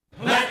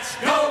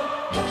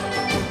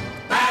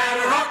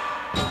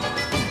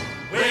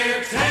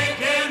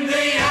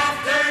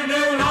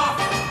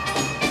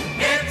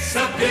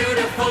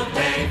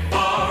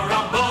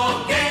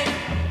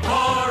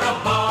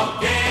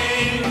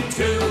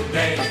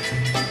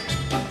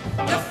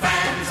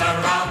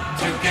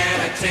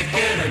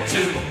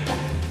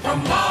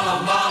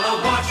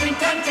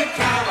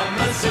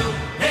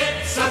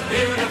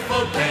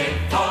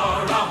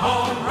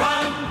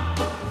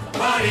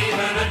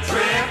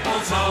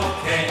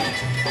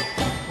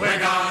We're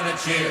gonna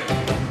cheer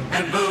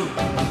and boo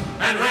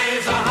and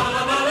raise a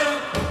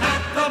hullabaloo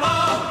at the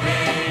ball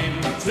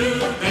game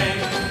today.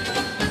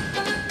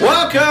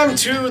 Welcome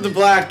to the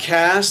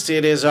Bladtcast.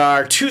 It is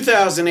our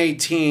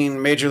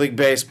 2018 Major League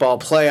Baseball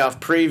playoff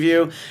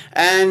preview,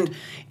 and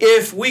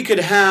if we could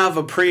have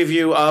a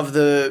preview of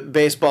the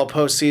baseball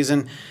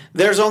postseason,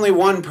 there's only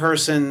one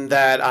person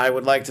that I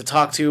would like to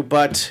talk to,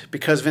 but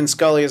because Vince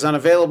Scully is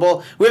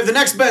unavailable, we have the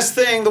next best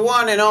thing, the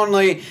one and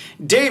only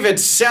David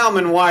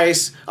Salman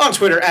Weiss on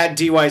Twitter at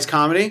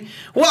DWeissComedy.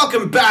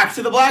 Welcome back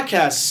to the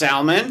Bladtcast,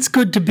 Salman. It's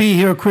good to be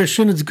here,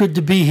 Christian. It's good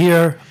to be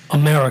here,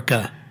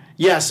 America.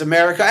 Yes,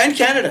 America and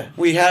Canada.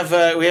 We have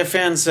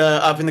fans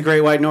up in the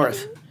Great White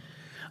North.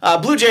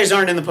 Blue Jays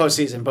aren't in the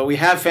postseason, but we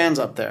have fans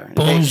up there.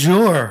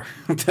 Bonjour.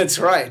 That's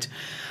right.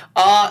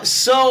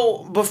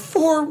 So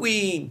before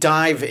we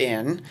dive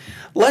in,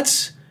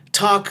 let's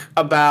talk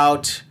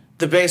about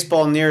the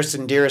baseball nearest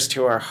and dearest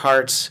to our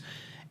hearts.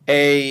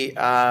 A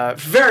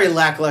very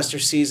lackluster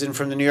season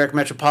from the New York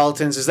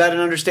Metropolitans. Is that an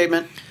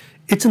understatement?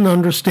 It's an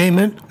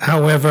understatement.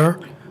 However,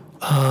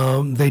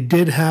 they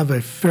did have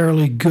a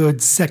fairly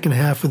good second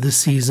half of the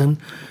season.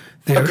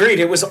 Agreed.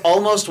 It was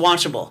almost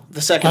watchable,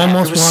 the second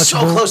half. It was watchable. So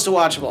close to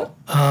watchable.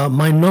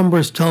 My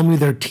numbers tell me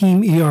their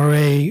team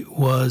ERA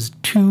was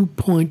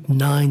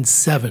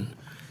 2.97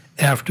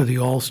 after the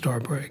All-Star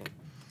break.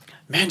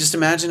 Man, just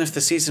imagine if the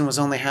season was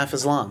only half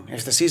as long.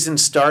 If the season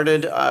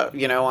started,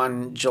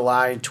 on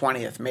July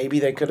 20th, maybe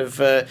they could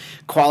have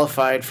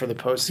qualified for the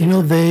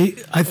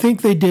postseason. I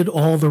think they did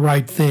all the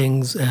right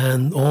things,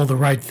 and all the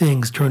right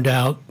things turned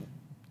out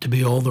to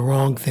be all the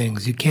wrong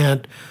things. You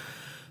can't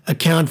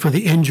account for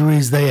the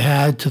injuries they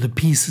had to the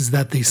pieces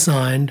that they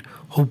signed.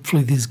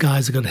 Hopefully these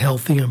guys got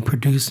healthy and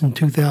produced in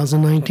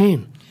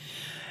 2019.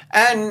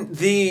 And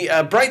the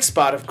bright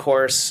spot, of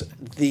course,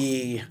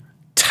 the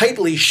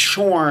tightly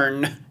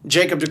shorn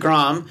Jacob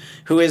deGrom,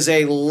 who is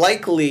a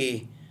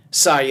likely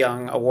Cy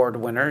Young Award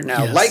winner.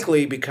 Now, yes.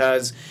 Likely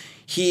because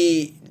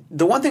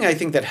the one thing I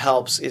think that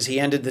helps is he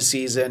ended the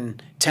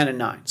season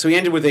 10-9. So he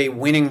ended with a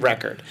winning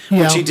record,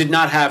 which he did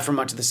not have for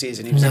much of the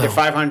season. He was either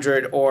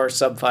 500 or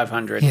sub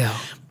 500. Yeah.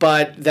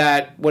 But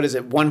that,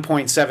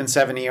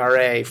 1.77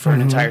 ERA for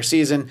an entire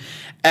season.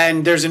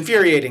 And there's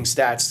infuriating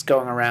stats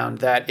going around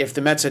that if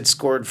the Mets had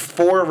scored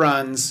 4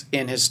 runs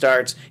in his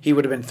starts, he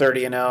would have been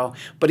 30-0.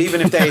 But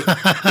even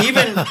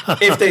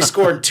if they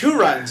scored 2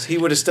 runs, he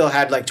would have still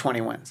had like 20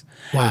 wins.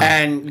 Wow.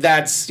 And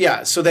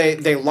so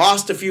they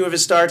lost a few of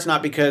his starts,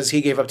 not because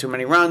he gave up too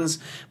many runs,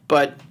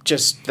 but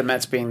just the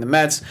Mets being the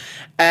Mets.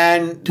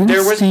 And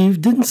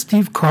didn't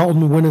Steve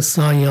Carlton win a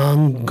Cy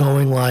Young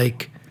going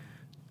like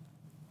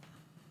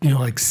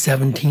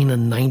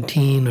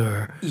 17-19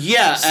 or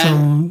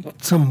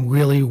some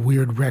really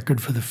weird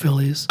record for the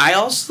Phillies? I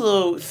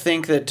also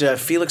think that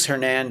Felix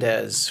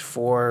Hernandez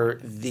for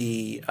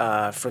the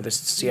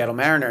Seattle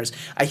Mariners,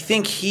 I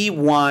think he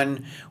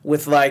won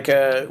with 13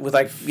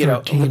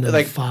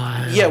 and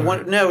 5. Yeah,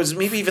 it was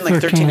maybe even like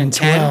 13 and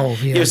 10.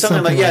 12, it was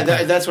something like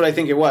that. That's what I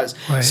think it was.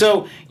 Right.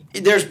 So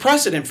there's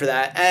precedent for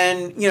that,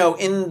 and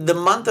in the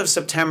month of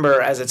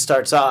September as it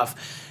starts off,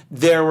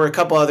 there were a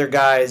couple other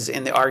guys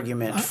in the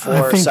argument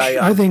for Cy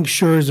Young. I think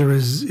Scherzer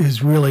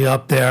is really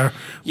up there.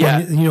 Yeah.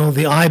 When,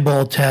 the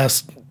eyeball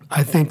test,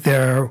 I think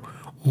they're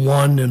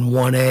 1 and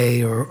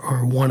 1A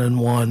or 1 and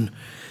 1.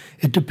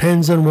 It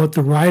depends on what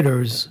the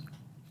writers,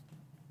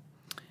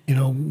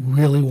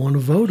 really want to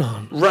vote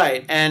on.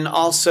 Right. And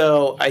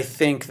also, I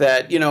think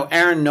that,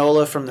 Aaron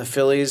Nola from the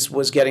Phillies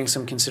was getting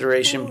some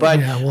consideration, but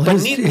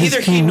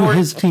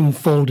his team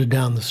folded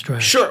down the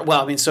stretch. Sure.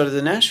 Well, so did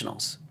the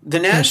Nationals. The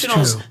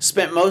Nationals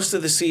spent most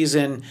of the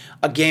season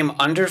a game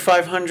under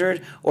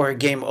 500 or a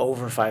game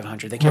over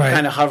 500. They kept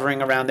kind of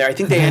hovering around there. I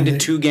think they ended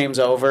 2 games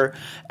over.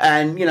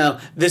 And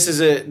this is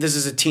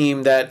a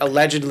team that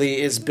allegedly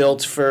is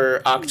built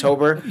for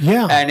October.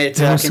 Yeah, and it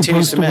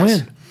continues to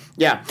miss. Win.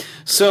 Yeah.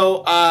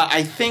 So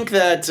I think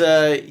that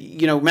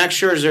Max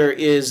Scherzer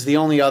is the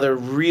only other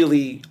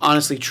really,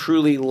 honestly,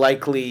 truly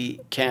likely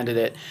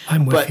candidate.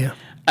 I'm with you.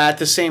 At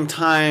the same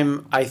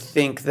time, I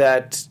think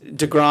that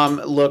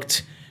deGrom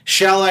looked,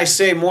 shall I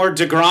say, more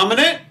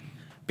deGrominant?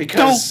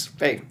 Because,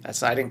 I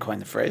didn't coin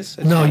the phrase.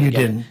 No, you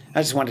didn't.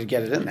 I just wanted to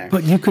get it in there.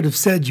 But you could have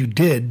said you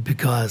did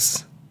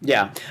because...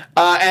 Yeah.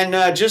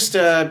 Just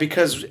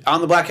because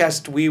on the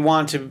Bladtcast we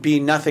want to be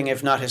nothing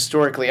if not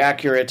historically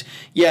accurate,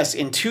 yes,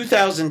 in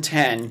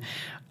 2010,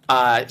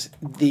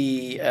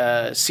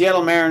 the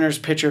Seattle Mariners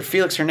pitcher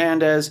Felix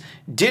Hernandez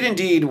did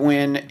indeed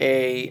win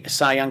a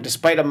Cy Young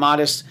despite a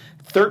modest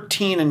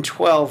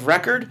 13-12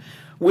 record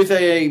with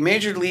a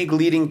Major League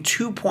leading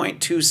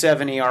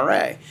 2.27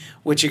 ERA,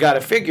 which you got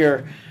to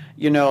figure...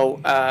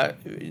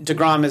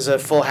 deGrom is a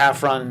full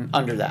half run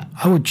under that.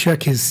 I would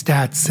check his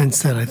stats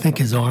since then. I think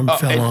his arm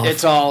fell off.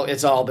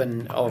 It's all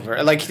been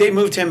over. Like they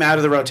moved him out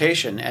of the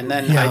rotation, and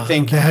then I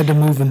think they had to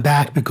move him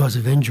back because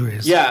of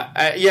injuries. Yeah,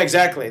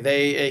 exactly.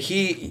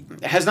 He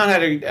has not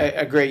had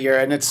a great year,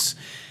 and it's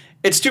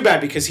It's too bad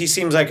because he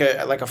seems like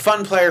a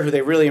fun player who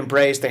they really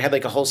embraced. They had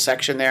like a whole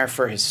section there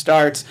for his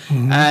starts,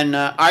 and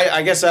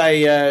I guess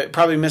I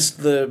probably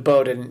missed the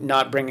boat in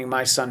not bringing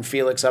my son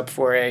Felix up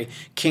for a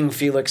King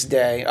Felix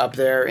Day up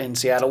there in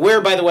Seattle,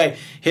 where, by the way,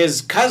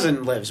 his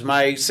cousin lives.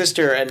 My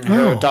sister and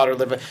her daughter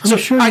live. So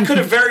sure I could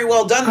have very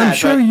well done that. I'm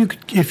sure you could,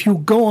 if you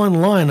go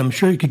online, I'm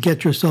sure you could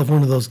get yourself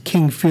one of those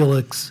King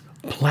Felix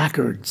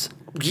placards.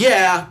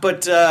 Yeah,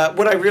 but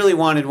what I really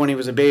wanted when he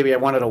was a baby, I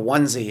wanted a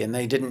onesie, and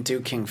they didn't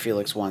do King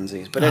Felix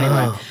onesies. But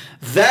anyway,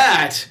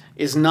 that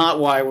is not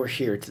why we're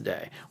here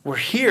today. We're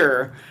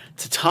here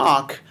to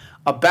talk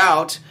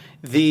about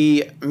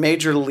the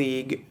Major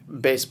League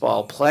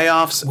Baseball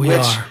playoffs,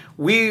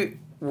 we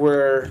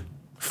were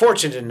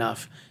fortunate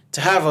enough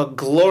to have a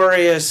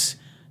glorious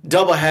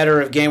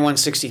doubleheader of Game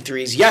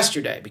 163s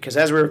yesterday, because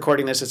as we're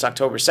recording this, it's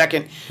October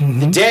 2nd,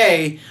 the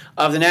day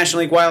of the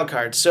National League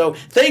wildcard. So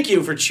thank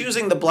you for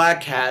choosing the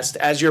Bladtcast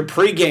as your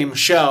pregame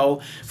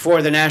show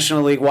for the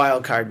National League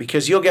wildcard,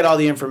 because you'll get all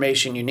the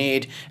information you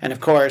need, and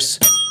of course,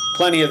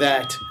 plenty of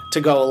that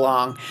to go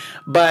along.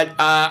 But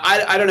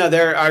I don't know,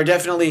 there are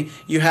definitely,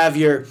 you have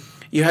your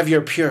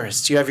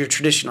purists, you have your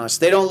traditionalists.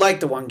 They don't like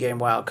the one-game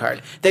wild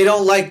card. They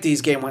don't like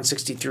these Game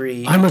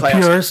 163 I'm a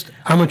playoffs. purist.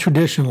 I'm a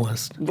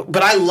traditionalist.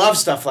 But I love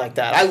stuff like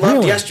that. I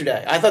loved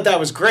yesterday. I thought that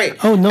was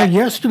great. Oh, no,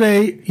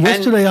 yesterday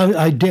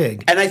I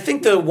dig. And I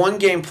think the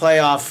one-game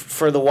playoff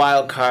for the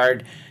wild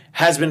card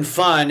has been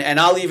fun,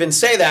 and I'll even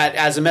say that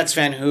as a Mets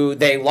fan who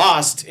they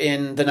lost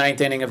in the ninth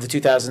inning of the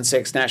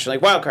 2006 National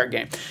League wildcard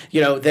game.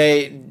 You know,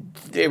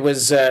 it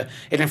was an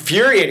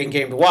infuriating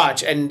game to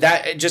watch, and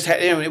that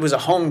it was a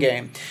home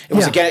game. It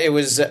was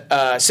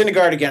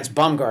Syndergaard against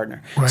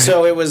Baumgartner. Right.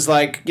 So it was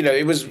like,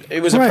 it was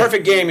a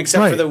perfect game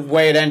except for the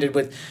way it ended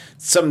with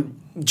some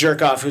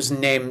jerk off whose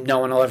name no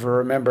one will ever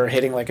remember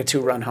hitting like a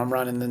 2-run home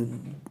run in the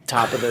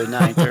top of the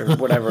ninth or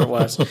whatever it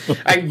was.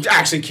 I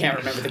actually can't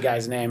remember the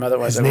guy's name.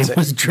 Otherwise, His name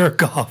was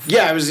Jerkoff.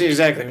 Yeah, it was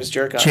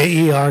Jerkoff.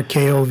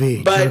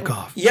 Jerkov. But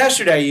Jerkoff.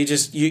 yesterday,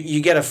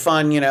 you get a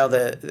fun.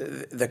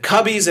 The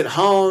Cubbies at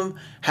home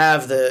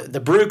have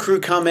the Brew Crew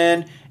come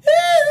in.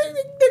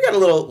 They got a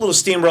little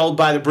steamrolled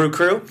by the Brew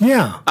Crew.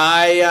 Yeah.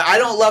 I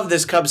don't love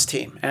this Cubs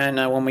team, and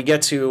when we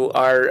get to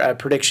our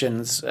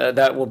predictions,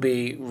 that will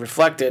be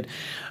reflected.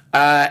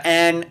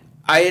 And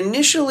I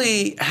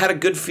initially had a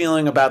good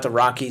feeling about the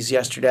Rockies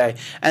yesterday,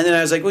 and then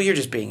I was like, well, you're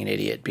just being an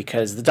idiot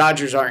because the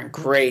Dodgers aren't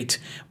great,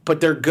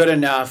 but they're good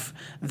enough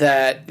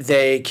that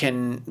they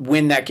can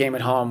win that game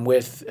at home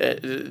with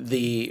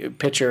the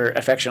pitcher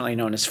affectionately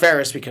known as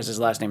Ferris, because his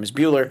last name is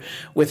Bueller,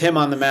 with him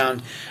on the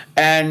mound.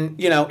 And,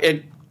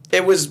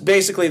 it was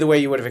basically the way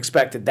you would have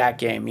expected that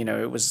game.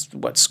 It was,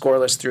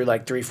 scoreless through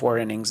like 3-4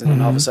 innings, and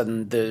then all of a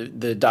sudden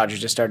the Dodgers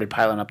just started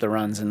piling up the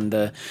runs, and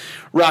the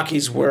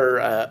Rockies were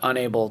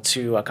unable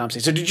to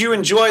compensate. So did you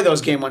enjoy those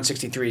Game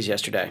 163s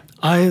yesterday?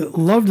 I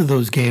loved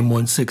those Game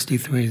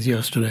 163s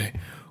yesterday.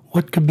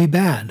 What could be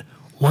bad?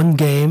 One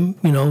game,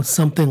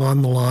 something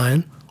on the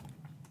line.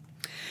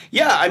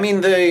 Yeah, I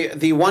mean,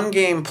 the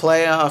one-game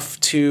playoff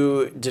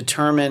to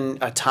determine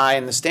a tie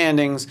in the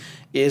standings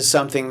is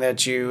something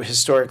that you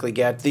historically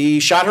get. The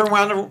shot heard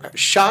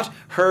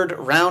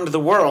round the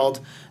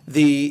world,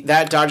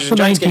 that Dodgers and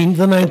Giants game.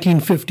 The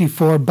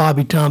 1954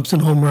 Bobby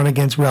Thompson home run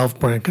against Ralph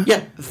Branca.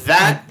 Yeah,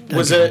 that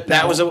was a.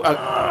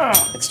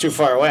 It's too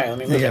far away. Let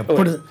me move it.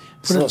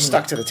 It's a little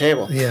stuck to the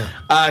table. Yeah.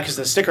 Because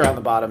the sticker on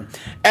the bottom.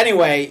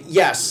 Anyway,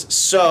 yes.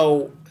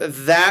 So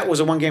that was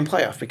a one-game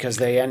playoff because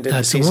they ended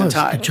the season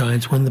tied. The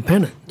Giants win the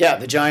pennant. Yeah,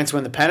 the Giants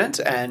win the pennant,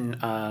 and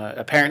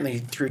apparently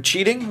through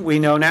cheating, we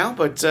know now.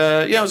 But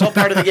it was all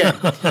part of the game.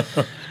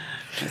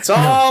 It's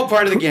all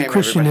part of the game,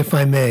 Christian, everybody. if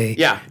I may.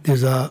 Yeah.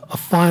 There's a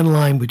fine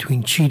line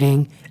between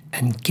cheating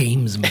and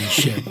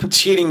gamesmanship.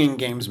 Cheating and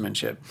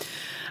gamesmanship.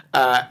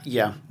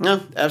 Yeah.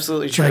 No,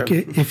 absolutely true. Like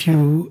if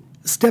you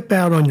step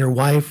out on your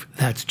wife,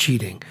 that's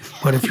cheating.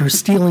 But if you're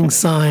stealing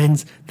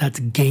signs, that's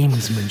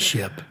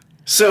gamesmanship.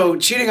 So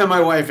cheating on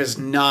my wife is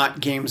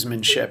not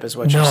gamesmanship, is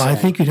what you're saying? No, I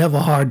think you'd have a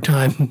hard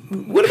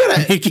time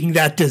making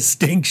that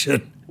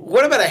distinction.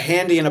 What about a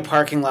handy in a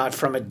parking lot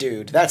from a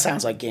dude? That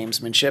sounds like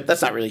gamesmanship.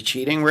 That's not really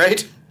cheating,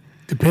 right?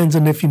 Depends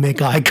on if you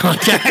make eye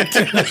contact.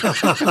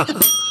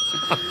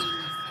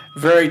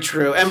 Very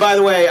true. And by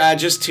the way,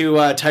 just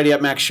to tidy up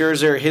Max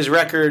Scherzer, his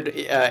record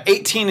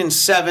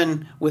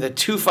 18-7 with a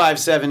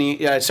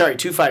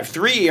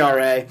 2.53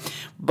 ERA,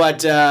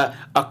 but a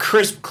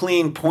crisp,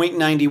 clean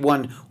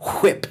 .91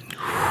 WHIP.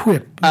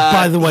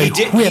 By the way,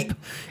 WHIP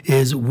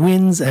is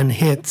wins and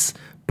hits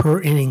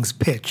per innings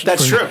pitched.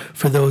 That's true.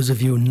 For those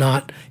of you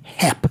not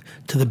hep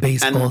to the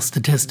baseball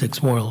statistics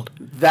world.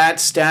 That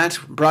stat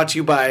brought to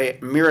you by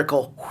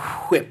Miracle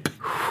Whip.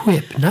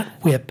 Whip, not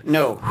whip.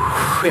 No,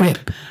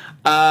 Whip.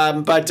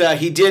 But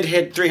he did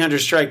hit 300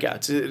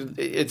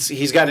 strikeouts.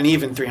 He's got an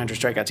even 300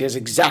 strikeouts. He has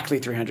exactly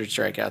 300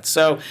 strikeouts.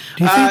 So,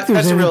 do you think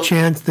there's any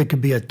chance there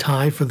could be a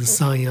tie for the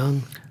Cy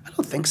Young? I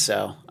don't think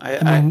so.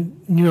 I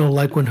mean,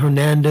 like when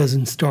Hernandez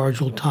and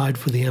Stargell tied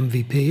for the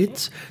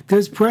MVP,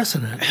 there's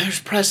precedent. There's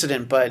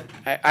precedent, but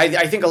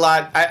I think a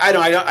lot. I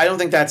don't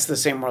think that's the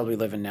same world we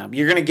live in now.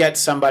 You're going to get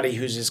somebody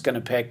who's just going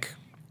to pick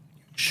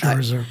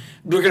Scherzer.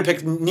 We're going to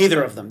pick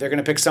neither of them. They're going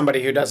to pick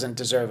somebody who doesn't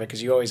deserve it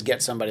because you always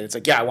get somebody that's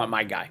like, yeah, I want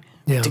my guy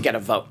to get a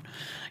vote.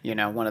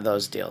 One of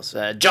those deals.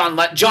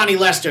 Johnny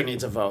Lester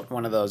needs a vote.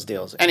 One of those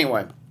deals.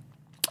 Anyway,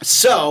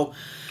 so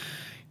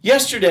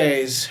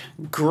yesterday's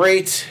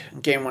great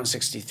game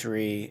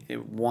 163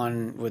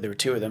 won. Well, there were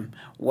two of them.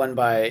 Won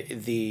by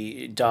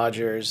the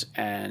Dodgers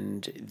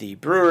and the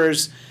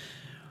Brewers.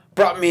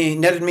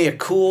 Netted me a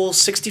cool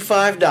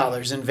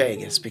 $65 in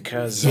Vegas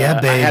because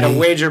I had a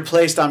wager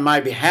placed on my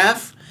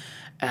behalf,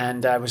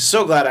 and I was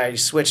so glad I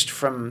switched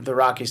from the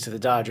Rockies to the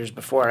Dodgers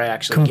before I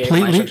actually gave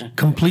my instruction.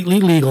 Completely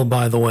legal,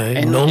 by the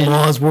way. No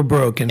laws were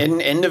broken.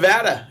 In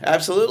Nevada,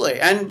 absolutely.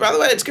 And by the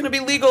way, it's going to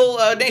be legal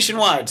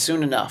nationwide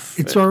soon enough.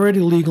 It's already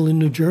legal in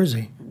New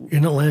Jersey,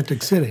 in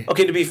Atlantic City.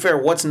 Okay, to be fair,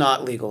 what's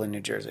not legal in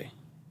New Jersey?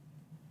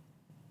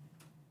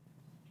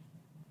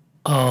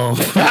 Oh.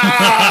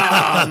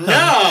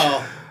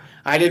 No!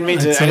 I didn't mean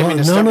to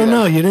stump you.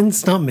 No, you didn't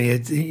stump me.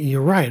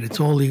 You're right.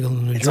 It's all legal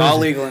in New Jersey. It's all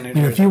legal in New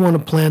Jersey. If you want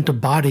to plant a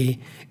body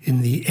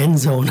in the end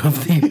zone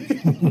of the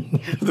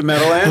the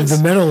Meadowlands? Of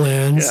the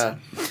Meadowlands. Yeah,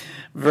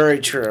 very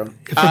true.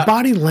 If the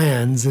body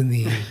lands in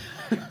the...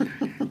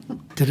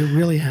 Did it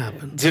really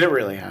happen? Did it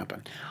really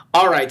happen?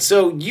 All right,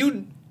 so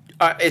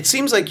it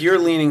seems like you're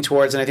leaning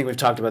towards, and I think we've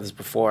talked about this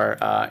before,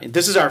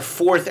 this is our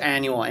fourth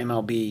annual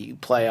MLB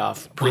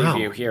playoff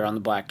preview here on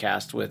the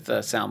Bladtcast with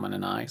Salman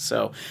and I.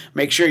 So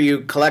make sure you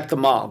collect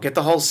them all. Get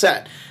the whole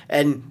set.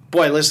 And,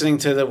 boy, listening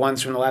to the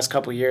ones from the last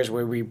couple of years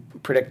where we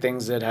predict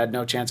things that had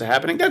no chance of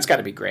happening, that's got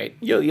to be great.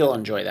 You'll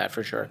enjoy that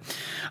for sure.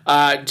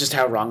 Just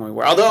how wrong we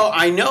were. Although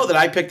I know that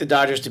I picked the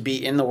Dodgers to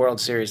be in the World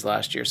Series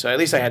last year, so at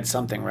least I had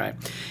something right.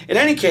 In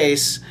any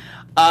case...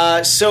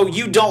 so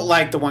you don't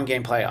like the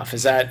one-game playoff?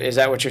 Is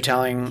that what you're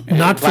telling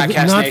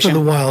Bladtcast Not Nation? for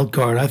the wild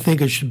card. I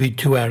think it should be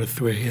 2 out of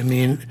 3. I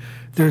mean,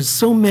 there's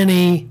so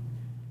many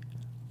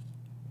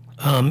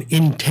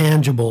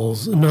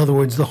intangibles. In other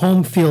words, the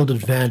home field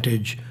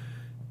advantage.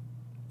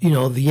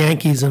 The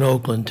Yankees in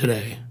Oakland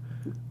today.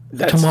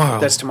 Tomorrow.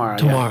 That's tomorrow.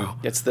 Tomorrow.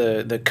 Yeah. It's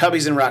the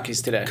Cubbies and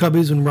Rockies today.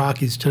 Cubbies and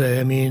Rockies today.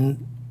 I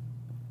mean,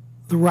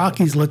 the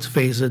Rockies, let's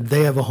face it,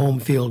 they have a home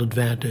field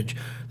advantage.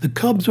 The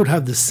Cubs would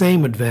have the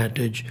same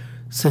advantage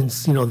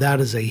since, that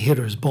is a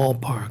hitter's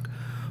ballpark.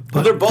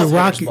 But they're both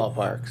hitter's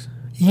ballparks.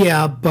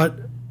 Yeah, but,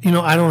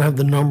 I don't have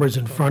the numbers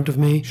in front of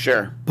me.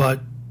 Sure. But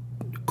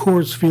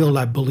Coors Field,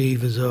 I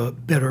believe, is a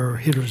better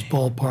hitter's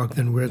ballpark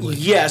than Wrigley.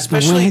 Yeah,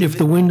 especially... if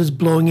the wind is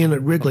blowing in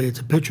at Wrigley, it's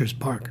a pitcher's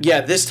park.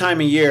 Yeah, this time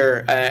of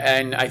year,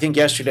 and I think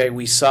yesterday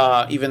we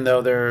saw, even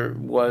though there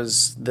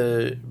was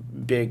the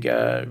big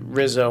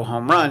Rizzo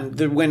home run,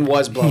 the wind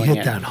was blowing in. He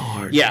hit that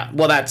hard. Yeah,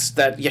 well,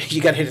 yeah, you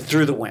got to hit it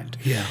through the wind.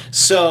 Yeah.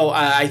 So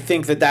I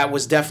think that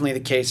was definitely the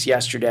case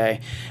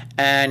yesterday.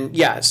 And,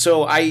 yeah,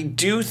 so I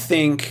do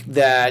think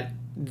that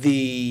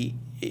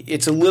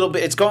it's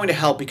going to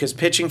help because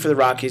pitching for the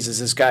Rockies is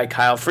this guy,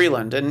 Kyle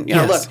Freeland. And,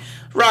 look,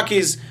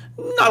 Rockies...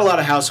 Not a lot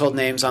of household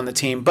names on the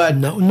team, but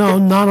no,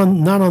 not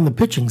on the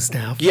pitching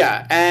staff.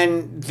 Yeah,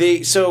 and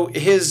so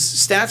his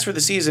stats for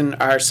the season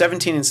are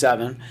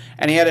 17-7,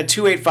 and he had a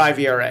 2.85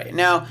 ERA.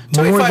 Now,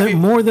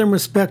 more than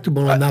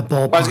respectable in that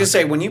ballpark. I was gonna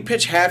say when you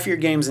pitch half your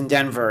games in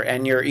Denver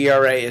and your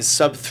ERA is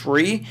sub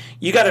 3,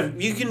 you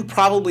can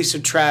probably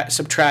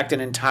subtract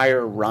an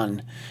entire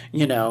run.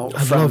 I'd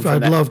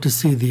love to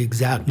see the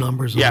exact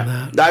numbers on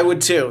that. I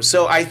would too.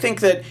 So I think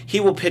that he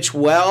will pitch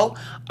well.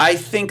 I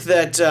think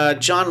that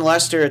John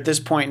Lester at this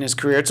point in his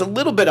career, it's a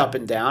little bit up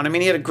and down. I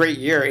mean, he had a great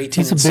year,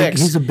 18-6.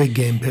 He's a big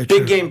game pitcher.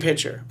 Big game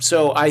pitcher.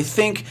 So I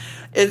think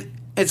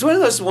it's one of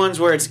those ones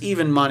where it's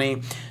even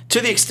money to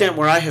the extent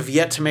where I have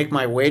yet to make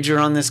my wager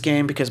on this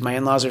game because my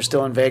in-laws are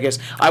still in Vegas.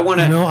 I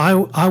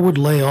would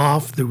lay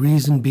off, the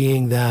reason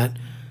being that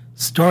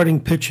starting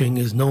pitching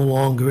is no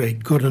longer a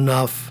good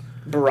enough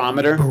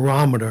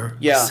barometer.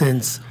 Yeah.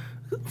 Since,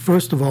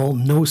 first of all,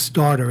 no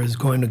starter is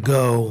going to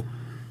go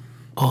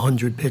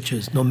 100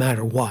 pitches, no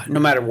matter what.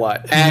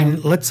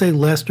 And let's say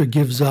Lester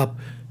gives up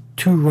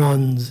 2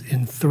 runs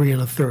in 3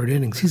 1/3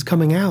 innings. He's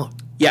coming out.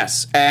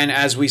 Yes, and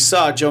as we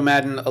saw, Joe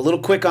Madden a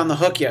little quick on the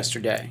hook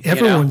yesterday.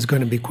 Everyone's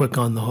going to be quick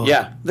on the hook.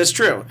 Yeah, that's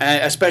true,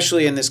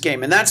 especially in this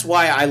game. And that's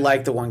why I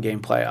like the one-game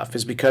playoff,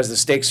 is because the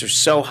stakes are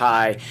so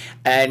high.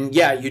 And,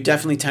 yeah, you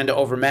definitely tend to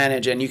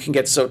overmanage, and you can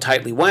get so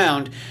tightly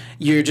wound.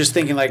 You're just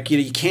thinking, like,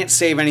 you can't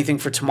save anything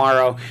for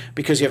tomorrow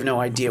because you have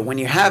no idea. When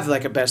you have,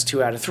 like, a best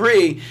 2 out of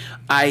 3,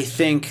 I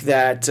think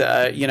that,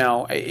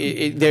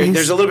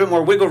 there's a little bit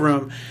more wiggle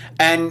room.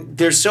 And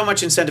there's so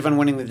much incentive on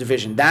winning the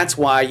division. That's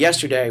why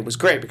yesterday was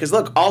great. Because,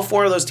 look, all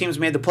 4 of those teams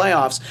made the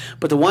playoffs.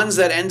 But the ones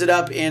that ended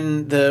up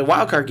in the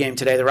wild card game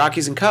today, the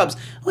Rockies and Cubs,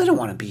 well, they don't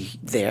want to be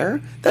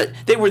there.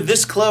 They were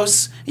this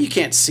close. You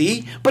can't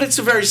see. But it's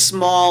a very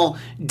small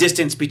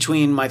distance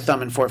between my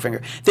thumb and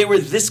forefinger. They were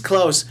this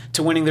close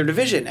to winning their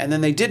division. And and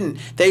then they didn't.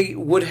 They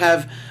would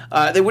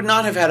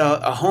not have had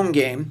a home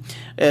game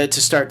to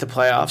start the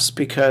playoffs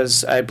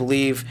because I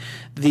believe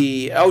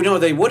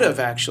they would have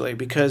actually,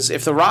 because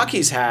if the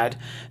Rockies had,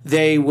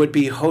 they would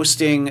be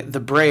hosting the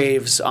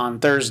Braves on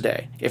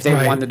Thursday if they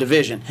won the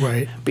division.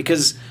 Right.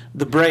 Because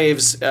the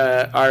Braves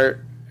have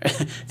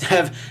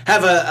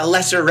a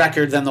lesser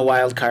record than the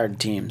wild card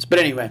teams. But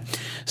anyway,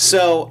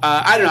 so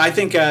I don't know. I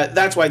think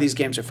that's why these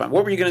games are fun.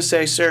 What were you going to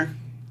say, sir?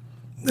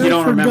 You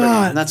don't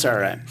remember? That's all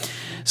right.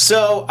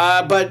 So,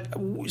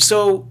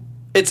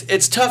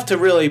 It's tough to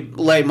really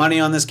lay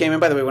money on this game.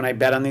 And by the way, when I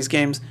bet on these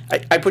games,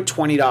 I put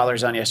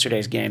 $20 on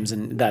yesterday's games,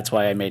 and that's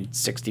why I made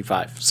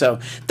 $65. So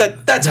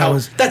that's how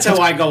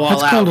I go all out.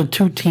 That's called a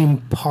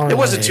two-team parlay. It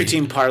was a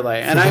two-team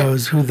parlay, and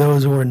those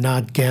who are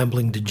not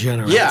gambling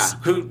degenerates. Yeah.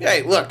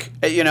 Hey, look.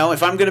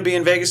 If I'm going to be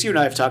in Vegas, you and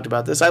I have talked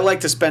about this. I like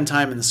to spend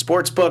time in the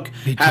sports book,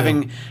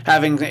 having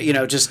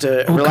just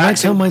a relaxing. Can I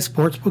tell my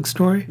sports book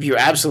story? You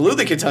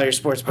absolutely can tell your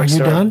sports book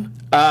story. Are you done?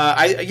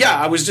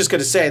 I was just going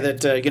to say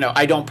that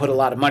I don't put a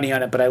lot of money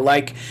on it, but I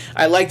like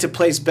to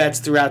place bets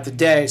throughout the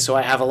day, so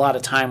I have a lot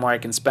of time where I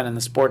can spend in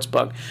the sports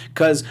book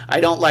because I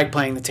don't like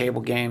playing the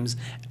table games,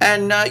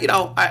 and I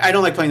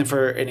don't like playing them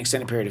for an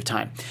extended period of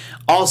time.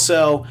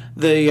 Also,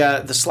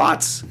 the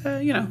slots,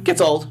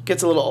 gets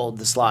a little old,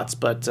 the slots,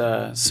 but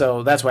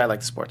so that's why I like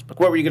the sports book.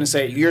 What were you going to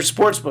say? Your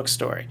sports book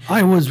story?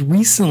 I was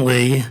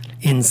recently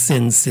in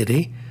Sin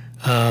City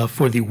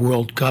for the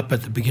World Cup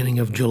at the beginning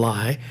of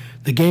July.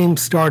 The game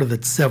started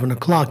at 7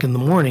 o'clock in the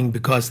morning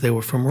because they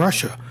were from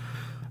Russia.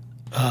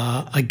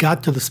 I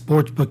got to the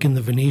sportsbook in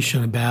the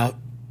Venetian about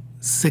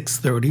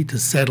 6:30 to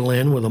settle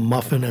in with a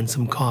muffin and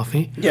some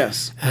coffee.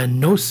 Yes. And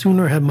no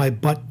sooner had my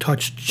butt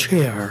touched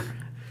chair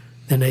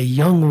than a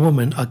young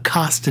woman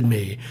accosted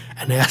me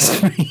and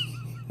asked me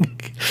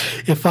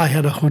if I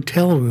had a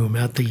hotel room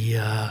at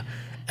the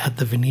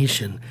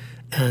Venetian.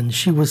 And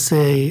she was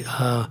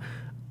a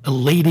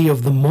lady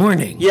of the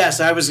morning.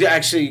 Yes, I was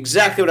actually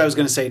exactly what I was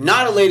going to say.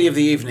 Not a lady of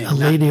the evening. A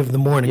lady of the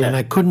morning. Yeah. And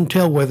I couldn't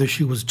tell whether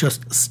she was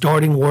just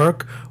starting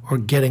work or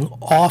getting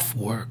off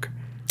work.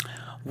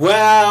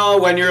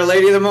 Well, when you're a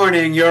lady of the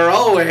morning, you're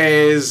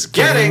always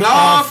getting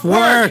off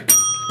work.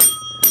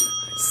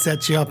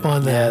 Set you up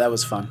on that. Yeah, that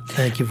was fun.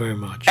 Thank you very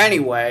much.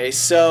 Anyway,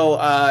 what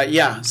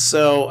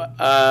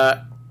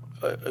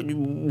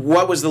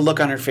was the look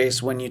on her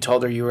face when you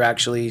told her you were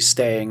actually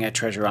staying at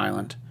Treasure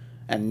Island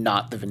and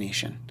not the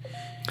Venetian?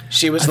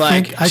 She was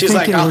I'll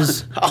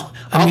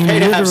pay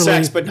to have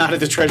sex, but not at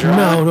the Treasure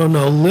Island.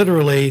 No.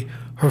 Literally,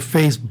 her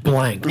face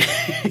blank.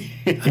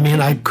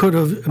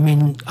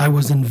 I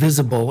was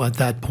invisible at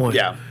that point.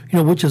 Yeah.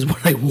 Which is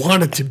what I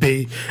wanted to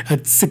be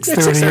at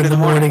 6:30 in the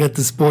morning at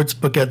the sports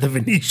book at the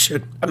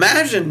Venetian.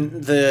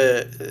 Imagine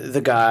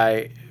the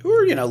guy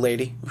or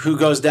lady who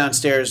goes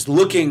downstairs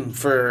looking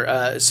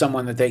for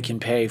someone that they can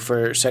pay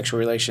for sexual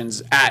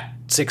relations at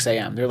 6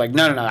 a.m. They're like,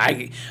 no,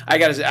 I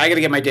gotta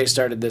get my day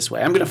started this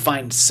way. I'm gonna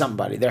find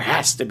somebody. There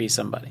has to be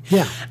somebody.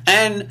 Yeah.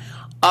 And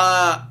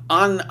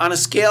on a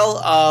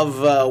scale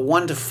of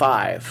 1 to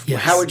 5,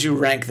 yes. How would you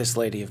rank this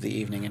lady of the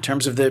evening in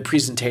terms of the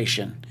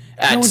presentation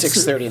at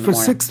 6:30 in the morning? For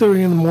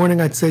 6:30 in the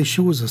morning, I'd say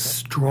she was a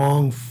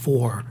strong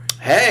 4.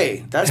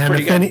 Hey, that's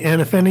pretty good.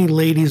 And if any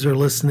ladies are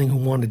listening who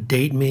want to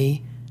date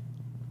me,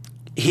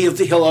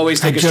 he'll always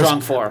take a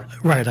strong 4.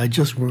 Right, I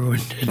just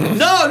ruined it.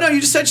 No,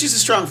 you just said she's a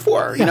strong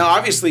 4. Yeah.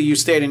 Obviously you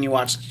stayed and you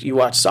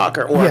watched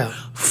soccer or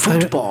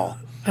football.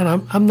 And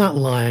I'm not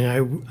lying.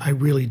 I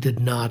really did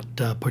not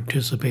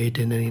participate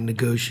in any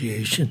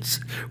negotiations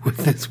with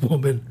this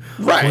woman,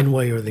 one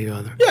way or the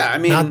other. Yeah,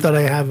 not that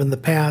I have in the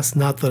past,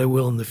 not that I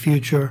will in the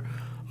future.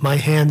 My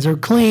hands are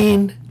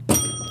clean.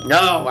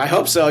 No, I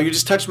hope so. You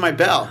just touched my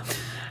bell.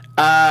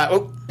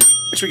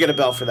 Should we get a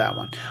bell for that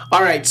one?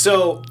 All right,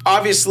 so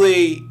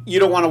obviously you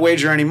don't want to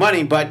wager any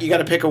money, but you got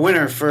to pick a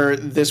winner for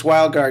this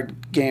wild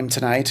card game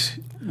tonight,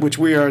 which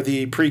we are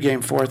the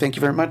pregame for. Thank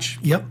you very much.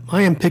 Yep,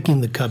 I am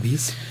picking the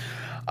Cubbies.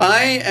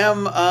 I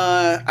am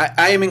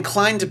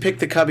inclined to pick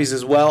the Cubbies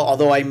as well,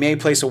 although I may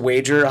place a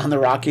wager on the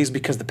Rockies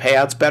because the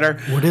payout's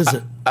better. What is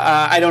it?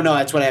 I don't know.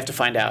 That's what I have to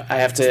find out.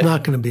 It's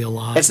not going to be a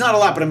lot. It's not a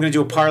lot, but I'm going to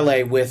do a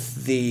parlay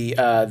with the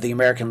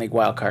American League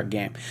wildcard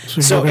game.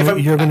 So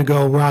you're going to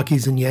go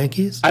Rockies and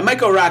Yankees? I might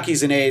go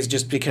Rockies and A's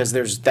just because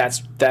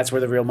that's where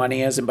the real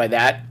money is, and by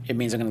that it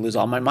means I'm going to lose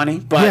all my money.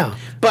 But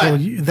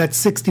that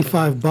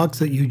 $65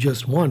 that you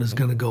just won is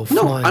going to go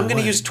flying. No, I'm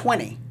going to use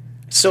 20.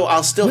 So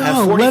I'll still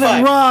have $45. Let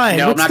it ride.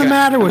 No, What's the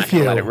matter with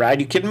you? Let it ride.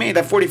 You kidding me?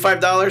 That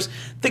 $45.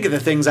 Think of the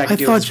things I could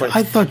do with this.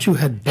 I thought you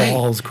had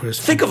balls, Chris.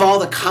 Think of all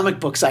the comic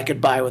books I could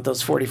buy with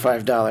those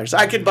 $45.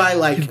 I could buy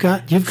like you've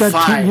got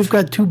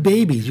 2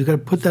 babies. You got to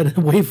put that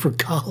away for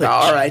college.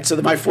 All right, so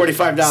my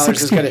 $45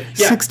 is going to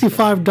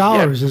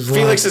 $65 is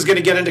Felix is going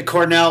to get into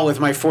Cornell with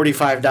my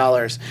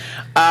 $45.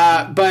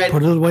 But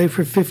put it away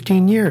for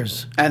 15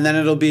 years, and then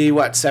it'll be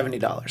what,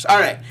 $70. All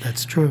right,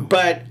 that's true.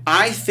 But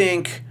I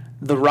think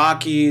the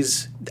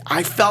Rockies.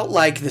 I felt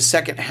like the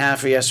second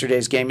half of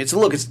yesterday's game. It's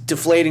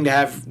deflating to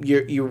have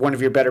your one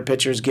of your better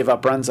pitchers give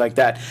up runs like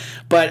that.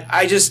 But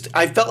I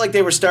felt like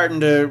they were starting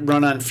to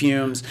run on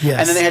fumes, Yes.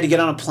 and then they had to get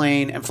on a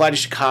plane and fly to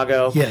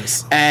Chicago,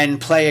 Yes. and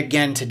play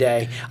again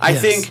today. I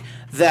Yes. think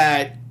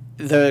that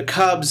the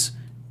Cubs,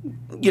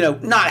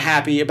 not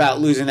happy about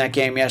losing that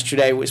game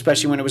yesterday,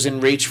 especially when it was in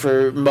reach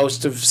for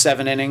most of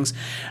 7 innings.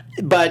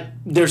 But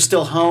they're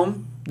still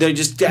home. They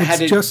just had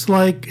to.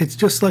 It's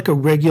just like a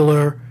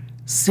regular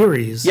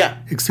series. Yeah.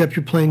 Except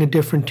you're playing a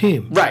different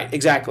team. Right,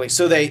 exactly.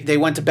 So they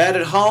went to bed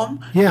at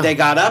home. Yeah. They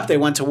got up. They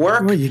went to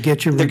work. Well, you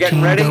get your They're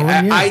getting routine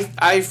ready. going, yeah.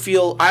 I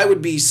feel I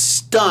would be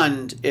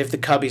stunned if the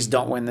Cubbies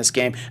don't win this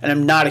game. And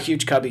I'm not a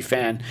huge Cubby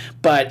fan,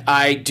 but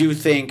I do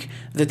think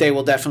that they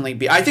will definitely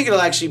be. I think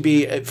it'll actually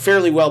be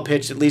fairly well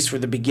pitched, at least for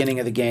the beginning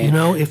of the game.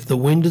 If the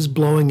wind is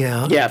blowing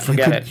out, Yeah,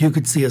 forget it. You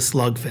could see a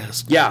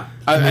slugfest. Yeah.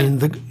 I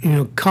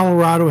mean,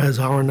 Colorado has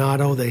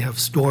Arenado. They have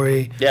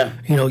Story. Yeah.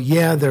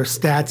 Their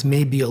stats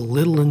may be a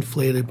little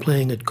inflated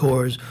playing at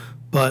Coors,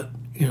 but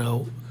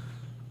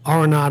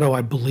Arenado,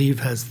 I believe,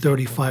 has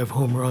 35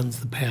 home runs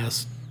the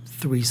past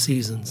 3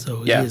 seasons,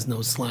 so Yeah. he is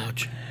no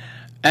slouch.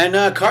 And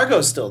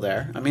Cargo's still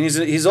there. I mean,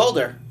 he's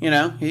older.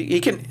 He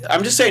can.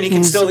 I'm just saying he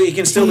can still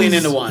lean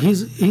into one.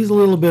 He's a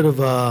little bit of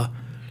a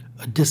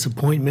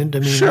disappointment. I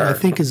mean, Sure. I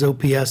think his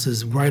OPS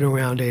is right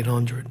around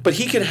 800. But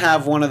he could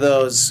have one of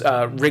those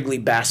Wrigley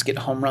basket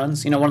home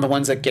runs. One of the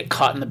ones that get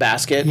caught in the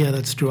basket. Yeah,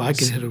 that's true. I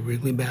could hit a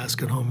Wrigley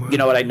basket home run. You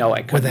know what? I know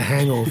I could. With a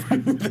hangover.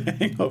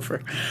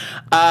 Hangover.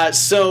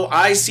 So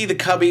I see the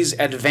Cubbies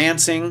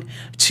advancing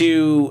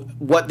to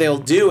what they'll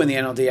do in the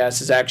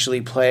NLDS is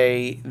actually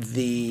play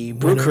the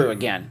Brew Crew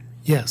again.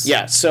 Yes.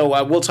 Yeah,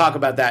 so we'll talk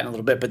about that in a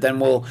little bit, but then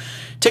we'll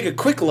take a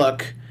quick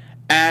look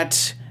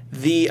at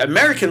the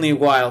American League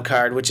wild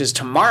card, which is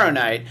tomorrow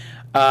night.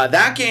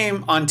 That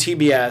game on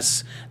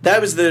TBS,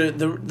 that was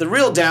the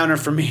real downer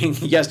for me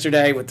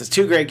yesterday with the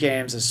 2 great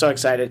games. I was so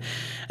excited.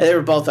 They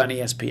were both on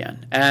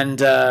ESPN, and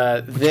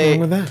What's wrong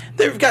with that?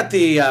 they've got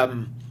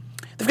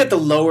the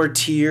lower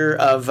tier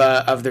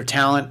of their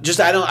talent. Just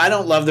I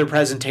don't love their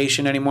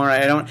presentation anymore.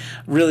 I don't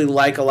really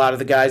like a lot of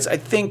the guys. I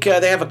think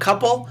they have a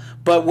couple,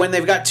 but when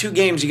they've got 2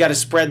 games, you got to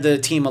spread the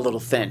team a little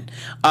thin.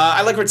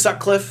 I like Rich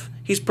Sutcliffe.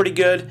 He's pretty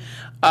good.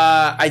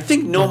 I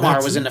think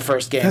Nomar was in the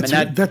first game,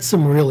 That's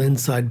some real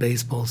inside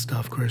baseball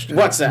stuff, Christian.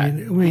 What's that? I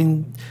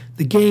mean,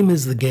 the game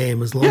is the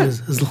game as long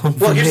as Well,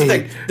 for here's me. the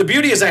thing. The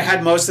beauty is I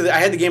had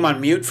the game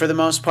on mute for the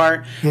most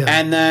part, Yeah.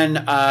 and then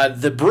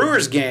the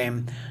Brewers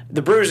game.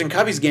 The Brewers and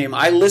Cubbies game,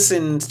 I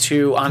listened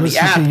to on the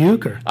app. To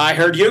Euchre. I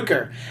heard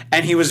Euchre,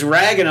 and he was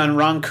ragging on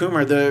Ron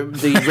Coomer, the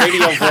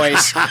radio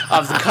voice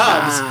of the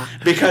Cubs,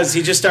 because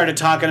he just started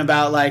talking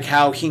about like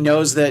how he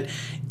knows that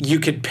you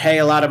could pay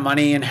a lot of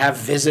money and have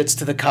visits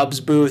to the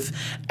Cubs booth,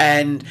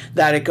 and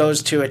that it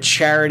goes to a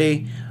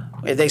charity.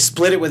 They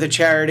split it with a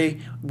charity.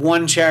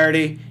 One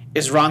charity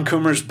is Ron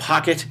Coomer's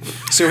pocket,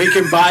 so he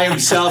can buy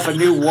himself a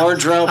new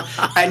wardrobe.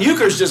 And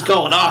Euchre's just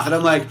going off, and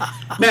I'm like,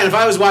 man, if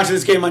I was watching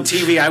this game on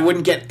TV, I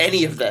wouldn't get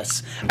any of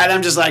this. And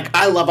I'm just like,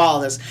 I love all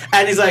of this.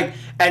 And he's like,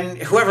 and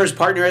whoever his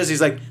partner is,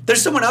 he's like,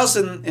 there's someone else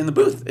in the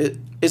booth.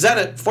 Is that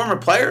a former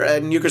player?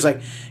 And Euchre's like,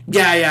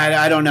 yeah,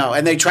 I don't know.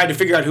 And they tried to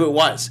figure out who it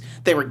was.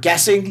 They were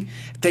guessing.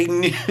 They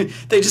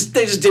just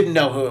didn't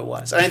know who it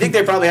was. And I think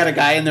they probably had a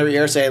guy in their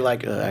ear say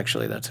like,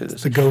 actually, that's who this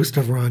is. The ghost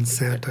of Ron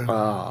Santo.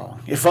 Oh,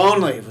 if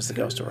only it was the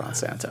ghost of Ron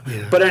Santo.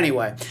 Yeah. But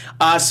anyway,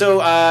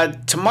 so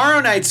tomorrow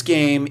night's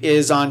game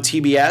is on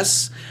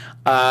TBS.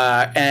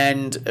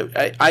 And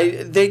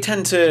they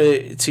tend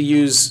to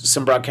use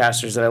some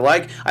broadcasters that I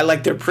like. I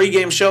like their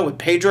pregame show with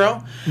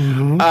Pedro.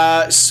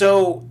 Mm-hmm.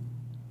 So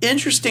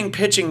interesting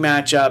pitching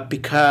matchup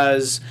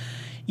because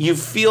you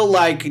feel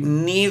like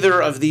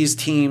neither of these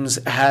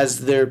teams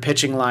has their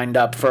pitching lined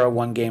up for a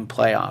 1-game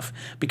playoff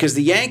because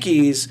the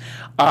Yankees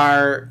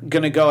are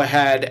going to go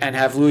ahead and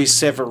have Luis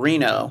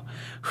Severino,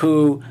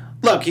 who,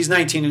 look, he's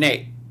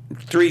 19-8,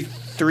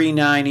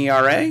 3.39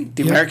 ERA.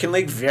 The American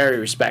League, very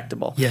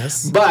respectable.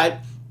 Yes. But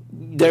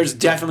there's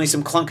definitely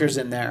some clunkers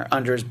in there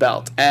under his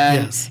belt,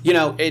 and Yes.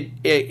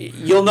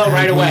 You'll know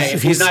right away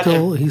if he's not.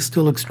 He's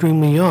still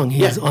extremely young.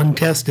 He's Yeah.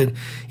 untested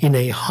in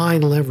a high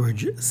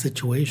leverage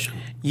situation.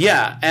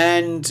 Yeah,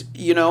 and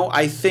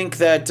I think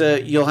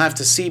that you'll have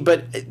to see,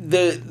 but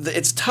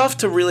it's tough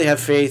to really have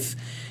faith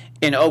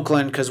in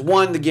Oakland because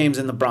one, the game's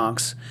in the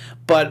Bronx,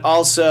 but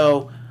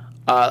also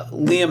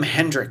Liam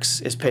Hendricks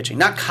is pitching,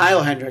 not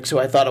Kyle Hendricks, who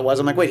I thought it was.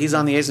 I'm like, wait, he's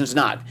on the A's, and it's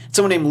not. It's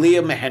someone named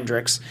Liam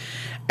Hendricks,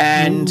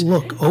 and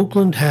Look,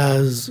 Oakland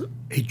has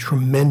a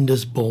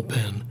tremendous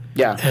bullpen.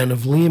 Yeah. And if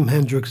Liam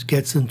Hendricks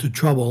gets into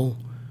trouble,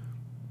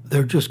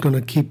 they're just going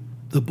to keep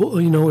the bull.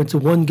 It's a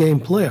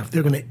 1-game playoff.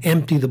 They're going to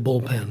empty the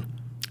bullpen.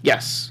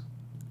 Yes,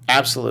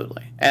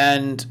 absolutely.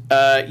 And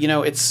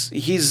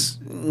he's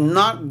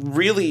not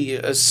really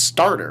a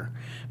starter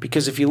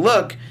because if you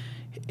look,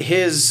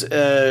 his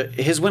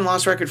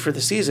win-loss record for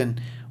the season,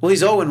 well,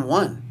 he's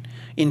 0-1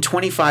 in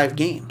 25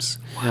 games.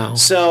 Wow.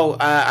 So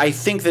I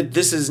think that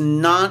this is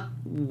not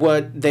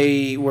what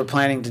they were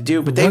planning to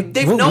do, but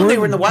they've known they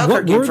were in the wild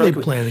card game. What were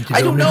they planning to do?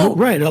 I don't know.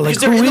 Right, because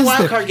they're in the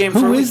wild card game.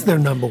 Who is their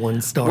number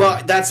one star?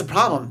 Well, that's the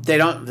problem. They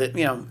don't.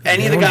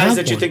 Any of the guys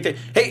that you think that.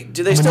 Hey,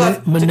 do they still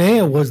have?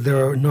 Manea was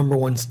their number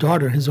one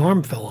starter. His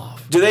arm fell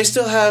off. Do they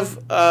still have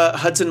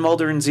Hudson,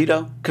 Mulder, and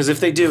Zito? Because if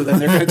they do, then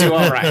they're going to do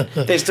all right.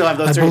 They still have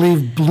those three. I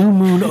believe Blue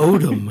Moon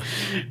Odom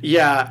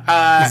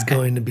is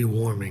going to be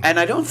warming. And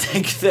I don't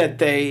think that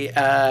they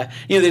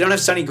don't have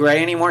Sonny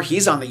Gray anymore.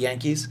 He's on the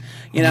Yankees.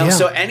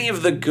 So any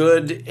of the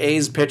good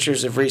A's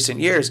pitchers of recent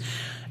years,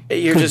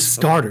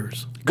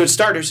 starters. Good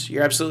starters.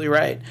 You're absolutely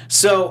right.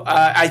 So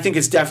I think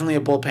it's definitely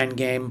a bullpen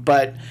game.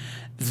 But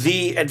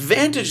the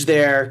advantage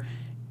there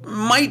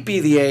might be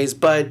the A's,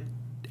 but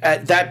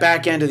at that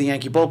back end of the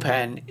Yankee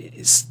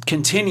bullpen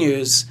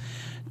continues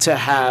to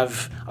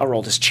have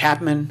Aroldis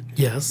Chapman.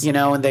 Yes.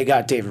 And they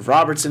got David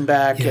Robertson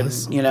back.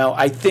 Yes. And,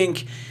 I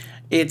think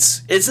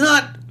it's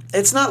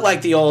not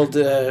like the old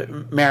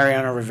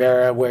Mariano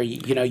Rivera where,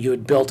 you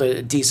had built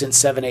a decent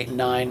 7, 8, and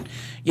 9.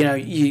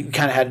 You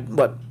kind of had,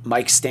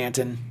 Mike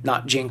Stanton,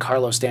 not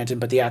Giancarlo Stanton,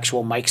 but the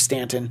actual Mike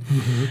Stanton.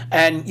 Mm-hmm.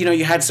 And,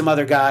 you had some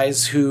other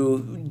guys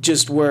who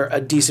just were a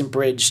decent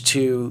bridge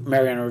to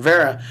Mariano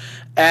Rivera.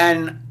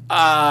 And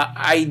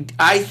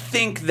I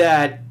think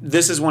that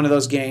this is one of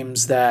those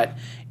games that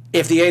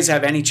if the A's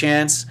have any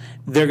chance,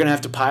 they're going to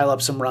have to pile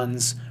up some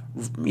runs,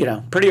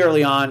 pretty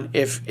early on.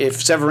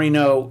 If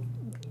Severino,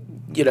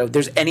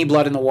 there's any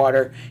blood in the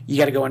water, you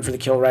got to go in for the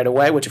kill right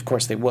away, which of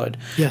course they would.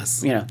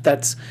 Yes.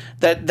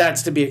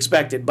 That's to be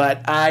expected.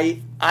 But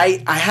I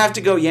have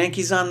to go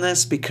Yankees on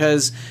this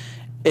because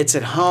it's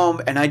at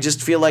home, and I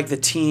just feel like the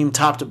team,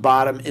 top to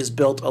bottom, is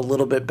built a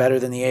little bit better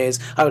than the A's.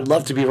 I would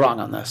love to be wrong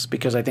on this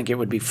because I think it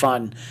would be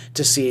fun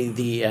to see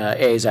the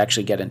A's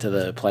actually get into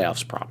the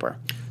playoffs proper.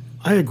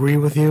 I agree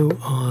with you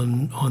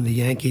on the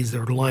Yankees.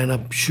 Their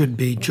lineup should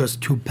be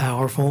just too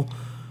powerful.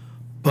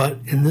 But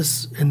in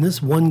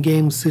this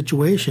one-game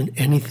situation,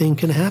 anything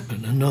can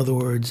happen. In other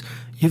words,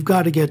 you've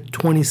got to get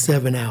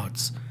 27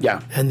 outs.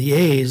 Yeah. And the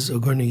A's are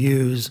going to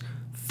use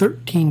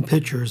 13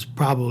 pitchers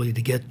probably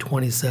to get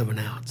 27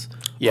 outs.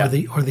 Yeah.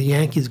 Are the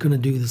Yankees going to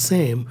do the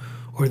same,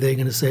 or are they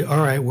going to say, all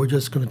right, we're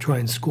just going to try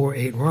and score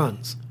 8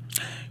 runs?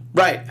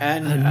 Right.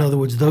 And in other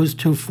words, those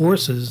two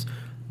forces,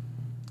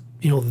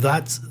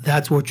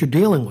 that's what you're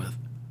dealing with.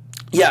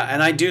 Yeah,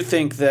 and I do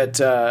think that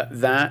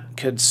that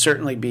could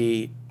certainly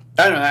be,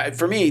 I don't know,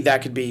 for me,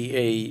 that could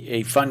be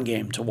a fun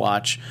game to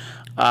watch.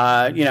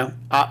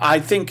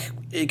 I think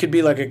it could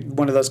be like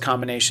one of those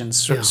combinations,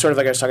 sort of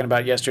like I was talking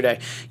about yesterday.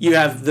 You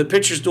have the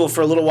pitcher's duel for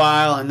a little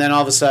while, and then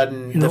all of a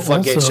sudden the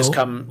floodgates just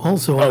come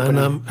open.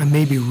 And I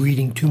may be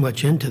reading too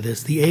much into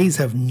this, the A's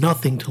have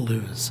nothing to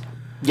lose.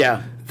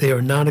 Yeah. They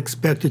are not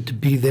expected to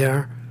be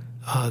there.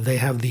 They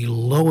have the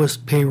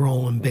lowest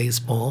payroll in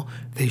baseball.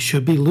 They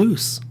should be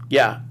loose.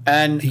 Yeah.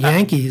 And the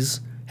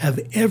Yankees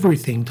have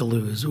everything to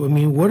lose. I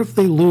mean, what if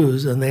they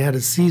lose and they had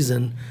a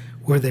season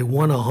where they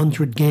won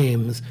 100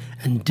 games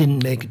and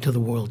didn't make it to the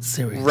World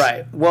Series?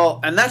 Right. Well,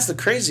 and that's the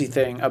crazy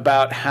thing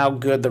about how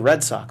good the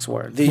Red Sox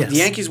were. The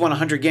Yankees won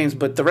 100 games,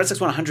 but the Red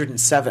Sox won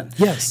 107.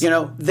 Yes.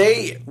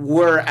 They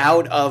were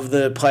out of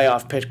the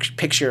playoff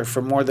picture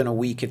for more than a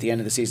week at the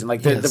end of the season.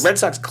 Like the Red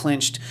Sox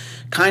clinched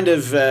kind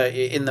of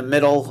in the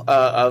middle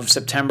of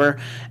September,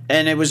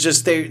 and it was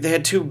just they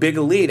had too big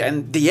a lead,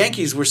 and the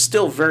Yankees were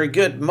still very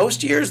good.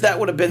 Most years that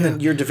would have been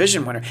your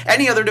division winner.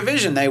 Any other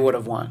division they would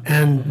have won.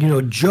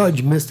 And,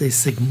 Judge missed a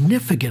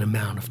significant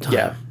amount of time.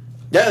 Yeah,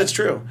 that's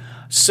true.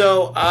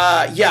 So,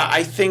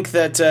 I think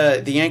that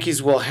the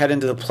Yankees will head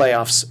into the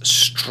playoffs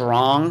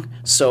strong.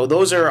 So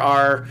those are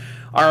our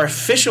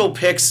official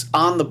picks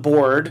on the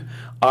board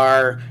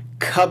are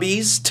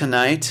Cubbies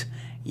tonight,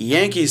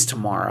 Yankees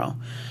tomorrow.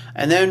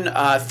 And then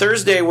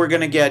Thursday we're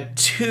going to get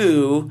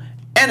 2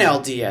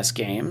 NLDS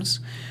games,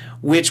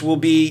 which will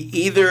be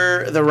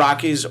either the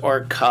Rockies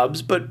or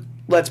Cubs. But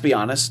let's be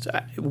honest,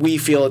 we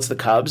feel it's the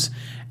Cubs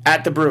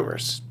at the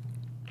Brewers.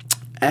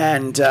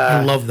 And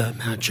I love that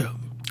matchup.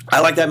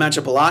 I like that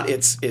matchup a lot.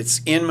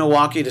 It's in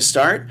Milwaukee to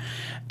start.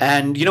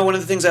 And one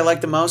of the things I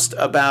like the most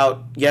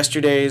about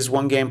yesterday's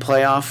one-game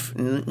playoff,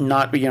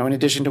 not in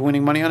addition to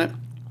winning money on it,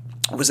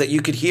 was that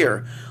you could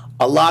hear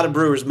a lot of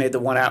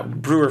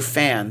Brewer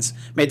fans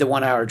made the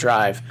 1-hour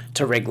drive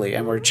to Wrigley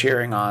and were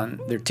cheering on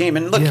their team.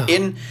 And look,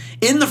 in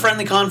the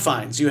friendly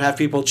confines, you have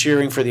people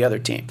cheering for the other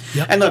team.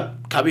 Yep. And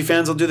look, Cubby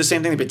fans will do the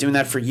same thing. They've been doing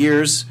that for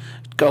years,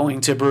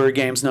 going to Brewer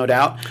games, no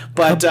doubt.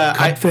 But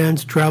Cub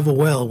fans travel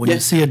well. When you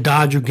see a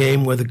Dodger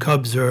game where the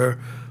Cubs are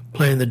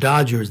playing the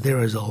Dodgers, there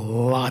is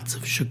lots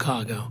of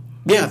Chicago.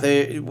 Yeah,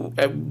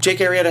 Jake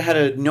Arrieta had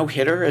a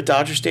no-hitter at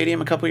Dodger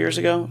Stadium a couple years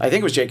ago. I think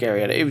it was Jake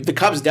Arrieta. The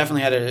Cubs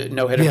definitely had a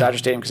no-hitter at Dodger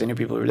Stadium because they knew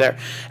people who were there.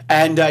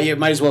 And it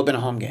might as well have been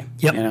a home game.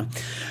 Yep.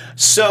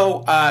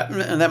 So,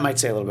 and that might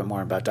say a little bit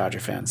more about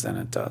Dodger fans than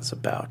it does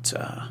about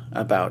the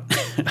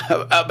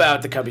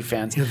Cubby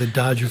fans. The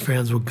Dodger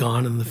fans were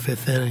gone in the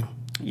 5th inning.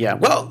 Yeah,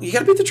 well, you got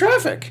to beat the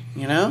traffic,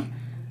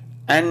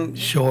 And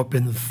show up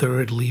in the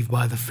third, leave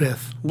by the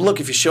fifth. look,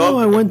 if you show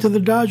up, I went to the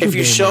Dodger if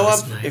you game show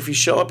last up, night. if you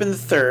show up in the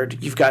third,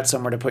 you've got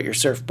somewhere to put your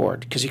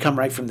surfboard because you come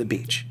right from the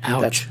beach.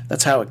 Ouch.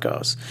 That's how it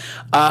goes.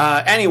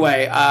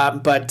 Anyway,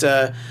 but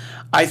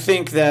I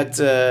think that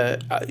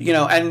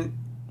and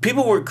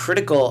people were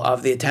critical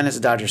of the attendance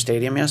at Dodger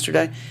Stadium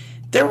yesterday.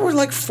 There were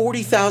like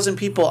 40,000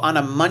 people on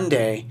a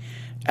Monday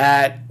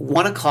at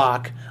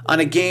 1:00 on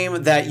a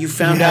game that you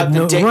found out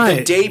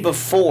the day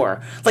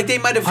before. Like they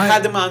might have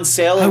had them on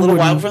sale a little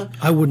while before.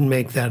 I wouldn't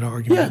make that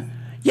argument.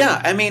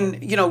 Yeah. I mean,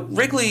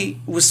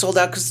 Wrigley was sold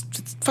out because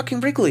it's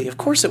fucking Wrigley. Of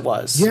course it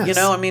was. Yes.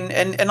 I mean,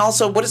 and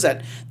also what is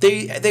that?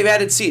 They've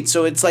added seats,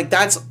 so it's like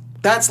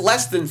that's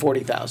less than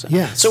 40,000.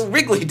 Yes. So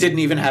Wrigley didn't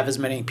even have as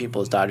many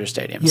people as Dodger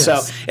Stadium. Yes.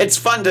 So it's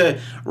fun to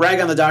rag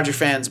on the Dodger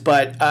fans,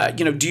 but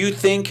do you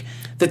think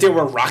that there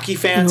were Rocky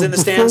fans in the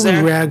stands there?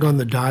 Before we rag on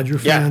the Dodger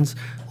fans,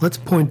 let's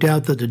point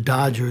out that the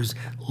Dodgers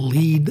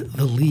lead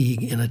the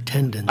league in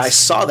attendance. I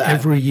saw that.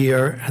 Every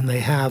year, and they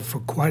have for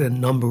quite a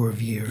number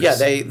of years. Yeah,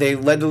 they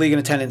led the league in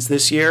attendance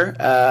this year.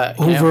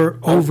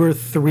 Over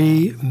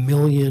 3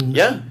 million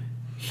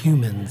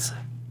humans.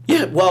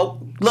 Yeah,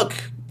 well, look,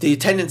 the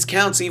attendance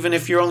counts even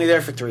if you're only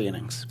there for 3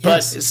 innings.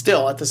 Yes. But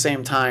still, at the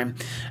same time,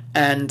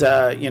 and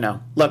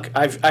look,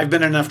 I've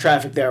been in enough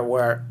traffic there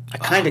where I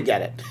kind of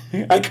get it.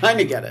 I kind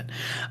of get it.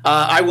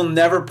 I will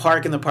never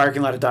park in the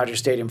parking lot of Dodger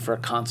Stadium for a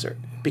concert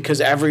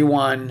because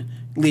everyone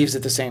leaves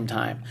at the same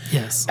time.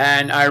 Yes.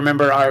 And I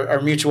remember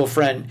our mutual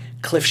friend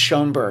Cliff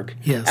Schoenberg,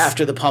 yes,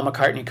 after the Paul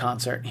McCartney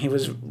concert, he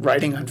was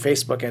writing on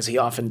Facebook, as he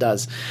often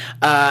does,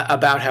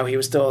 about how he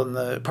was still in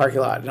the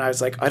parking lot. And I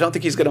was like, I don't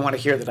think he's going to want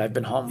to hear that I've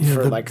been home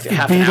for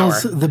half an hour.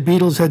 The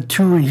Beatles had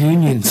 2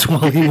 reunions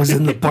while he was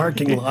in the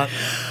parking lot.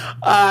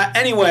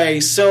 Anyway,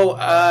 so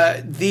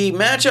the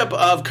matchup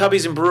of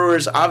Cubbies and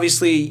Brewers,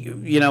 obviously,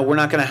 we're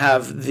not going to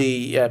have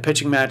the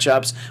pitching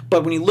matchups,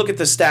 but when you look at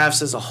the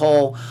staffs as a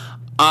whole,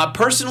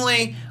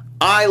 personally,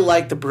 I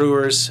like the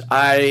Brewers.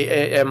 I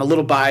am a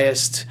little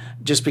biased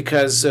just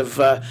because of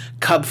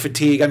Cub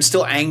fatigue. I'm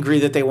still angry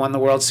that they won the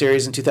World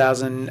Series in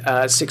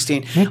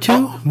 2016. Me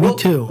too. Me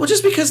too. Well,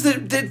 just because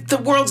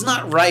the world's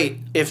not right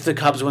if the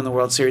Cubs win the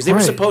World Series. They were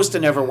supposed to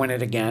never win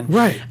it again.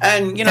 Right.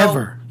 And,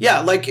 Ever. Yeah,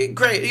 like,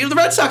 great. The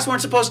Red Sox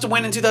weren't supposed to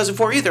win in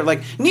 2004 either.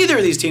 Like, neither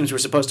of these teams were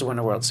supposed to win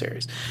a World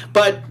Series.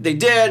 But they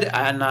did,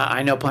 and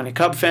I know plenty of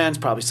Cub fans,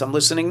 probably some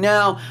listening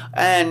now.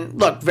 And,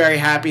 look, very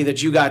happy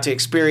that you got to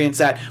experience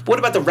that. But what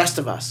about the rest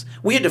of us?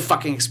 We had to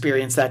fucking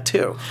experience that,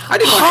 too. I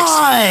didn't want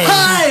to...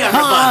 Hi,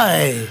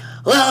 everybody.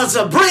 Hi. Well, it's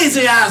a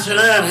breezy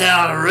afternoon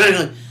here,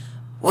 really.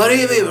 What do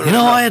you mean? You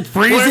know why it's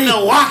breezy? We're in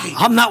Milwaukee.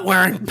 I'm not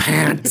wearing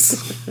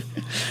pants.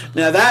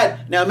 Now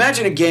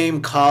imagine a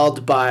game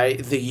called by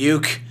the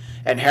Uke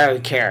and Harry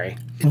Carey.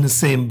 In the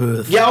same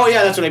booth. Yeah,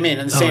 that's what I mean.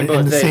 In the same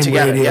booth. In the same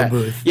together. radio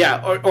booth.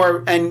 Yeah,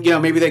 or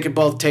maybe they could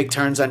both take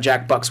turns on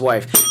Jack Buck's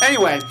wife.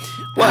 Anyway.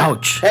 Well,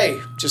 ouch. Hey,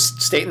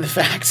 just stating the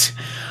facts.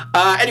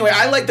 Anyway,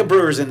 I like the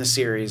Brewers in the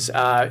series.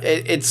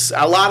 It's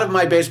a lot of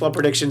my baseball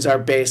predictions are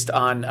based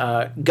on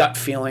gut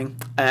feeling,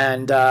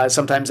 and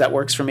sometimes that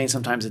works for me,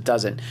 sometimes it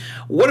doesn't.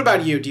 What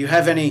about you? Do you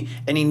have any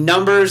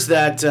numbers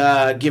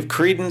that give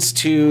credence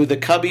to the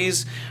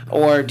Cubbies,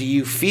 or do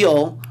you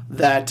feel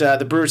that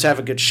the Brewers have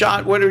a good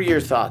shot? What are your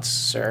thoughts,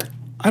 sir?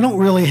 I don't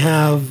really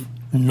have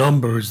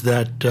numbers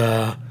that.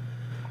 Their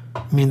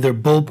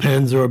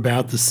bullpens are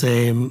about the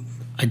same.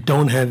 I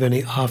don't have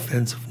any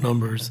offensive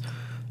numbers.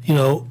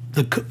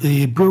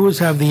 The Brewers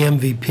have the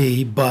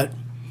MVP, but,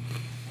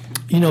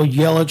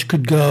 Yelich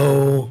could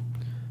go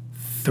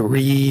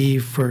 3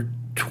 for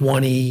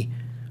 20,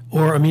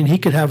 or, he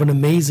could have an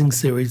amazing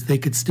series. They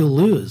could still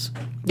lose.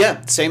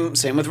 Yeah, same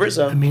with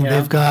Rizzo.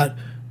 They've got,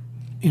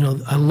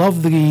 I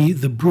love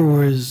the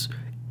Brewers'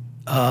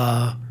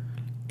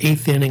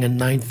 8th inning and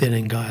 9th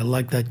inning guy. I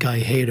like that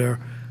guy, Hader.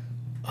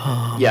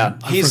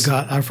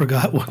 I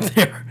forgot what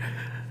their...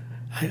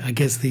 I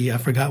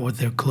forgot what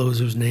their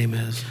closer's name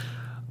is,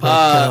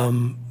 but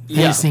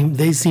they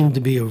seem to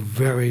be a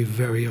very,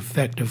 very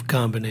effective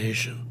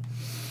combination.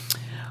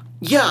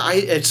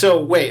 Yeah.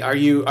 So wait, are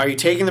you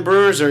taking the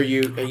Brewers, or are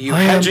you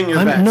hedging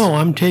your bets? No,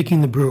 I'm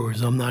taking the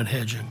Brewers. I'm not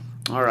hedging.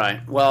 All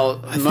right.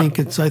 Well, I think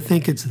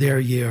it's their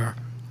year.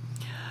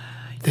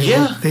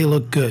 They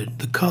look good.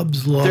 The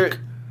Cubs look.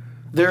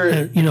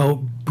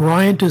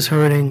 Bryant is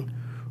hurting.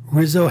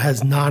 Rizzo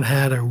has not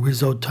had a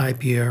Rizzo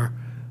type year.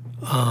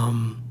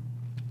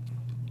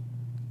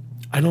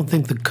 I don't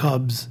think the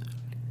Cubs,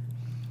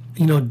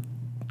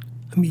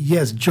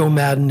 yes, Joe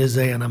Madden is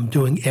and I'm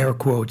doing air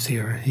quotes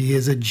here, he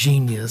is a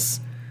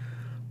genius,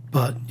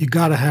 but you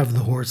got to have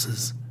the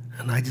horses,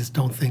 and I just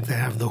don't think they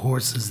have the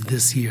horses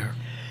this year.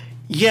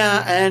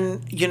 Yeah,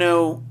 and,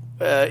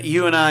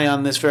 you and I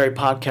on this very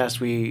podcast,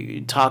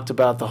 we talked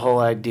about the whole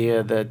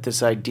idea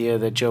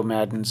that Joe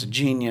Madden's a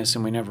genius,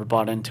 and we never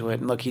bought into it.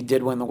 And look, he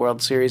did win the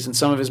World Series, and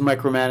some of his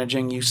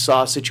micromanaging, you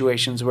saw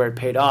situations where it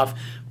paid off,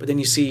 but then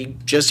you see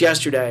just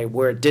yesterday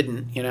where it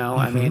didn't.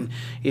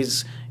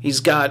 He's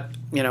got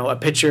a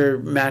pitcher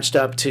matched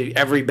up to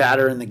every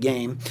batter in the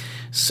game.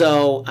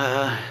 So,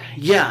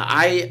 yeah,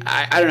 I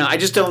don't know. I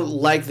just don't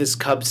like this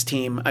Cubs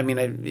team. I mean,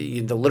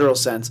 in the literal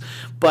sense,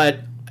 but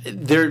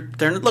they're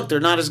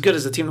not as good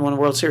as the team that won the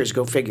World Series.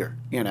 Go figure.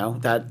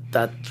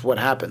 That's what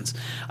happens.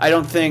 I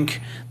don't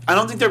think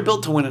they're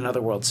built to win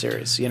another World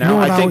Series. You know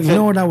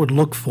what I would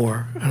look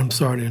for, and I'm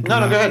sorry to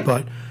interrupt. No, go ahead.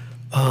 But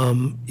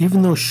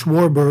even though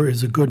Schwarber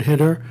is a good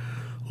hitter,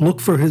 look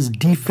for his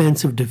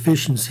defensive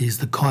deficiencies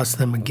that cost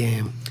them a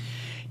game.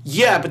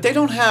 Yeah, but they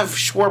don't have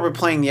Schwarber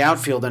playing the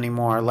outfield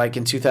anymore, like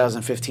in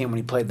 2015 when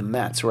he played the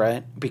Mets,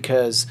 right?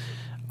 Because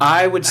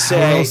I would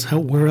say...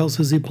 Where else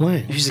is he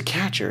playing? He's a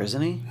catcher,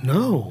 isn't he?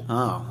 No.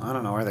 Oh, I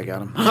don't know where they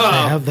got him.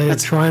 They're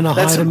trying to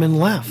hide him in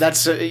left.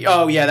 That's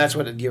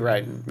you're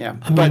right. Yeah.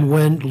 I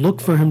mean,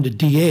 look for him to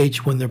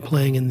DH when they're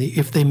playing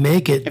if they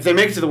make it. If they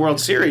make it to the World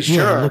Series,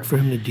 sure. Look for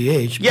him to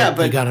DH. Yeah, but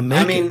they got to make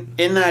it. I mean,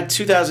 in that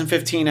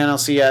 2015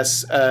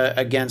 NLCS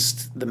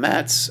against the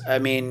Mets, I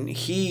mean,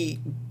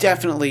 he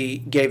definitely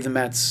gave the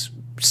Mets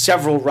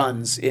several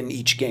runs in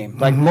each game,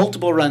 like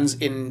multiple runs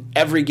in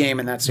every game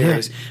in that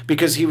series,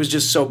 because he was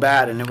just so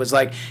bad, and it was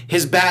like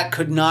his bat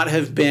could not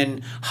have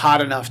been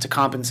hot enough to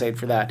compensate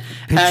for that.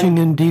 Pitching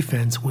and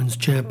defense wins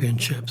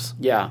championships.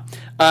 Yeah.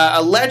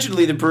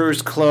 Allegedly, the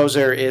Brewers'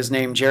 closer is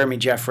named Jeremy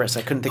Jeffress.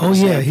 I couldn't think of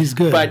his name. He's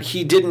good. But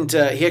he didn't.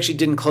 He actually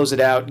didn't close it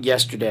out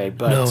yesterday.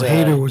 But no,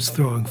 Hader was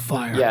throwing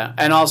fire. Yeah,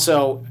 and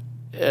also.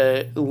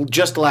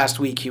 Just last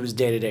week he was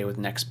day to day with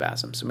neck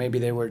spasms, so maybe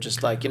they were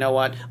just like, you know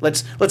what,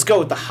 let's go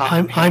with the hot.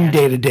 I'm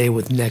day to day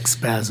with neck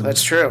spasms.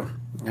 That's true.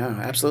 Yeah,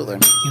 absolutely.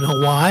 You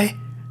know why?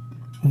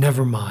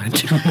 Never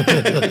mind.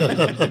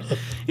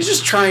 He's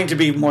just trying to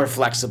be more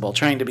flexible,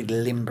 trying to be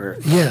limber.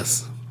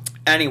 Yes.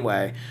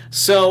 Anyway,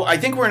 so I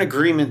think we're in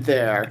agreement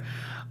there.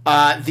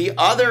 The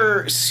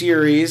other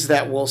series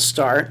that will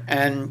start,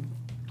 and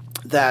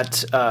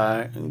that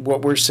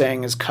what we're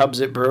saying is Cubs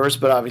at Brewers,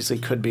 but obviously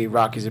could be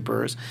Rockies at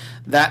Brewers.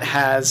 That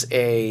has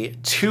a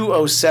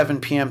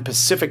 2:07 p.m.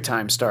 Pacific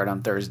time start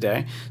on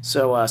Thursday.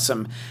 So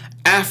some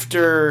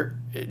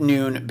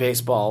afternoon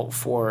baseball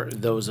for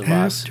those of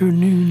us.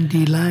 Afternoon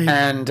delight.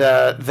 And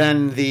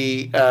then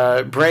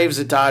the Braves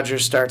at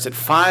Dodgers starts at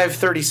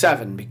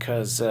 5:37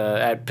 because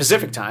at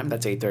Pacific time,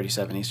 that's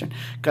 8:37 Eastern,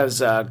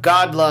 because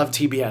God love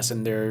TBS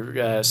and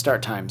their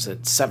start times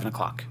at 7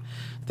 o'clock.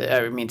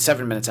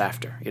 7 minutes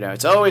after.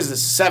 It's always the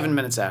 7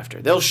 minutes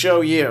after. They'll show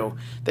you.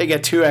 They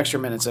get 2 extra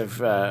minutes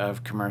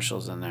of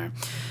commercials in there.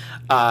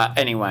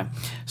 Anyway,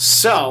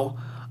 so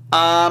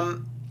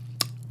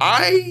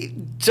I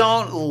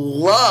don't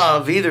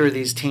love either of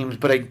these teams,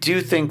 but I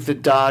do think the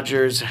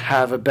Dodgers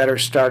have a better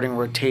starting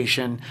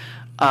rotation.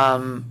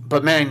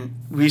 But man,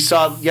 we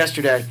saw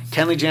yesterday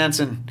Kenley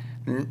Jansen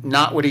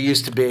not what he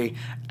used to be,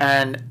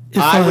 and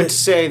I would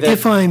say that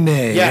if I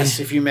may, yes,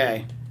 if you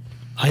may.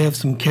 I have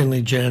some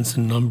Kenley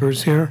Jansen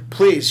numbers here.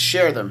 Please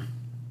share them.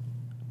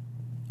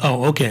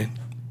 Oh, okay.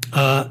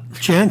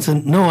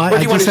 Jansen, no, What,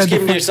 do you want to just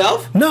give them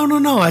yourself?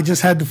 No. I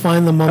just had to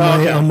find them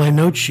on my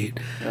note sheet.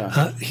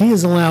 Yeah. He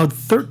has allowed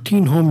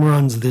 13 home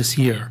runs this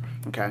year.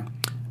 Okay.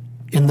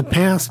 In the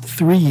past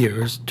 3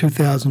 years,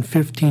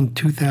 2015,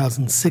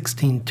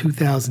 2016,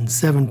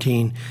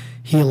 2017,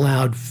 he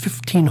allowed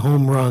 15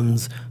 home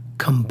runs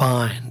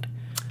combined.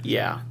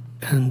 Yeah.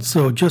 And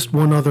so just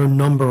one other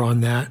number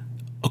on that.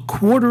 A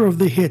quarter of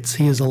the hits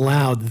he has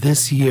allowed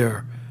this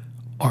year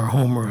are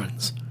home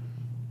runs.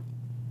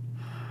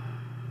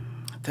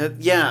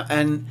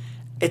 And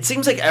it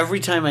seems like every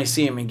time I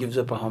see him, he gives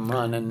up a home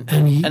run, and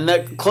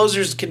the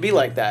closers can be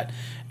like that,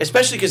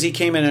 especially because he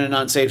came in an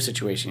unsafe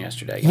situation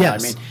yesterday.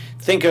 Yes. I mean,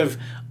 think of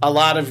a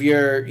lot of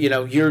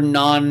your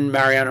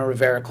non-Mariano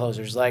Rivera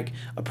closers. Like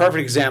a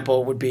perfect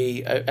example would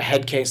be a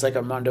head case like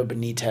Armando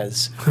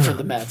Benitez from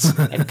the Mets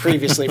and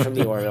previously from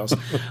the Orioles.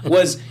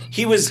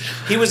 He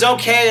was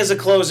okay as a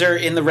closer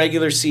in the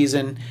regular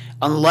season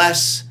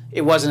unless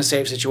it wasn't a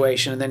safe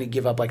situation, and then he'd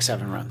give up like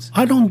 7 runs.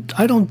 I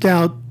don't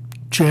doubt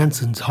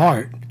Jansen's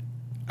heart.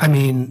 I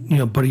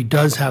mean, but he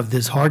does have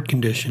this heart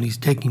condition. He's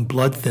taking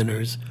blood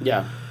thinners.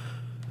 Yeah.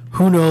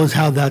 Who knows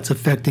how that's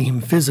affecting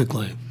him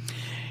physically?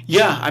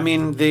 Yeah, I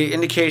mean, the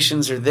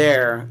indications are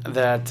there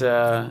that...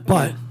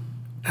 but,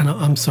 and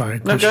I'm sorry,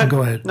 Christian,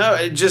 go ahead. No,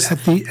 it just...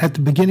 At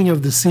the beginning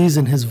of the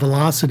season, his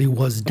velocity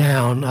was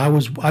down.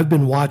 I've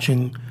been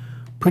watching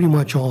pretty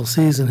much all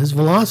season. His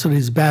velocity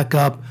is back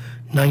up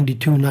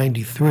 92,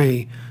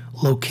 93.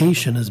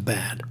 Location is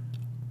bad.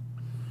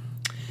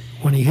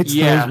 When he hits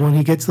when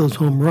he gets those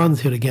home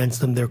runs hit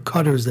against him, they're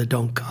cutters that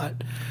don't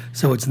cut.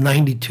 So it's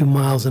 92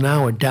 miles an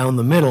hour down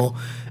the middle,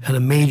 and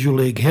a major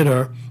league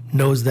hitter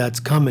knows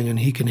that's coming, and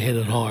he can hit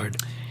it hard.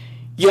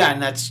 Yeah,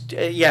 and that's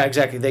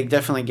exactly. They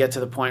definitely get to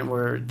the point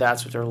where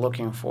that's what they're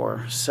looking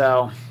for.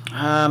 So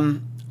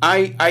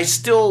I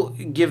still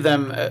give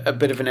them a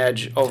bit of an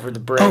edge over the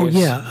Braves. Oh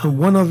yeah,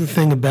 one other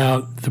thing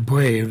about the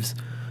Braves,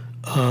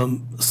 I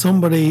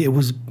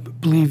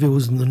believe it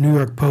was in the New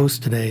York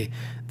Post today.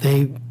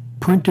 They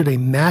printed a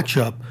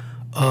matchup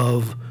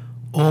of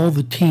all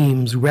the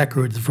teams'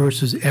 records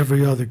versus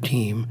every other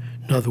team.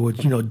 In other words,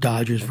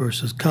 Dodgers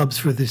versus Cubs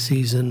for this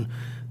season.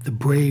 The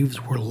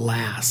Braves were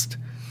last.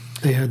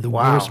 They had the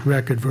worst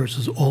record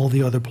versus all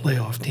the other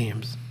playoff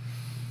teams.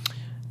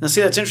 Now,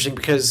 see, that's interesting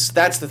because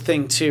that's the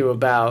thing, too,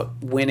 about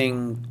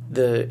winning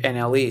the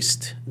NL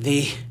East.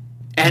 The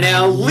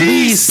NL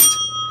East!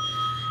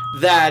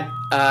 That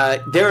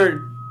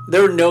there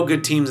are no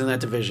good teams in that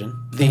division.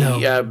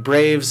 The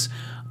Braves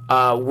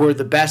were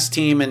the best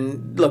team,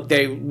 and look,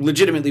 they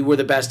legitimately were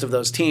the best of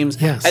those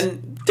teams. Yes.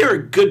 And they're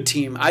a good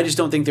team. I just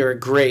don't think they're a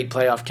great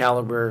playoff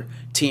caliber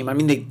team. I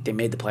mean, they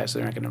made the playoffs, so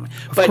they're not going to win.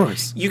 But of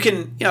course. You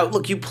can,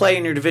 look, you play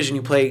in your division,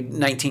 you play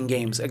 19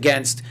 games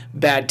against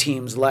bad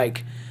teams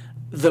like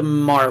the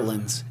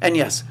Marlins, and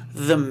yes,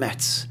 the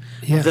Mets,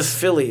 the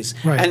Phillies,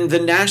 and the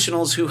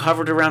Nationals who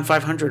hovered around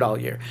 500 all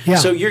year. Yeah.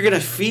 So you're going to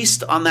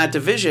feast on that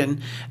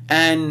division,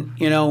 and,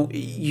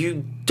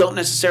 you don't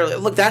necessarily...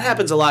 Look, that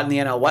happens a lot in the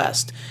NL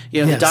West.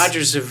 The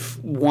Dodgers have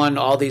won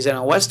all these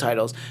NL West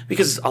titles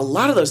because a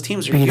lot of those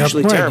teams are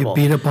usually terrible.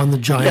 You beat up on the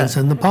Giants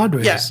and the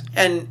Padres. Yeah,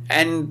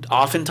 and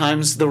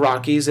oftentimes the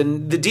Rockies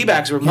and the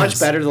D-backs were much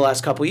better the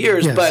last couple of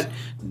years, but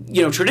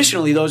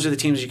traditionally those are the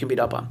teams you can beat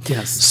up on.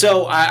 Yes.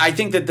 So I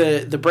think that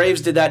the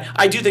Braves did that.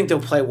 I do think they'll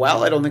play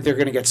well. I don't think they're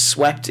going to get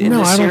swept in this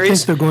series. No, I don't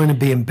think they're going to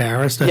be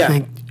embarrassed. I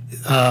think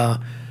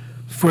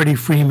Freddie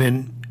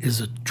Freeman is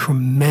a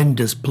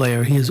tremendous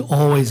player. He is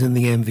always in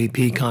the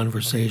MVP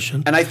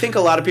conversation. And I think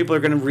a lot of people are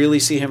going to really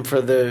see him for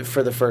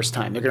the first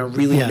time. They're going to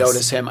really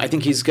notice him. I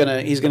think he's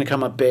gonna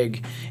come up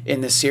big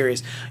in this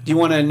series. Do you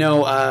want to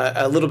know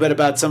a little bit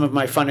about some of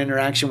my fun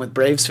interaction with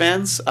Braves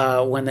fans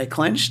when they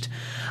clinched?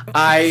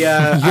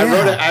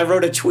 I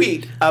wrote a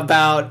tweet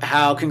about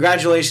how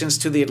congratulations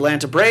to the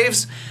Atlanta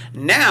Braves.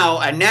 Now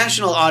a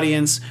national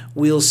audience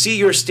will see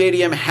your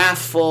stadium half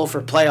full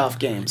for playoff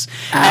games.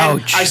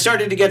 Ouch. And I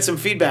started to get some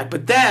feedback,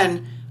 but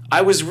then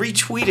I was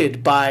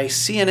retweeted by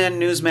CNN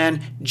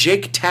newsman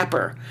Jake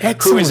Tapper,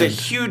 who is a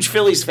huge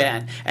Phillies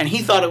fan, and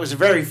he thought it was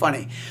very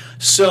funny.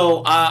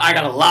 So I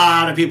got a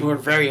lot of people who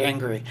were very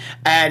angry,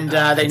 and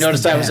they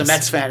noticed I was a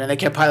Mets fan, and they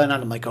kept piling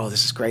on. I'm like, oh,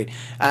 this is great.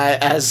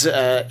 As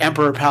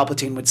Emperor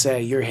Palpatine would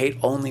say, your hate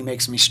only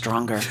makes me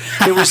stronger.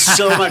 It was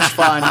so much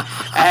fun,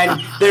 and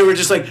they were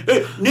just like,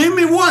 hey, name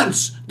me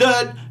once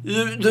that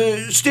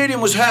the stadium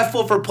was half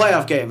full for a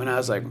playoff game. And I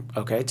was like,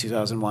 okay,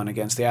 2001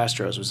 against the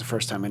Astros was the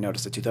first time I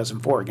noticed it.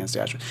 2004 against the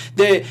Astros.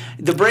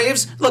 The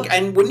Braves, look,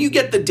 and when you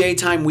get the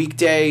daytime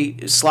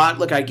weekday slot,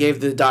 look, I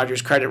gave the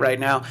Dodgers credit right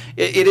now.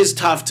 It is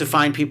tough to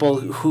find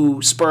people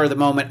who spur the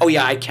moment. Oh,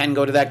 yeah, I can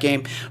go to that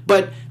game.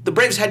 But the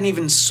Braves hadn't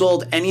even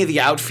sold any of the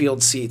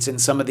outfield seats in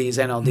some of these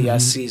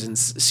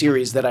NLDS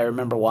series that I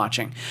remember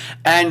watching.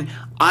 And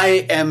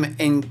I am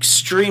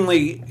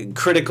extremely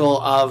critical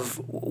of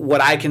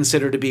what I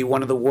consider to be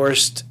one of the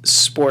worst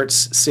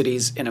sports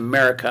cities in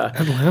America.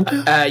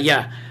 Atlanta?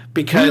 Yeah,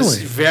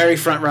 because very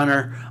front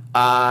runner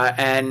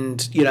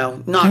and,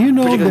 not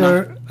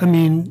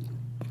particularly...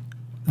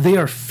 they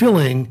are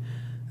filling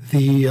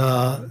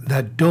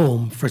that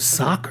dome for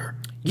soccer.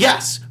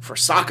 Yes, for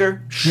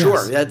soccer,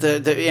 sure. Yes.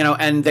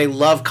 And they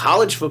love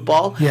college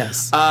football.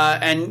 Yes.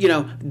 And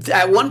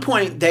at one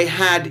point they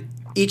had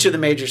each of the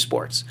major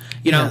sports.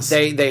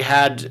 They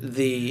had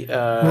the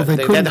they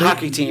had the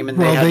hockey team, and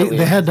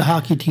they had the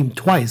hockey team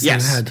twice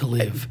and had to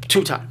leave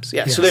 2 times.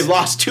 Yes. So they've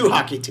lost 2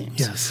 hockey teams.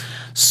 Yes.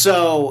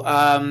 So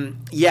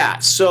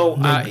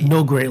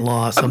no great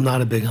loss. I'm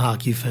not a big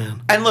hockey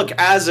fan. And look,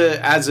 as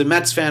a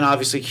Mets fan,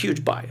 obviously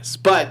huge bias.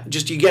 But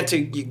just you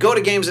go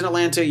to games in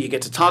Atlanta, you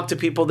get to talk to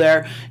people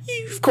there.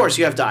 Of course,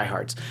 you have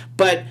diehards,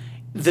 but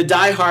the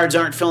diehards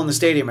aren't filling the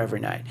stadium every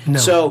night. No.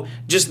 So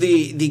just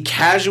the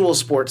casual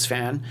sports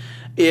fan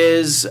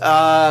is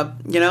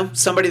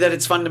somebody that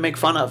it's fun to make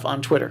fun of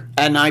on Twitter,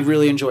 and I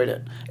really enjoyed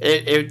it.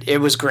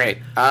 It was great.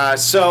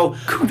 So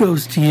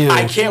kudos to you.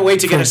 I can't wait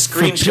to get a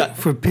screenshot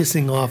for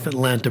pissing off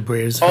Atlanta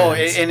Braves fans. Oh,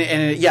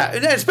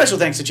 and special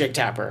thanks to Jake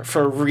Tapper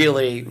for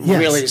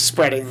really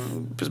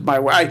spreading my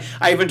word.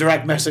 I even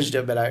direct messaged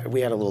him, but we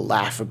had a little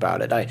laugh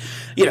about it.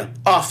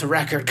 Off the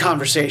record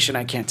conversation.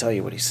 I can't tell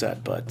you what he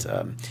said, but.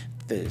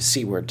 The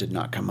C word did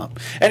not come up.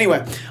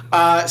 Anyway,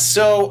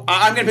 so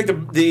I'm going to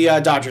pick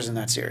the Dodgers in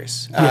that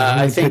series.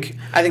 I think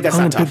that's not tough. I'm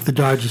going to pick the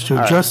Dodgers too.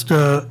 Right. Just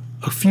a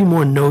few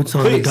more notes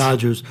on the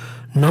Dodgers.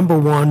 Number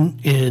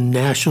 1 in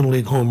National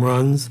League home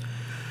runs.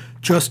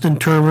 Justin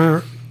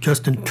Turner,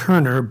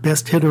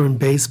 best hitter in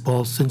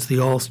baseball since the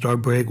All-Star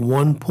break,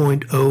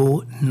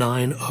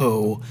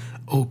 1.090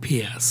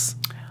 OPS.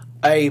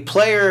 A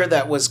player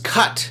that was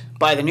cut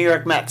by the New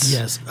York Mets.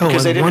 Yes.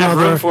 Because they didn't have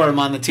room for him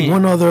on the team.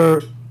 One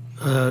other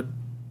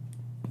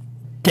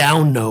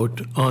down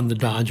note on the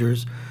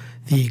Dodgers,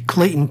 the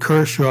Clayton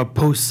Kershaw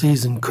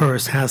postseason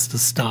curse has to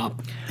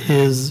stop.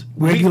 His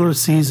regular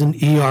season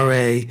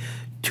ERA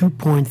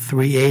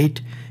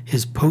 2.38,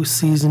 his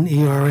postseason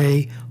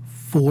ERA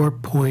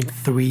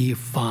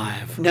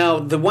 4.35. Now,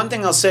 the one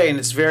thing I'll say, and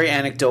it's very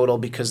anecdotal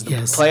because the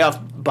playoff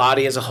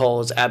body as a whole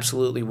is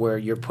absolutely where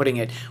you're putting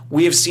it.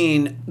 We have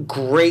seen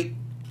great,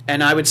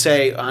 and I would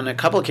say on a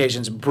couple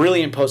occasions,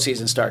 brilliant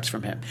postseason starts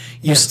from him.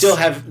 You still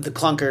have the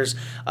clunkers.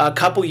 A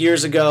couple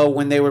years ago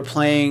when they were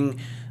playing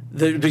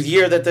the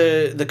year that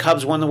the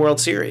Cubs won the World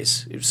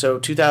Series, so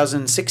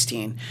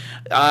 2016,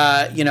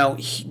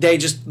 they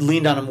just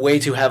leaned on him way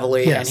too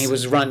heavily, Yes. and he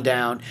was run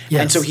down,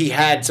 Yes. and so he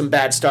had some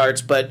bad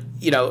starts, but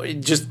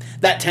just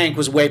that tank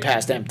was way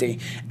past empty.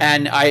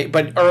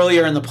 But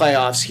earlier in the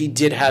playoffs, he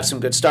did have some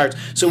good starts.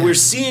 So we're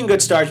seeing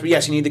good starts, but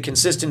yes, you need the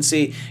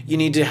consistency. You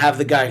need to have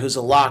the guy who's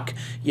a lock.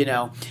 You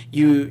don't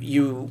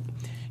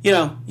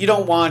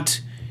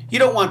want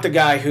the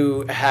guy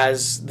who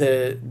has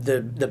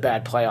the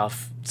bad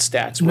playoff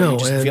stats where you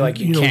just feel like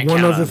you can't one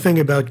count other on. thing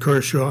about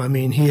Kershaw, I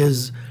mean,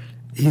 he's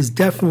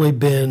definitely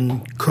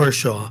been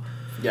Kershaw.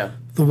 Yeah.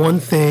 The one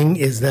thing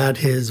is that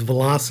his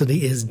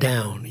velocity is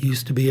down. It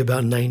used to be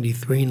about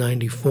 93,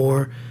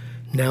 94.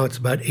 Now it's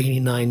about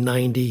 89,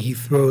 90. He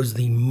throws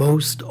the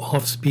most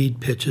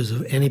off-speed pitches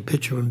of any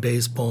pitcher in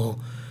baseball.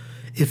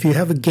 If you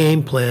have a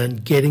game plan,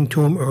 getting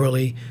to him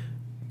early,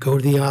 go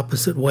the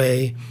opposite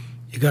way,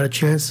 you got a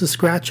chance to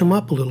scratch him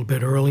up a little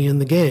bit early in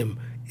the game.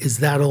 Is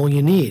that all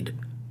you need?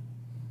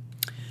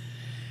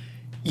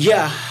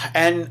 Yeah,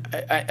 and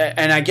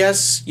I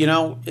guess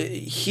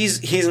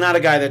he's not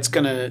a guy that's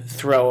going to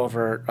throw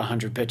over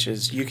 100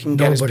 pitches. You can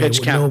get his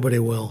pitch count. Nobody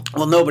will.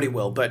 Well, nobody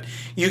will, but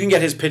you can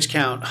get his pitch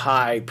count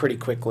high pretty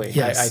quickly.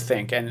 Yes. I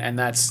think, and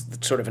that's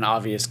sort of an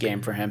obvious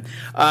game for him.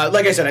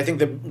 Like I said, I think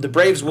the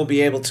Braves will be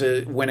able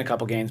to win a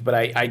couple games, but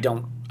I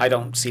don't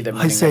see them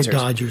winning I say that series.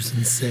 Dodgers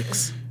in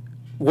 6.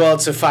 Well,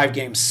 it's a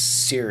 5-game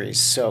series,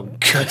 so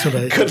That's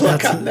what good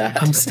luck on that.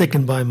 I'm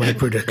sticking by my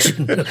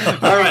prediction.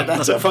 All right,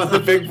 that's up on the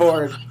big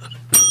board.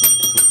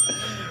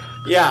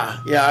 Yeah.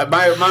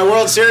 My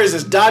World Series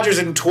is Dodgers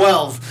in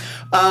 12.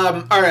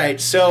 All right,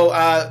 so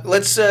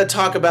let's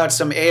talk about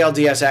some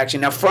ALDS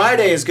action. Now,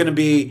 Friday is going to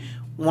be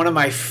one of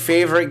my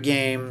favorite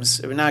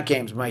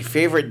my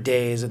favorite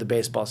days of the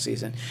baseball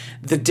season.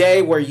 The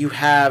day where you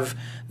have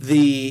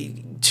the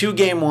 2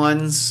 game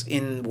 1s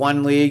in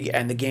one league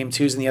and the game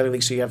 2s in the other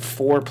league, so you have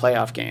 4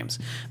 playoff games.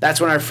 That's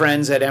when our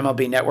friends at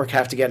MLB Network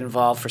have to get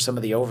involved for some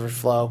of the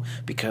overflow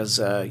because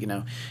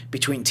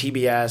between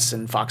TBS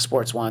and Fox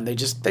Sports 1, they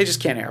just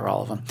can't air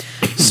all of them.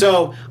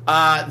 So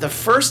the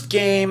first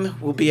game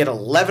will be at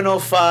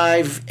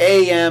 11:05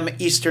 a.m.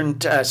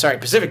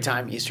 Pacific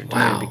time. Eastern time.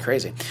 Wow. It'd be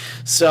crazy.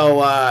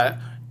 So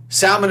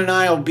Salman and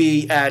I will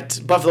be at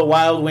Buffalo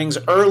Wild Wings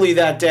early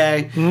that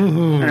day,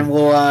 and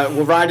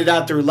we'll ride it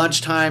out through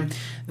lunchtime.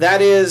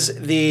 That is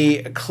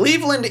the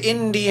Cleveland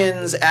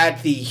Indians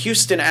at the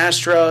Houston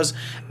Astros,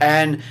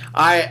 and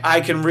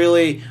I can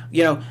really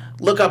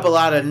look up a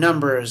lot of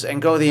numbers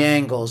and go the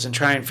angles and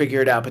try and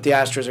figure it out. But the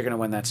Astros are going to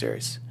win that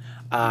series.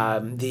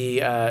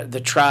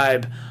 The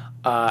Tribe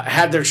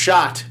had their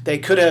shot. They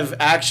could have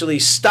actually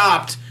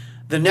stopped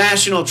the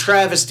national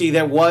travesty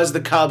that was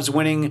the Cubs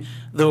winning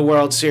the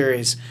World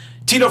Series.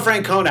 Tito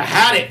Francona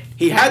had it.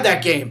 He had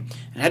that game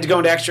and had to go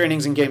into extra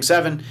innings in Game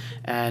 7.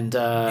 And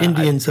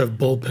Indians have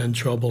bullpen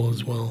trouble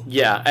as well.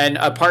 Yeah, and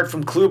apart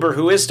from Kluber,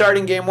 who is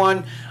starting Game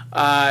 1,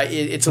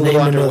 it's a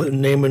little under.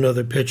 Name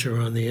another pitcher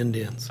on the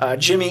Indians.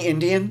 Jimmy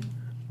Indian.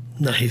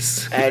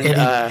 Nice. And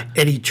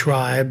Eddie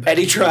Tribe.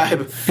 Eddie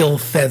Tribe. Phil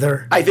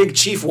Feather. I think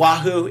Chief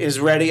Wahoo is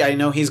ready. I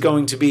know he's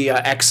going to be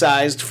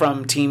excised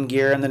from Team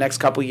Gear in the next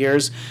couple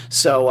years,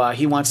 so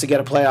he wants to get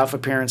a playoff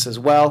appearance as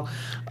well.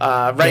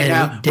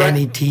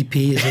 Danny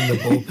TP is in the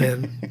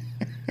bullpen.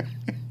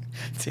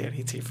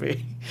 Danny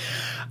TP.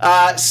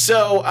 I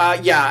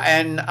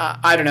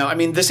don't know. I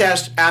mean, this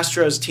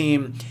Astros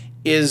team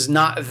is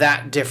not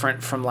that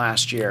different from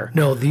last year.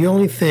 No, the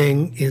only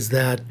thing is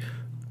that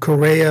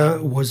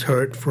Correa was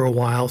hurt for a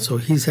while, so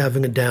he's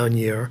having a down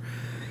year.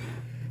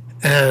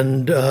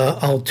 And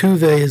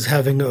Altuve is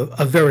having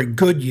a very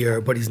good year,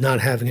 but he's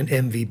not having an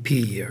MVP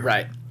year.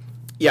 Right.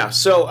 Yeah,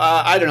 so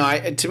I don't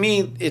know. To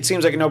me, it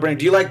seems like a no-brainer.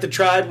 Do you like the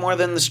Tribe more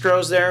than the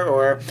Stros there,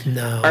 or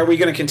No. are we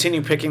going to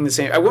continue picking the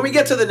same? When we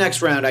get to the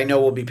next round, I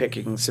know we'll be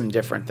picking some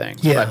different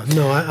things. Yeah, but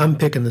I'm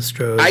picking the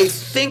Stros. I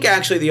think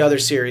actually the other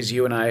series,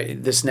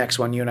 this next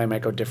one, you and I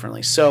might go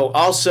differently. So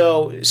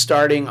also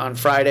starting on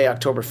Friday,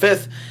 October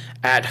 5th,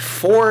 at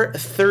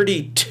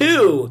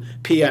 4:32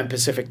 p.m.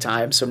 Pacific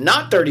time, so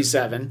not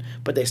 37,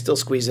 but they still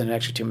squeeze in an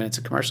extra 2 minutes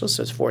of commercials,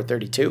 so it's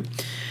 4:32.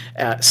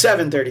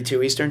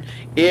 7:32 Eastern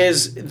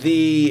is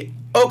the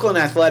Oakland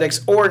Athletics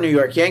or New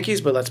York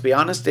Yankees, but let's be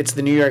honest, it's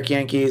the New York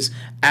Yankees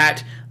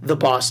at the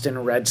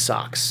Boston Red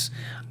Sox.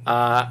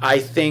 I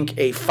think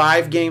a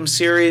 5-game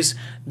series,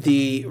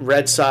 the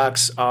Red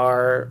Sox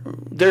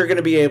they're going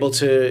to be able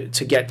to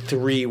get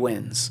 3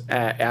 wins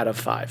out of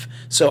 5.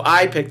 So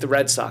I picked the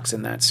Red Sox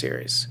in that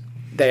series.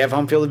 They have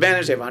home field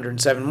advantage. They have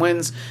 107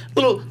 wins. A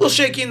little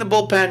shaky in the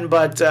bullpen,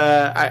 but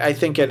I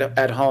think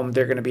at home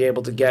they're going to be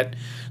able to get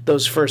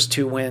those first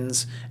 2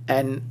 wins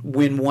and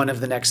win one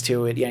of the next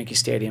 2 at Yankee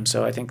Stadium.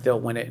 So I think they'll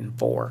win it in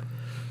 4.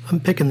 I'm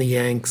picking the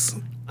Yanks.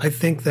 I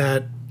think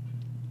that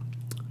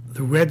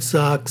the Red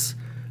Sox,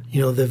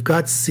 they've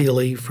got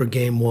Sealy for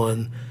Game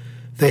 1,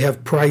 they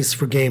have Price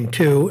for game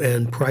 2,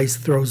 and Price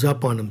throws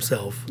up on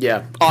himself.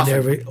 Yeah,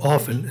 often.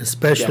 Often,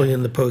 especially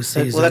in the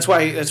postseason. Well, that's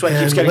why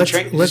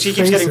he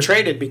keeps getting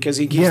traded, because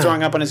he keeps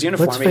throwing up on his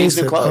uniform. He needs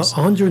to close.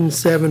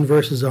 107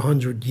 versus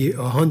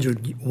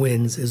 100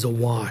 wins is a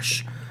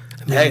wash.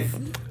 I mean, Hey,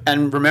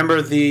 and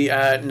remember the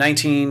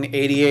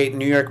 1988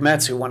 New York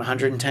Mets who won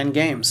 110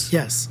 games?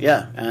 Yes.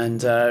 Yeah,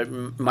 and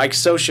Mike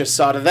Scioscia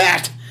saw to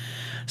that.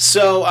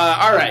 So,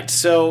 all right.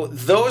 So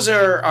those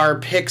are our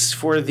picks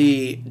for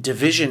the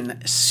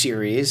division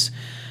series.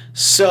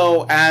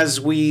 So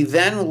as we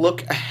then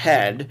look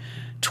ahead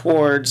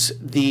towards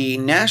the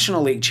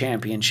National League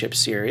Championship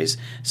Series,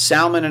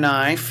 Salman and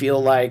I feel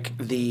like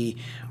the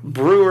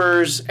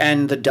Brewers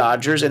and the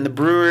Dodgers, and the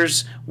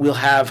Brewers will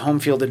have home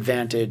field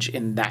advantage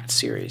in that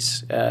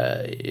series,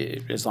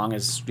 as long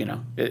as it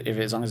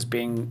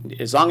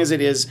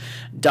is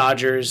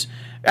Dodgers.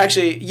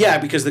 Actually, yeah,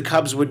 because the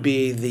Cubs would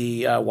be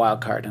the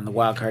wild card, and the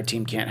wild card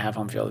team can't have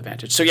home field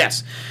advantage. So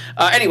yes.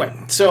 Anyway,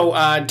 so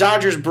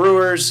Dodgers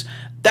Brewers.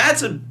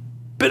 That's a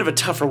bit of a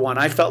tougher one.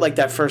 I felt like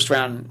that first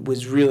round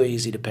was really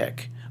easy to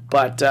pick,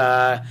 but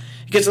it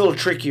gets a little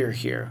trickier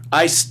here.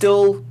 I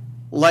still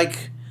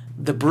like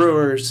the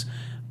Brewers,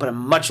 but I'm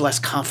much less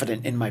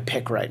confident in my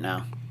pick right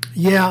now.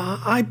 Yeah,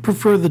 I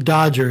prefer the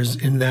Dodgers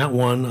in that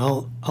one.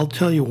 I'll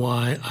tell you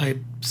why. I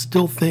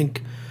still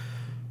think,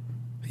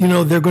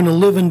 they're going to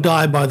live and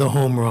die by the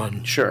home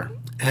run. Sure.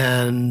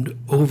 And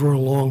over a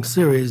long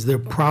series, they're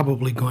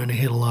probably going to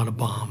hit a lot of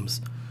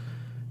bombs.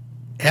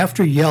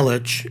 After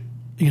Yelich,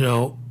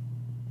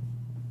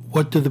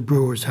 what do the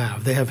Brewers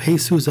have? They have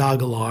Jesus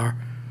Aguilar,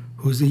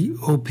 whose the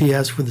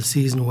OPS for the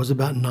season was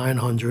about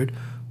 900,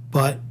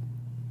 but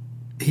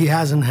he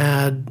hasn't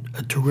had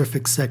a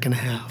terrific second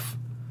half.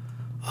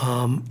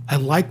 I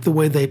like the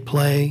way they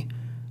play.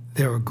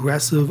 They're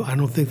aggressive. I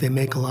don't think they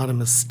make a lot of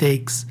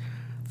mistakes.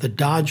 The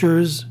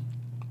Dodgers,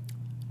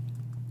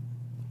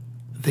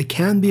 they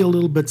can be a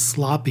little bit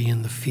sloppy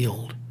in the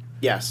field.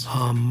 Yes.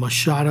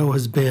 Machado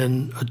has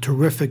been a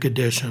terrific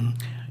addition.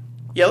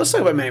 Yeah, let's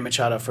talk about Manny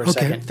Machado for a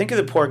second. Think of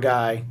the poor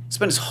guy.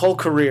 Spent his whole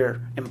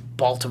career in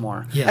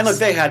Baltimore. Yes. And look,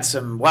 they had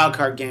some wild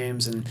card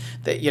games, and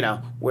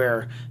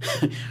where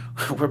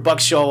Buck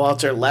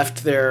Showalter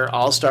left their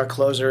all-star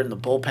closer in the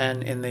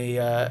bullpen in the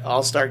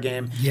all-star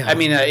game. Yeah. I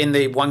mean, in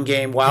the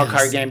one-game wild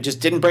card game, just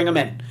didn't bring him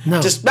in.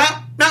 No. Just no,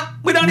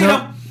 we don't need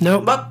him.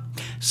 No.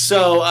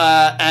 So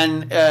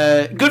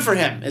good for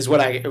him is what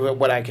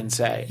I can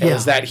say,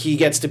 is that he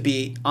gets to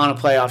be on a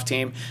playoff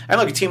team. And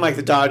look, a team like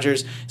the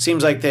Dodgers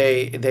seems like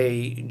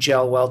they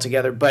gel well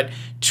together. But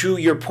to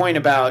your point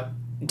about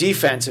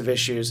defensive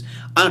issues,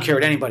 I don't care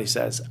what anybody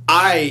says.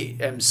 I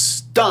am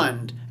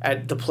stunned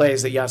at the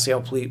plays that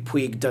Yasiel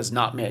Puig does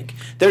not make.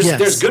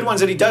 There's good ones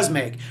that he does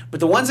make, but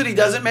the ones that he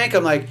doesn't make,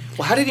 I'm like,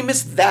 well, how did he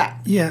miss that?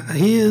 Yeah,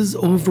 he is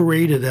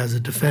overrated as a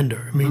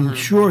defender. I mean,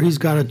 sure, he's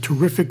got a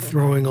terrific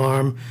throwing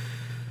arm.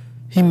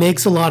 He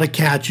makes a lot of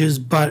catches,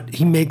 but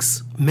he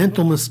makes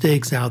mental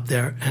mistakes out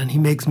there, and he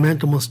makes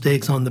mental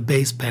mistakes on the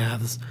base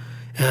paths.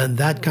 And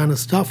that kind of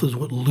stuff is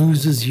what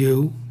loses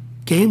you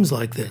games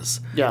like this.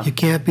 Yeah. You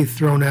can't be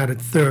thrown out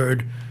at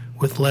third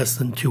with less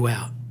than 2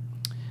 out.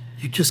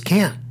 You just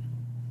can't.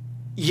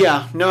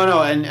 Yeah,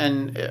 no,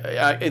 and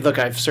look,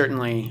 I've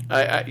certainly,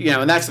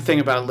 and that's the thing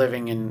about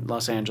living in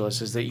Los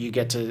Angeles, is that you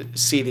get to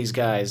see these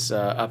guys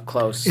up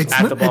close the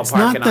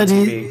ballpark and on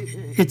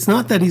TV. It's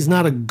not that he's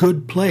not a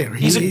good player.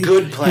 He's a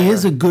good player. He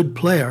is a good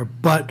player,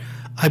 but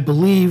I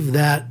believe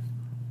that,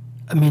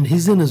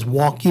 he's in his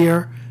walk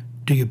year.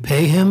 Do you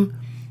pay him?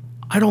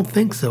 I don't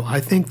think so. I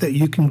think that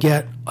you can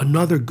get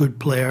another good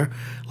player.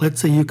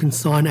 Let's say you can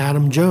sign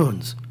Adam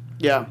Jones.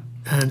 Yeah.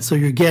 And so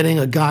you're getting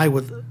a guy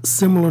with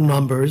similar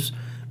numbers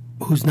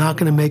who's not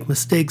going to make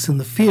mistakes in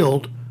the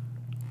field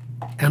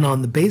and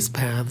on the base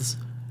paths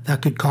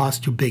that could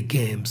cost you big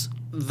games.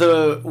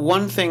 The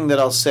one thing that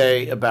I'll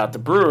say about the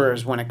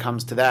Brewers when it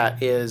comes to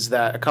that is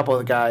that a couple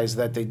of the guys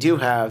that they do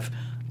have,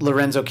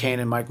 Lorenzo Cain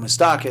and Mike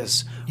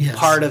Moustakas,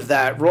 part of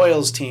that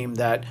Royals team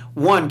that,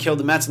 one, killed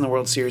the Mets in the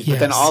World Series, but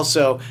then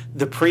also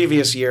the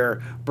previous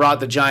year brought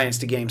the Giants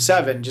to Game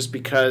 7 just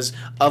because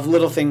of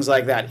little things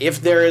like that. If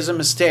there is a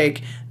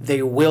mistake,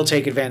 they will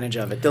take advantage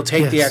of it. They'll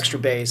take the extra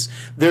base.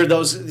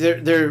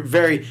 They're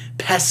very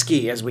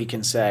pesky, as we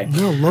can say.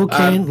 No,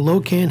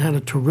 Locaine had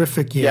a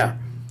terrific year. Yeah.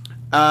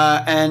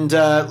 And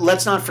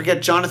let's not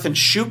forget Jonathan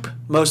Shoop,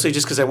 mostly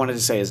just because I wanted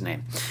to say his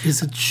name.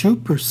 Is it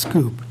Shoop or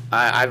Scoop?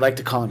 I like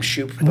to call him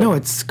Shoop. No,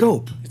 it's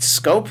Scope. It's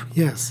Scope?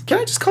 Yes. Can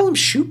I just call him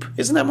Shoop?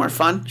 Isn't that more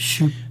fun?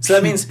 Shoop. So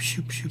that means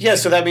Shoop. Yeah,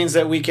 so that means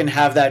that we can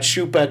have that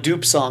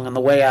Shoop-a-Doop song on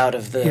the way out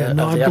of the I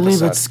believe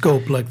episode. it's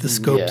Scope, like the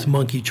Scope's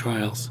Monkey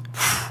Trials.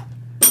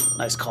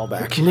 Nice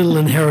callback. Little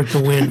Inherit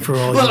the Win for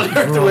all you folks Little out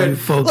Inherit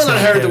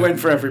there. the Win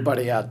for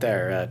everybody out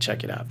there.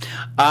 Check it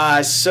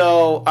out.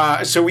 So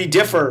we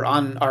differ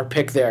on our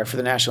pick there for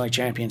the National League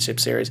Championship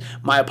Series.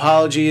 My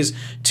apologies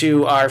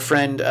to our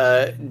friend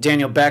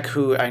Daniel Beck,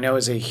 who I know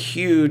is a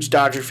huge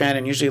Dodger fan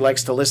and usually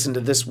likes to listen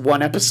to this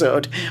one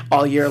episode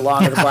all year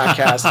long of the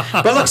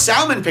Bladtcast. But look,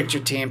 Salman picked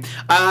your team.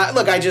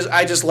 Look, I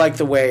just like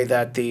the way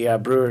that the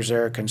Brewers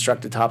are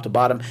constructed top to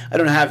bottom. I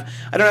don't have.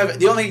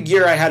 The only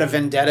year I had a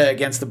vendetta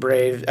against the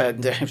Braves.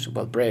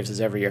 Well, Braves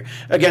is every year.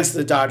 Against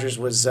the Dodgers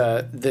was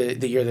the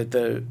year that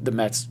the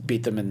Mets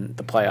beat them in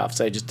the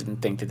playoffs. I just didn't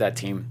think that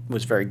team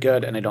was very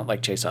good, and I don't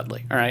like Chase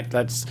Utley. All right,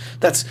 that's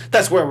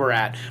where we're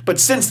at. But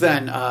since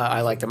then,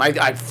 I like them.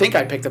 I think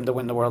I picked them to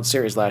win the World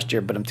Series last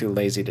year, but I'm too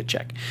lazy to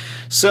check.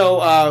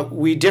 So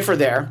we differ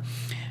there,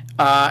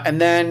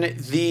 and then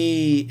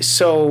the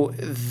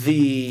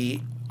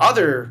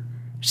other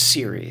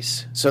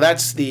series. So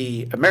that's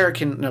the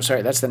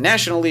that's the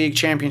National League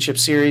Championship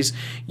Series.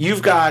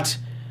 You've got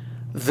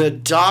the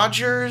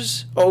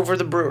Dodgers over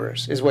the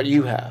Brewers is what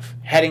you have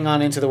heading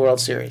on into the World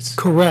Series.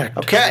 Correct.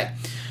 Okay.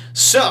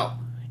 So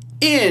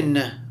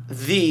in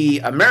the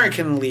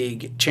American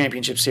League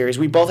Championship Series,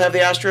 we both have the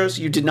Astros.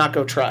 You did not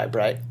go Tribe,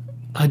 right?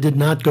 I did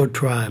not go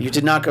Tribe. You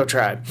did not go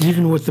Tribe.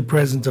 Even with the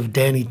presence of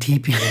Danny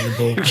Tepe in the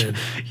bullpen.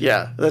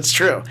 Yeah, that's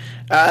true.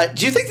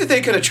 Do you think that they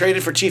could have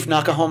traded for Chief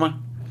Nakahoma?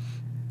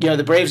 You know,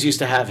 the Braves used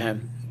to have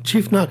him.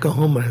 Chief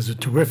Nakahoma has a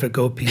terrific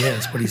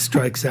OPS, but he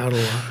strikes out a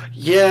lot.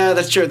 Yeah,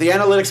 that's true. The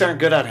analytics aren't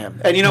good on him.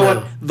 And you know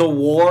what? The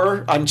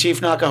WAR on Chief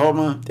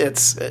Nakahoma,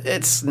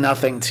 it's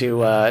nothing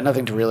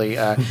to really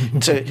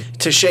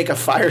to shake a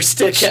fire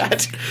stick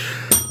at.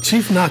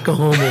 Chief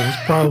Nakahoma is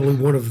probably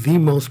one of the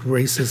most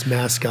racist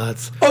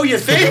mascots. Oh, you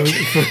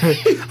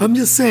think? I'm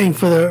just saying,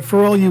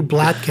 for all you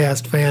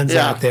Bladtcast fans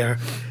out there,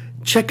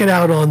 check it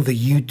out on the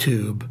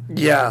YouTube.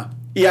 Yeah,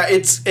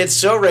 it's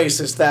so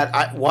racist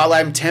that while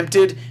I'm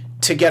tempted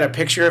to get a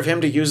picture of him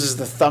to use as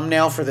the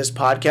thumbnail for this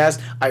podcast,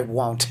 I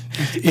won't.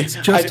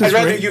 I'd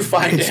rather you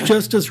find It's him.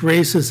 just as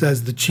racist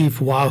as the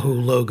Chief Wahoo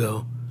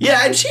logo.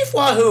 Yeah, and Chief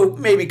Wahoo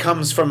maybe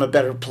comes from a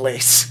better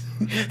place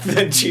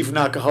than Chief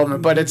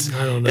Nakahoma, but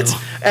I don't know.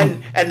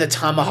 And the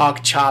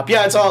tomahawk chop.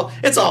 Yeah, it's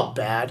all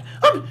bad.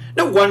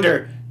 No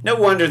wonder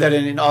that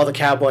in all the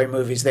cowboy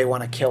movies they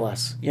want to kill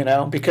us,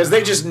 because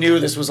they just knew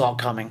this was all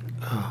coming.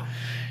 Oh.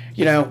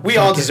 We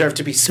all deserve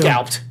to be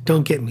scalped.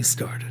 Don't get me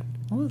started.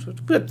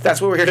 That's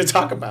what we're here to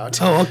talk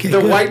about. Oh, okay.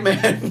 The good. white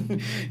man.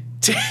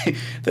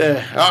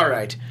 All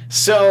right.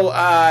 So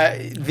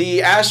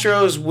the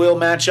Astros will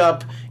match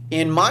up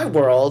in my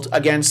world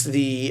against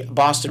the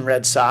Boston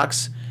Red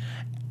Sox,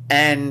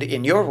 and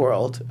in your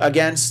world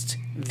against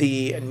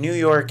the New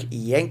York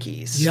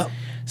Yankees. Yep.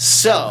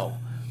 So,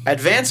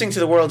 advancing to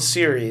the World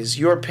Series,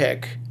 your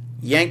pick: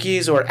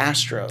 Yankees or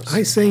Astros?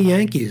 I say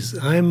Yankees.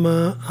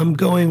 I'm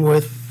going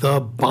with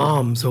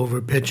bombs over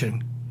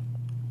pitching.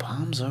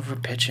 Bombs over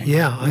pitching.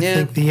 Yeah, I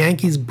think the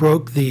Yankees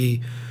broke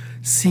the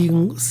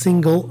single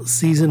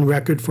season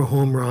record for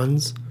home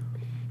runs,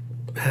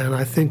 and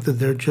I think that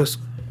they're just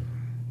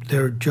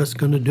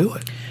going to do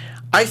it.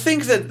 I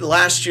think that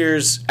last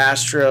year's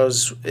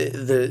Astros,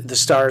 the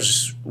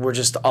stars were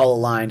just all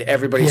aligned.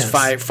 Everybody's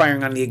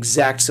firing on the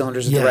exact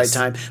cylinders at the right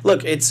time.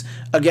 Look, it's,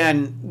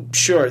 again,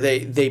 sure,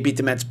 they beat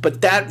the Mets,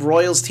 but that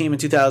Royals team in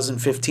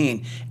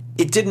 2015,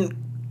 it didn't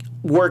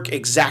work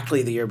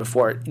exactly the year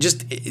before.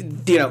 Just,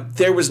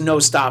 there was no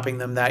stopping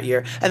them that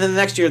year. And then the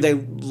next year they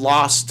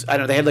lost,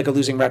 they had like a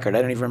losing record.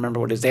 I don't even remember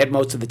what it is. They had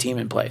most of the team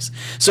in place.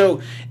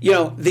 So,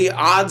 the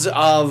odds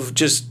of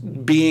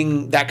just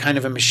being that kind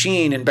of a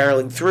machine and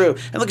barreling through,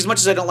 and look, as much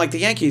as I don't like the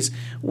Yankees,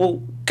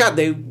 well, God,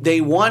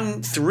 they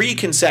won 3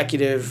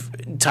 consecutive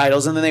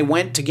titles, and then they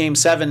went to Game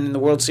 7 in the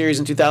World Series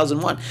in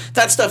 2001.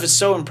 That stuff is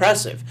so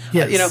impressive.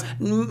 Yes.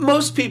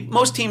 Most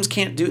teams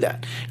can't do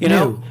that.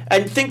 No.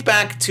 And think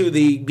back to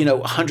the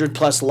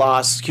 100+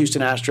 loss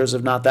Houston Astros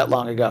of not that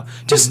long ago.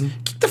 Just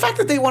the fact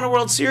that they won a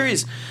World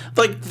Series,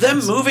 like them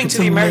moving to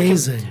the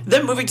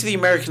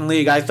American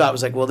League, I thought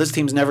was like, well, this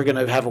team's never going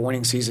to have a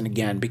winning season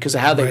again because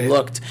of how they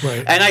looked.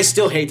 Right. And I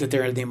still hate that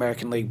they're in the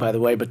American League, by the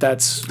way. But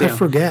that's I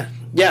forget.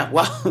 Yeah,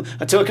 well,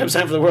 until it comes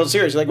time for the World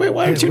Series, you're like, wait,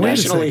 why are two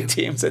National League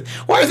teams?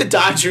 Why are the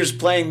Dodgers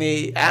playing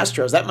the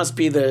Astros? That must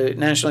be the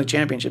National League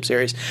Championship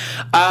Series.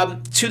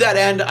 To that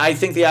end, I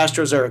think the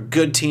Astros are a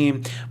good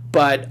team,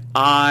 but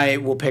I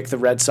will pick the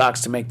Red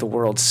Sox to make the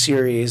World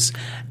Series.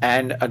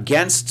 And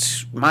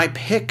against my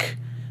pick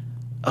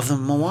of the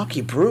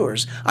Milwaukee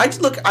Brewers,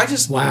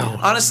 Wow.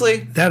 Honestly,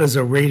 that is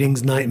a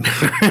ratings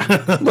nightmare.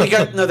 they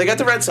got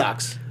the Red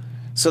Sox,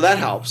 so that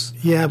helps.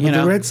 Yeah, but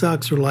the Red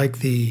Sox are like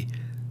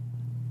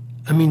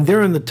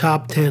they're in the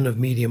top 10 of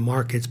media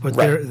markets, but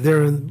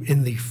they're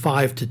in the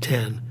 5 to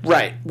 10.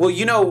 Right.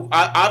 Well,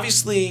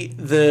 obviously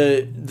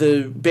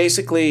the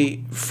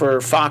basically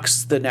for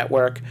Fox, the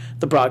network,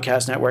 the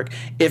broadcast network,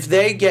 if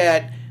they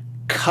get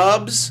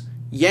Cubs,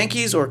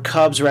 Yankees or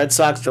Cubs, Red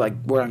Sox, they're like,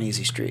 we're on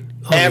easy street.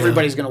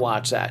 Everybody's going to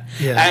watch that.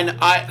 Yeah.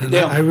 And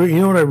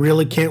you know what I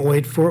really can't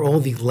wait for? All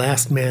the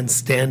last man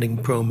standing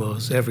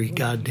promos every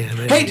goddamn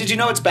day. Hey, did you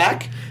know it's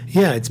back?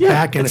 Yeah, it's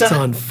back and it's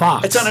on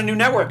Fox. It's on a new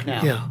network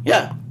now.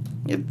 Yeah.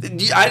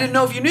 I didn't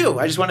know if you knew.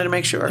 I just wanted to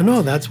make sure.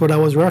 No, that's what I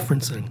was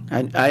referencing.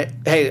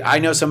 I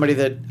know somebody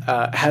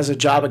that has a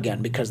job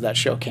again because that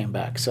show came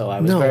back. So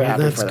I was very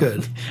happy for them.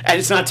 That's good. And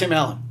it's not Tim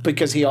Allen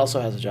because he also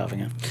has a job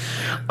again.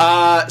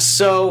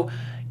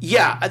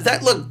 Yeah,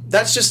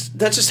 that's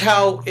just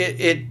how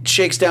it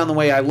shakes down the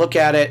way I look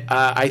at it.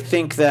 I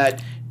think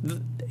that,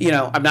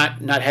 I'm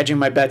not hedging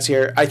my bets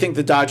here. I think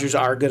the Dodgers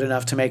are good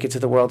enough to make it to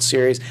the World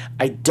Series.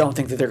 I don't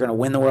think that they're going to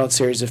win the World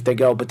Series if they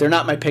go, but they're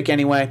not my pick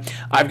anyway.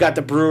 I've got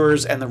the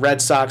Brewers and the Red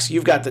Sox.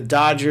 You've got the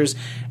Dodgers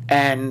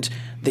and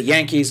the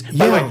Yankees.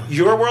 By the way,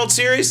 your World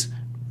Series,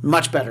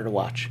 much better to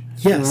watch.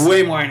 Yes.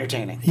 Way more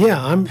entertaining.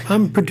 Yeah,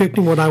 I'm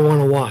predicting what I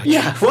want to watch.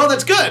 Yeah, well,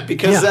 that's good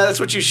because that's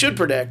what you should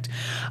predict.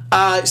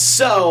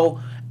 So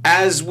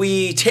as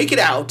we take it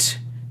out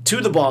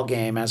to the ball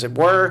game, as it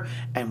were,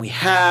 and we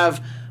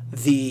have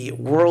the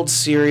World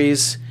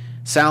Series.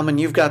 Salman,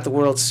 you've got the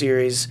World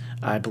Series,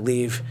 I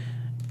believe.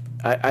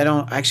 I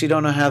don't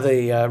know how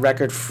the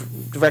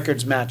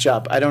records match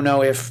up. I don't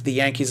know if the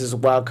Yankees as a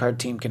wild card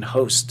team can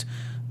host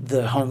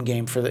the home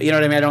game for the. You know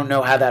what I mean? I don't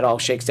know how that all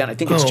shakes down. I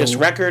think it's just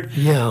record.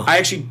 Yeah. I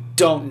actually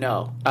don't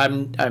know.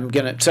 I'm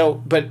gonna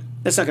but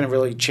that's not gonna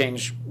really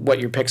change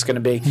what your pick's gonna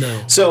be.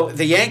 No. So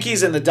the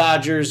Yankees and the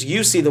Dodgers.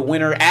 You see the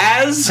winner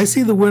as. I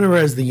see the winner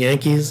as the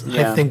Yankees.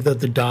 Yeah. I think that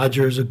the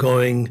Dodgers are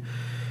going.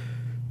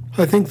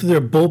 I think that their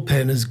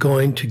bullpen is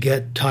going to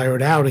get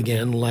tired out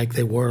again like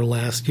they were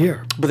last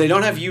year. But they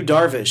don't have Yu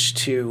Darvish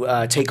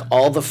to take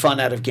all the fun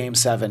out of Game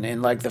 7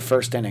 in like the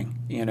first inning.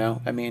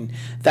 I mean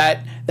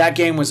that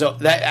game was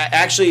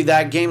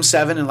that Game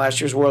 7 in last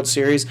year's World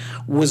Series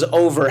was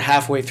over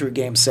halfway through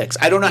Game 6.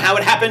 I don't know how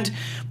it happened,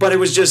 but it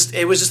was just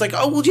like,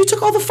 oh well, you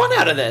took all the fun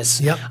out of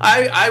this. Yep.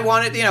 I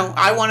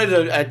wanted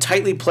a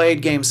tightly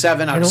played Game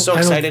 7. I was so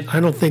excited. I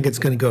don't think it's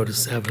going to go to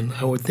 7.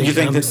 I would think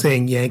I'm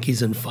saying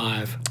Yankees in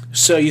 5.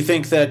 So you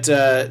think that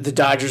the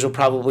Dodgers will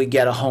probably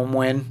get a home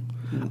win?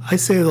 I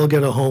say they'll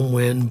get a home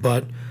win,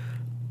 but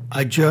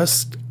I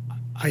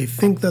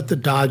think that the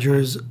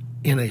Dodgers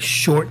in a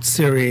short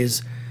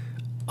series,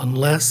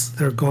 unless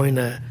they're going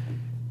to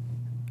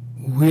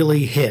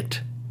really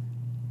hit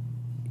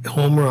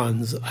home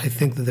runs, I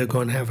think that they're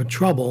going to have a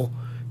trouble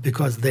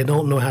because they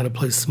don't know how to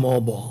play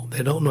small ball.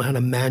 They don't know how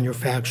to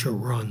manufacture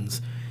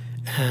runs.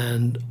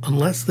 And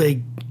unless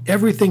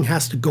everything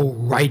has to go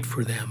right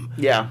for them.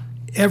 Yeah.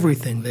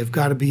 Everything. They've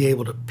got to be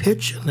able to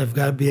pitch and they've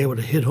got to be able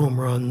to hit home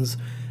runs.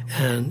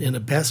 And in a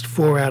best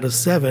 4 out of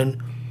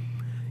 7,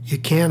 you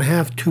can't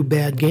have 2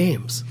 bad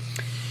games.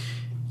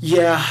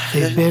 Yeah.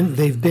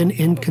 They've been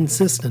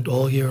inconsistent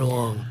all year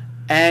long.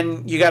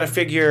 And you got to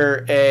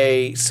figure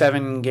a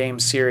 7-game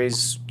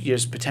series,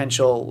 there's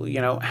potential,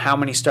 how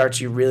many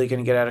starts you're really going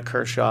to get out of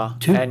Kershaw.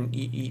 2. And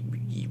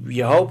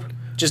you hope.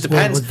 Just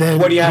depends. Well, then,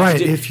 what do you have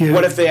to do?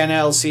 What if the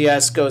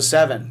NLCS goes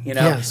 7?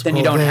 Yes, then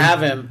you don't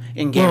have him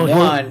in Game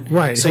 1,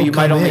 right? So you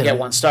might only get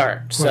 1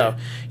 start. So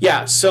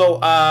right. So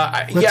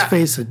let's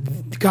face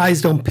it,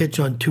 guys don't pitch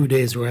on 2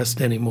 days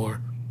rest anymore.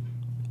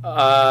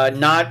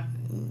 Not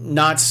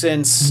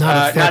since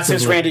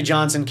Randy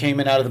Johnson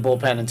came in out of the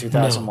bullpen in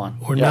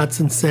 2001, not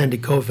since Sandy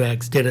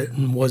Koufax did it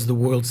and was the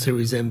World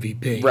Series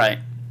MVP. Right.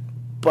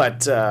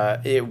 But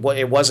it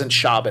wasn't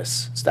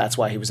Shabbos, so that's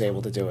why he was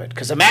able to do it.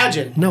 Because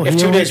imagine if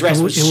 2 days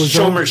rest was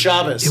Shomer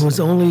Shabbos. It was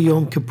only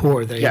Yom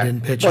Kippur that he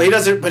didn't pitch. Well,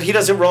 he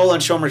doesn't roll on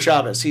Shomer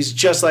Shabbos. He's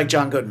just like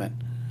John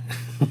Goodman.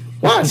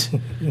 What?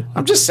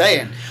 I'm just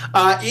saying.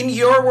 In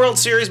your World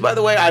Series, by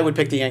the way, I would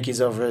pick the Yankees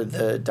over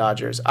the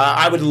Dodgers.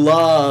 I would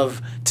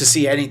love to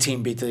see any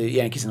team beat the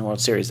Yankees in the World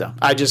Series, though.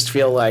 I just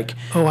feel like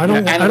I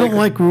don't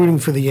like rooting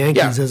for the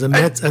Yankees as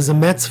a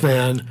Mets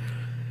fan.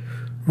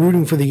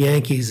 Rooting for the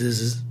Yankees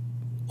is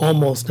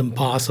almost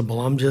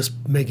impossible. I'm just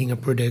making a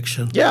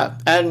prediction. Yeah,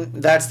 and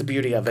that's the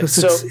beauty of it.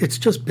 So it's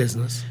just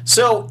business.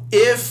 So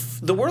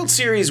if the World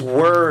Series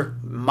were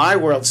my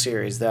World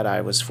Series that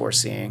I was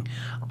foreseeing,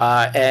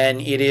 and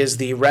it is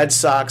the Red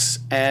Sox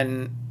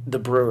and the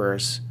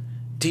Brewers,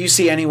 do you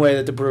see any way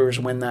that the Brewers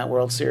win that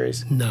World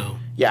Series? No.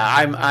 Yeah,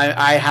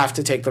 I have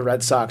to take the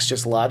Red Sox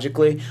just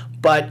logically.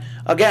 But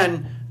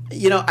again,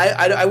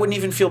 I wouldn't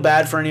even feel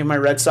bad for any of my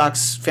Red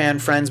Sox fan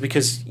friends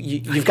because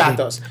you've got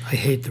those. I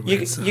hate the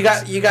Red Sox.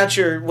 You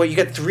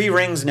got 3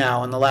 rings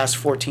now in the last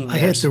 14 years. I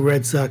hate the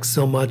Red Sox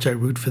so much I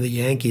root for the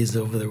Yankees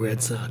over the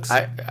Red Sox.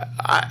 I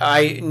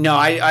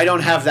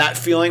don't have that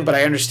feeling, but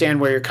I understand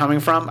where you're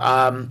coming from.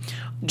 I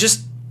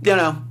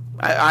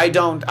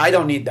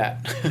don't need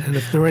that. And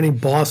if there are any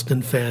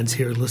Boston fans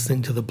here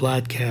listening to the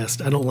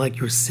Bladtcast, I don't like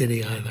your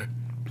city either.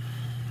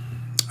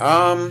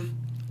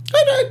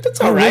 That's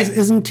all right.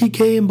 Isn't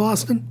TK in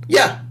Boston?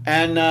 Yeah,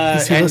 and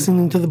is he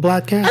listening to the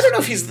Bladtcast? I don't know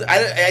if he's.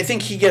 I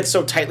think he gets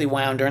so tightly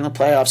wound during the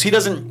playoffs. He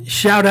doesn't.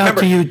 Shout out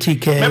to you,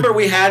 TK. Remember,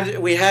 we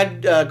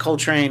had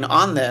Coltrane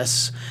on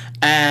this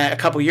a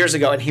couple years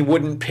ago, and he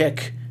wouldn't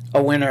pick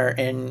a winner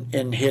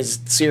in his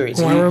series.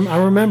 Well, I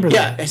remember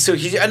that. Yeah, so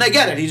and I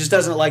get it. He just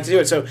doesn't like to do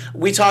it. So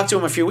we talked to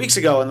him a few weeks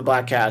ago in the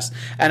Bladtcast,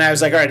 and I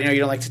was like, all right, you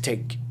don't like to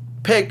take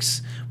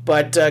picks,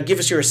 but give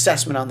us your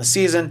assessment on the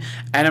season.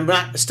 And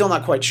I'm still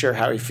not quite sure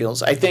how he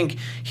feels. I think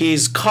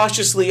he's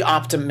cautiously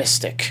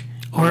optimistic.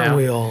 Aren't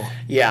we all?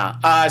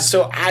 Yeah.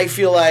 So I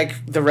feel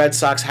like the Red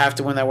Sox have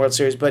to win that World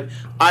Series, but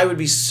I would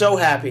be so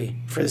happy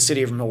for the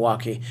city of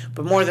Milwaukee.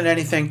 But more than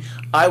anything,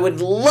 I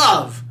would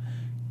love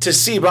to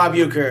see Bob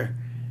Uecker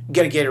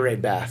get a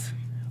Gatorade bath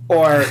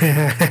or a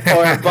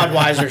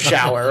Budweiser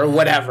shower or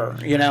whatever,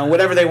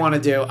 whatever they want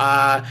to do.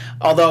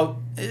 Although,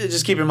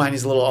 just keep in mind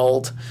he's a little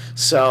old.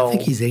 So I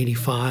think he's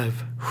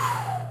 85.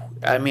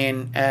 I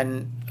mean,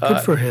 and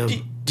good for him.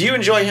 Do you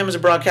enjoy him as a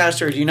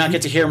broadcaster, or do you not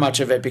get to hear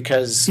much of it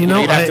because you'd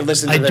have to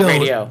listen to the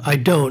radio? I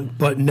don't,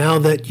 but now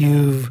that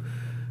you've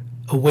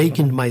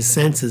awakened my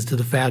senses to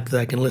the fact that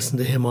I can listen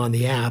to him on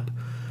the app,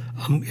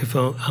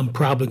 I'm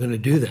probably going to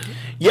do that.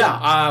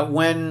 Yeah,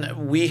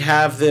 when we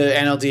have the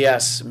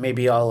NLDS,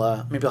 maybe I'll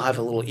have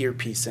a little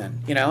earpiece in,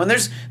 and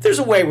there's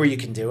a way where you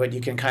can do it.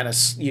 You can kind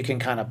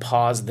of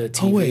pause the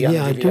TV. Oh wait, on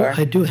yeah, the DVR.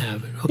 I do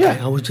have it. Okay,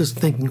 Yeah. I was just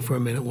thinking for a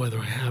minute whether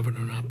I have it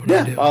or not, but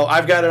I do. Well,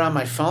 I've got it on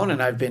my phone,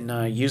 and I've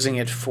been using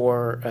it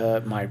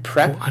for my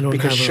prep I don't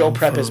because have it show on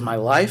prep phone. is my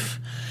life,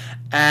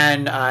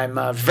 and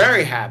I'm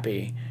very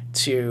happy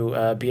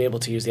to be able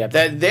to use the app.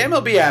 The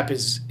MLB app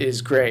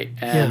is great,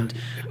 and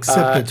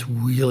except it's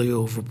really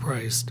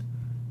overpriced.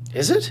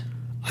 is it?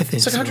 I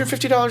think It's like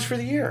 $150 for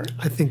the year.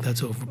 I think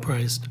that's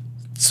overpriced.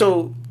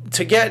 So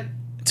to get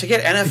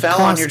NFL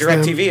on your costs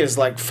them- DirecTV is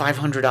like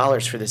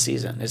 $500 for the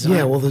season, isn't it?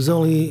 Yeah, well,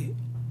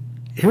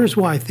 here's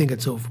why I think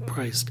it's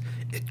overpriced.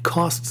 It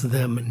costs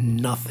them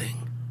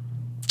nothing.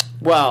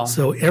 Well,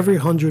 So every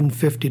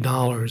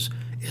 $150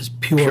 is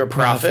pure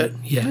profit?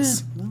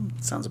 Yes.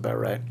 sounds about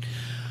right.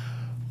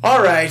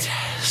 All right,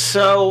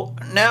 so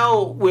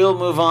now we'll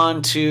move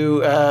on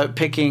to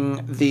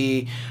picking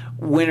the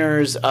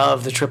winners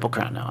of the Triple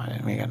Crown. No,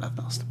 we got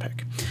nothing else to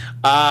pick.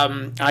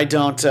 I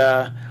don't.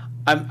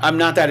 I'm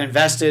not that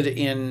invested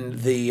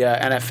in the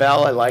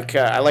NFL. I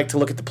like to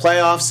look at the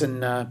playoffs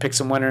and pick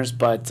some winners,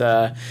 but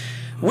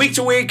week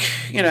to week,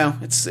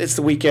 it's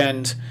the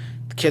weekend.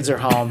 The kids are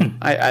home.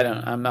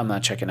 I'm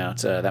not checking out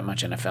that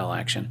much NFL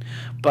action,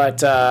 but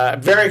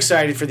very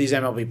excited for these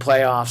MLB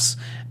playoffs.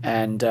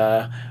 And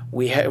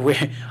we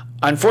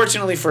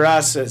unfortunately for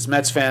us as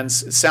Mets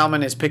fans,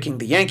 Salman is picking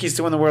the Yankees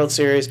to win the World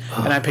Series,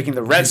 and I'm picking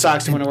the Red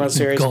Sox to win the World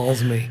Series. It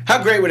galls me.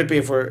 How great would it be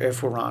if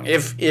we're wrong?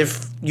 If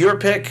your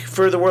pick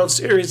for the World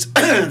Series,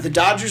 the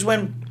Dodgers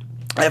win,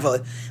 I have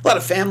a lot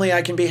of family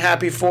I can be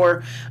happy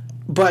for,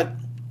 but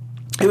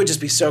it would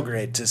just be so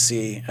great to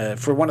see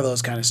for one of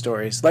those kind of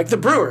stories. Like the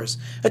Brewers,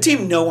 a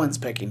team no one's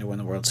picking to win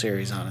the World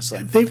Series, honestly.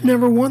 They've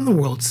never won the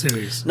World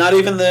Series. Not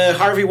even the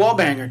Harvey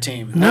Wallbanger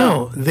team.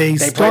 No, they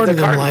played started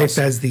the in Cardinals.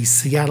 life as the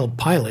Seattle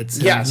Pilots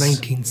in Yes.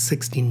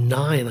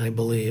 1969, I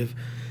believe.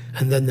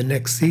 And then the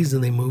next season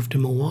they moved to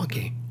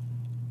Milwaukee.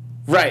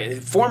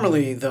 Right,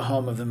 formerly the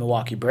home of the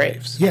Milwaukee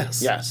Braves.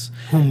 Yes. Yes.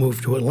 Who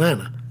moved to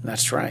Atlanta.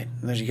 That's right.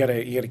 You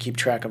gotta keep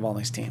track of all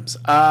these teams.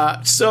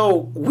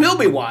 So we'll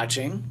be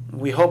watching.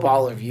 We hope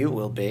all of you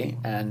will be,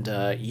 and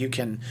you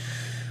can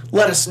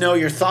let us know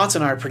your thoughts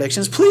on our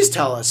predictions. Please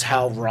tell us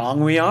how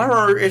wrong we are,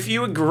 or if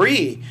you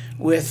agree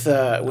with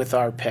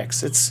our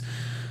picks. It's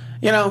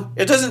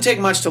it doesn't take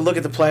much to look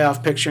at the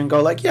playoff picture and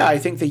go like, yeah, I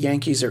think the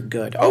Yankees are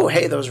good. Oh,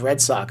 hey, those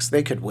Red Sox,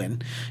 they could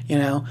win.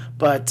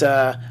 But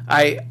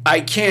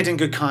I can't in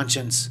good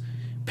conscience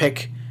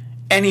pick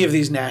any of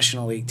these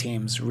National League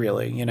teams,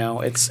 really.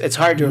 It's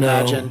hard to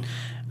imagine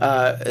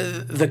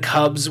the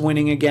Cubs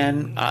winning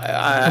again.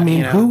 I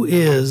mean, who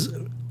is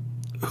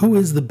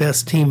the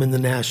best team in the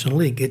National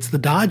League? It's the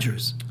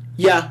Dodgers.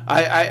 Yeah,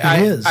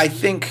 It is. I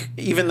think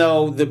even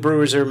though the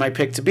Brewers are my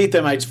pick to beat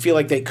them, I feel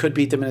like they could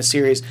beat them in a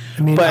series.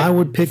 I mean, but I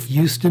would pick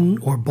Houston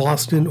or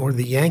Boston or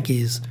the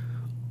Yankees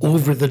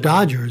over the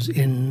Dodgers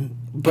in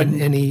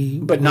any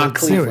but not World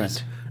Cleveland.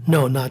 Series.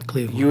 No, not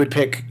Cleveland. you would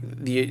pick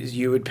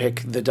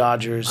the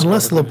Dodgers.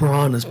 Unless over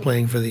LeBron is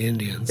playing for the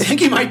Indians. I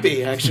think he might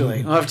be,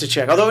 actually. I'll have to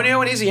check. Although,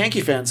 he's a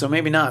Yankee fan, so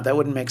maybe not. That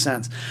wouldn't make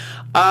sense.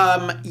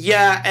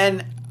 Yeah,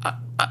 and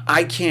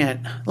I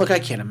can't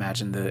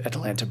imagine the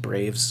Atlanta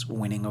Braves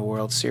winning a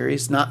World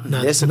Series. Not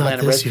this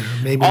Atlanta this Braves.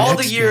 year. Maybe all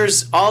next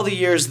the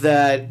years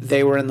that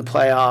they were in the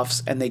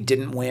playoffs and they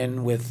didn't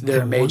win with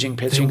their amazing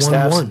pitching they won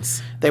staffs.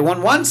 once. They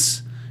won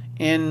once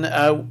in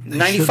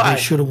 95.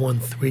 They should have won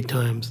 3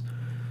 times.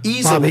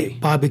 Easily.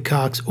 Bobby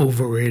Cox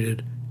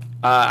overrated.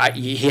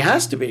 He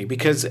has to be,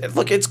 because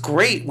look, it's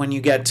great when you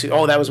get to.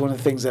 Oh, that was one of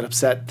the things that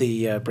upset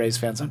the Braves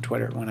fans on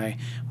Twitter when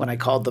I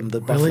called them the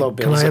Buffalo Really?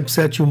 Bills. Can I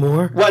upset you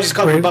more? Well, I just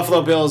called them the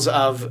Buffalo Bills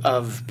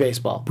of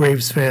baseball.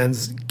 Braves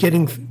fans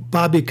getting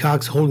Bobby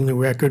Cox holding the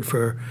record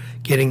for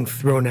getting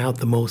thrown out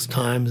the most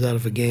times out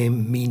of a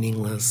game,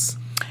 meaningless.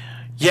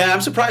 Yeah,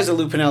 I'm surprised that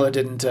Lou Piniella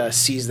didn't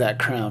seize that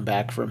crown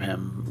back from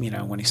him,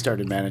 when he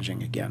started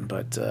managing again.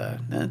 But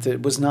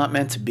it was not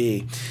meant to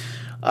be.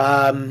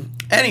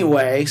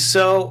 Anyway,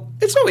 so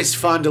it's always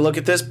fun to look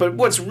at this, but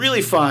what's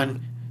really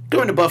fun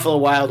going to Buffalo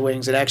Wild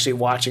Wings and actually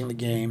watching the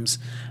games.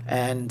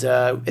 And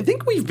I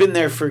think we've been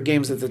there for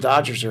games that the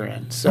Dodgers are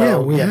in. So Yeah,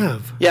 we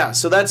have. Yeah,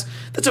 so that's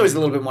always a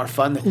little bit more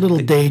fun. A little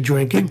day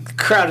drinking. The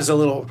crowd is a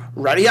little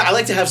rowdy. Yeah, I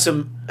like to have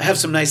some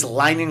nice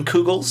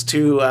Leinenkugels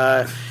to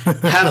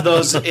have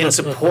those in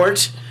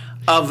support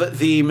of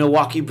the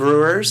Milwaukee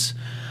Brewers.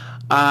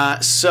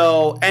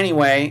 So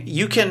anyway,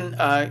 you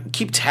can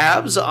keep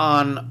tabs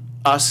on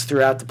us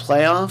throughout the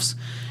playoffs.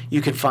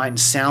 You can find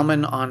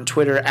Salman on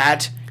Twitter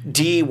at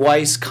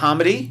Weiss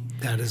Comedy.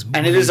 That is,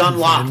 and it is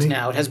unlocked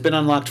now. It has been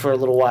unlocked for a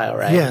little while,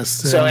 right? Yes.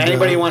 So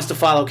anybody who wants to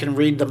follow can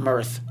read the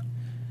mirth.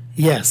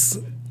 Yes.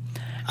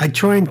 I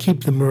try and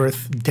keep the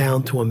mirth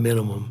down to a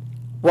minimum.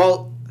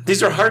 Well,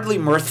 these are hardly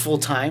mirthful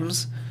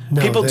times.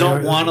 No, People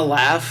don't want to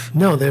laugh.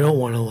 No, they don't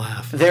want to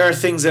laugh. There are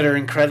things that are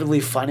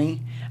incredibly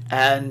funny,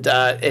 and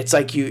it's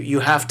like you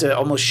have to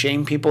almost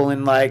shame people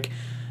in like,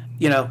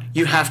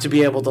 you have to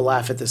be able to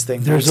laugh at this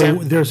thing.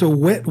 There's a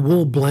wet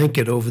wool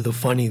blanket over the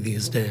funny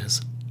these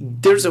days.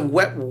 There's a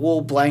wet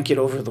wool blanket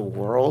over the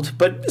world,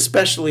 but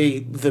especially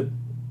the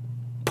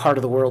part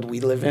of the world we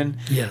live in.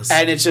 Yes.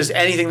 And it's just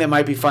anything that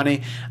might be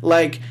funny.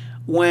 Like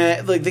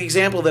the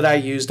example that I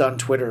used on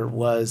Twitter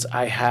was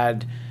I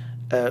had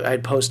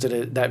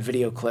posted that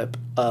video clip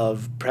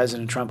of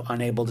President Trump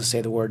unable to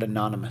say the word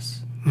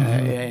anonymous.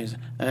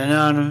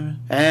 Anonymous.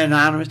 And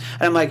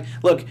I'm like,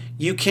 look,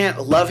 you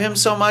can't love him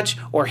so much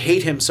or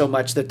hate him so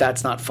much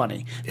that's not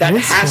funny. That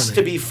has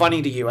to be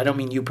funny to you. I don't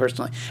mean you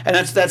personally. And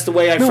that's the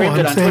way I framed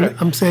it on Twitter.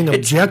 I'm saying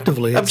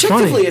objectively,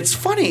 it's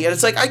funny. And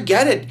it's like, I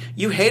get it.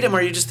 You hate him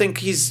or you just think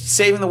he's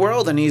saving the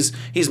world and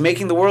he's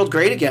making the world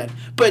great again.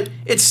 But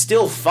it's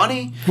still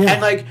funny. Yeah.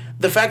 And like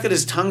the fact that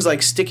his tongue's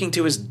like sticking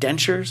to his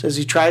dentures as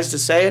he tries to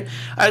say it.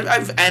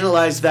 I've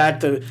analyzed that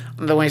the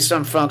way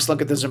some folks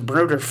look at the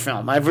Zapruder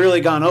film. I've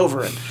really gone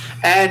over it.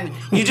 And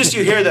you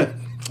hear the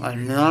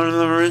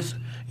anonymous,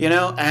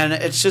 and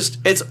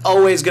it's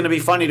always going to be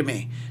funny to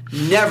me.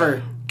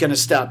 Never going to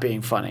stop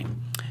being funny.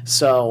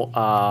 So,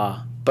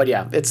 but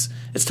yeah, it's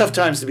tough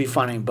times to be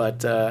funny, but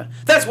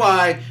that's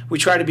why we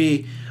try to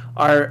be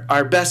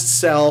our best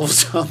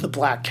selves on the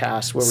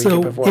Bladtcast, where we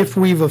keep it forward. If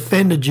we've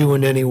offended you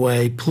in any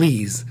way,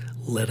 please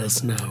let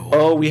us know.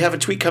 Oh, we have a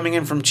tweet coming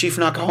in from Chief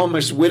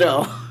Nakahoma's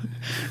widow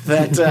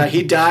that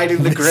he died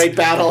in the great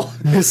battle.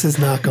 Mrs.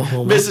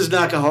 Nakahoma. Mrs.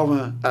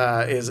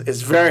 Nakahoma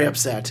is very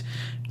upset,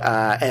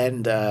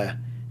 and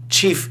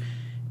Chief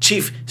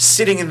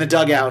sitting in the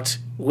dugout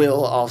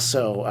will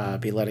also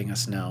be letting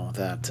us know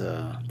that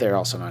they're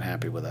also not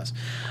happy with us.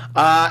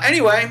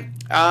 Anyway,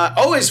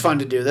 always fun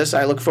to do this.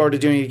 I look forward to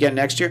doing it again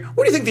next year.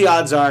 What do you think the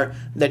odds are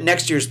that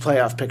next year's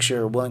playoff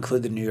picture will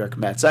include the New York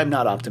Mets? I'm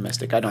not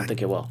optimistic. I don't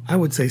think it will. I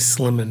would say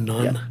slim and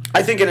none. Yeah.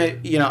 I think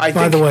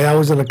By the way, I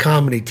was in a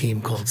comedy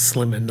team called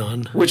Slim and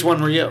None. Which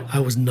one were you? I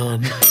was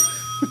none.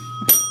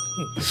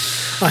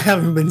 I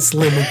haven't been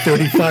slim in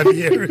 35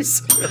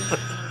 years.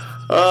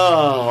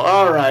 Oh,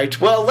 all right.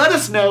 Well, let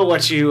us know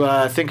what you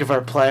think of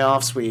our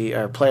playoffs.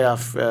 Our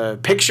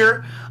playoff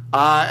picture.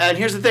 And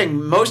here's the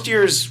thing. Most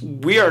years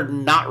we are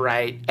not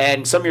right,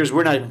 and some years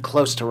we're not even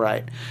close to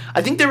right.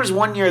 I think there was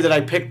one year that I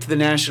picked the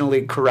National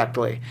League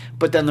correctly,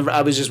 but then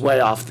I was just way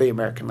off the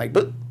American League.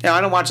 But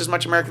I don't watch as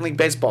much American League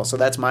baseball, so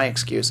that's my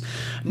excuse.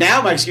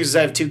 Now my excuse is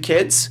I have 2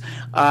 kids.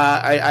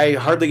 I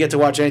hardly get to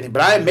watch anything,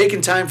 but I am making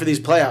time for these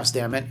playoffs,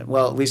 damn it.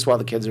 Well, at least while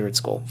the kids are at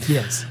school.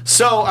 Yes.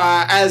 So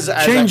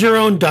change your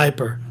own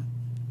diaper.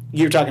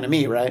 You're talking to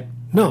me, right?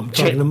 No, I'm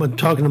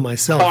talking to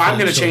myself. Oh, I'm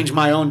going to change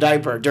my own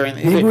diaper during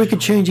the... Maybe we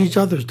could change each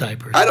other's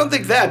diapers. I don't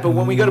think that, but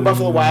when we go to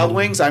Buffalo Wild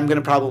Wings, I'm going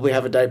to probably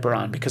have a diaper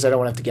on because I don't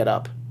want to have to get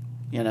up,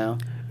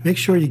 Make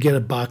sure you get a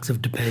box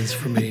of Depends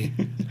for me.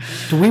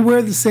 Do we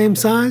wear the same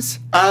size?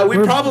 We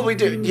probably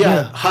do.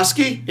 Yeah.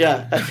 Husky?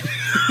 Yeah.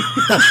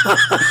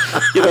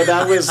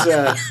 That was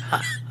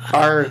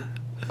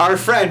our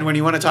friend, when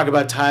you want to talk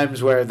about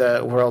times where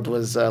the world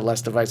was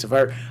less divisive,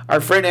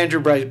 our friend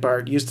Andrew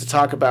Breitbart used to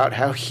talk about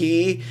how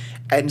he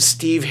and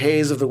Steve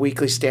Hayes of the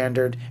Weekly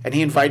Standard, and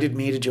he invited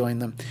me to join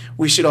them.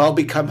 We should all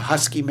become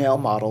husky male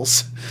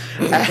models.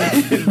 And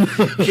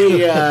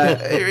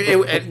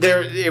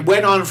it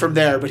went on from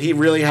there, but he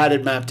really had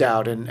it mapped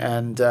out,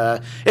 and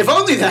if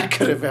only that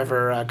could have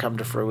ever come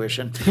to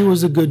fruition. He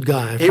was a good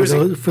guy.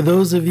 For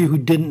those of you who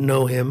didn't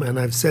know him, and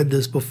I've said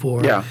this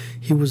before,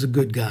 he was a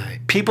good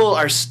guy. People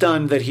are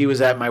stunned that he was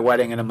at my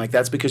wedding, and I'm like,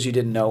 that's because you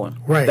didn't know him.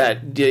 Right.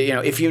 That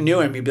if you knew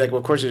him, you'd be like, well,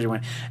 of course you're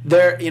doing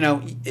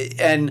it.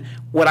 And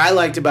what I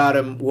liked about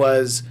him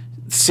was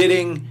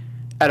sitting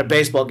at a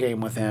baseball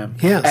game with him.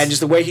 Yes. And just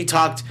the way he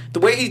talked,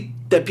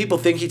 that people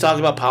think he talked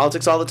about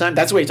politics all the time,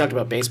 that's the way he talked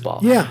about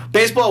baseball. Yeah.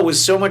 Baseball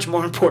was so much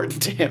more important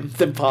to him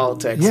than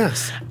politics.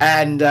 Yes.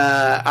 And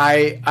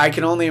I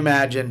can only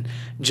imagine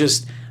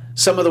just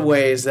some of the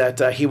ways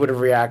that he would have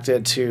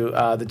reacted to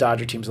the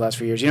Dodger teams the last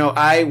few years.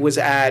 I was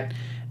at...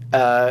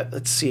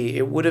 let's see,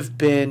 it would have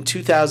been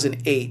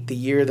 2008, the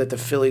year that the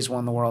Phillies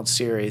won the World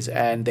Series,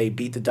 and they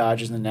beat the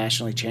Dodgers in the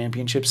National League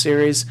Championship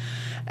Series.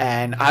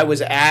 And I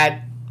was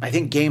at, I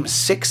think, Game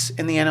 6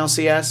 in the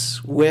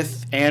NLCS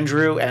with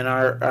Andrew and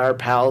our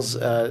pals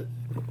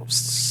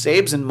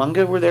Sabes and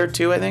Munga were there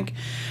too, I think.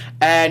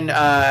 And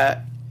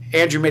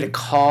Andrew made a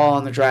call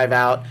on the drive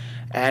out.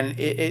 And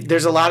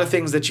there's a lot of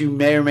things that you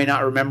may or may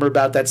not remember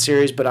about that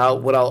series,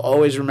 but what I'll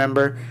always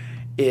remember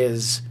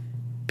is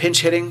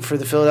pinch hitting for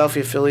the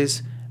Philadelphia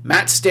Phillies.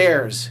 Matt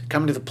Stairs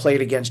coming to the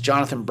plate against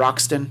Jonathan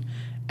Broxton.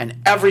 And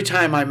every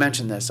time I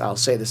mention this, I'll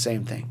say the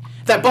same thing.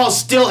 That ball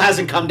still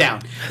hasn't come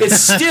down. It's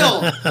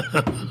still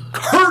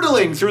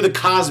hurtling through the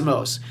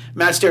cosmos.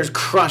 Matt Stairs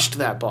crushed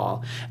that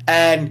ball.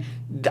 And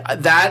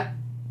I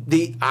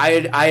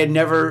had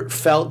never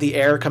felt the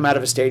air come out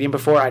of a stadium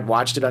before. I'd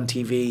watched it on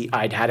TV.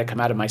 I'd had it come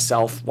out of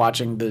myself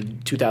watching the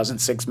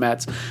 2006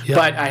 Mets,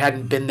 but I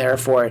hadn't been there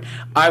for it.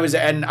 I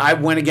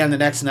went again the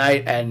next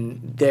night,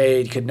 and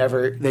they could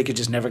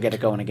just never get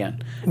it going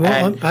again.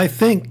 Well, I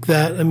think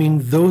that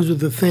those are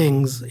the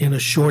things in a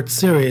short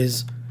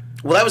series.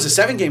 Well, that was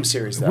a 7-game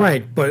series, though.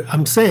 Right, but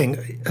I'm saying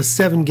a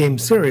 7-game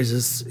series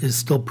is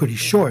still pretty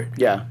short.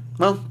 Yeah.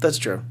 Well, that's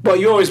true. Well,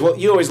 you always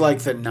like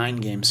the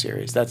 9-game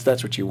series.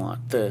 That's what you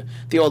want. The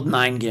old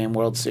 9-game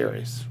World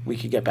Series. We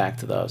could get back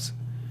to those.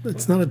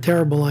 It's not a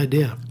terrible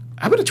idea.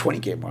 How about a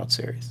 20-game World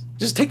Series?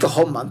 Just take the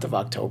whole month of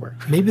October.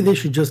 Maybe they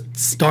should just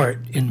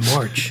start in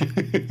March.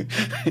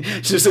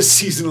 Just a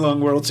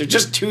season-long World Series.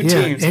 Just two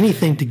teams.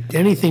 Anything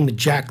to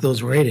jack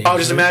those ratings. Oh,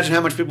 just imagine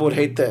how much people would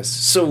hate this.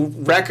 So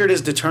record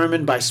is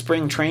determined by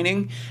spring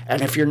training,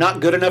 and if you're not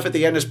good enough at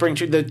the end of spring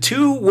training, the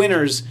 2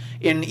 winners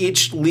in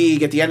each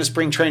league at the end of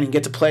spring training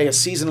get to play a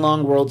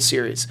season-long World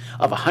Series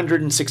of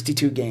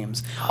 162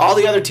 games. All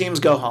the other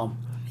teams go home.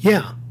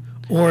 Yeah,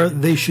 or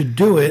they should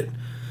do it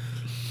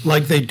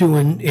like they do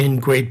in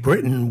Great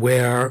Britain,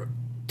 where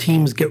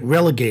teams get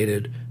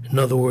relegated. In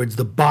other words,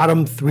 the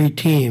bottom 3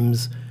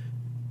 teams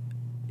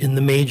in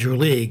the major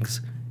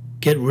leagues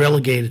get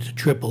relegated to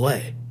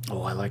AAA.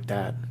 Oh, I like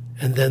that.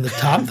 And then the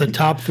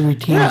top 3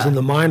 teams in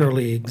the minor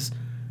leagues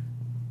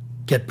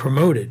get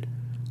promoted.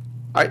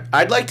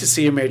 I'd like to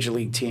see a major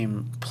league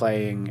team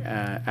playing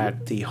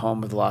at the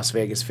home of the Las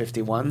Vegas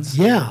 51s.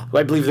 Yeah.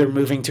 I believe they're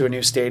moving to a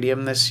new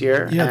stadium this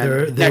year.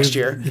 Yeah, next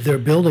year. They're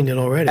building it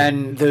already.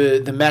 And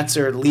the Mets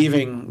are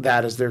leaving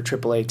that as their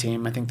AAA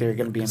team. I think they're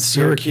going to be in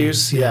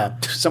Syracuse. Yeah,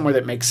 somewhere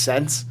that makes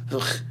sense.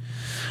 Ugh.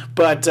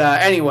 But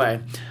anyway,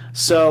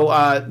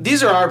 so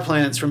these are our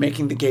plans for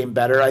making the game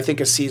better. I think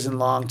a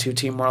season-long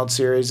 2-team World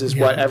Series is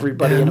what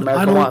everybody in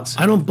America wants.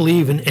 I don't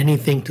believe in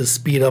anything to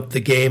speed up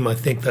the game. I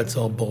think that's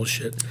all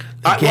bullshit.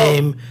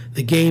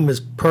 The game is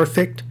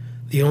perfect.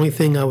 The only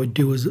thing I would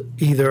do is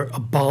either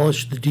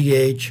abolish the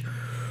DH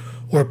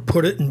or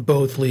put it in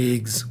both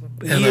leagues.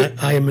 And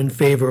I am in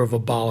favor of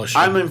abolishing.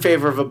 I'm in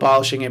favor of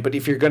abolishing it, but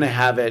if you're going to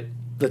have it,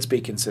 let's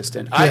be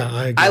consistent. I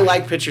agree. I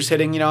like pitchers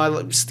hitting.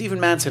 Steven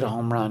Matz hit a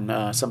home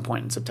run some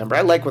point in September.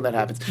 I like when that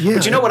happens. Yeah,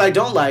 but you know what I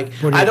don't like?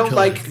 I don't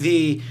like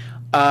the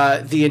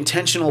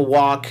intentional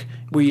walk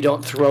where you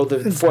don't throw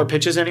the 4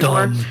 pitches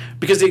anymore. Dumb.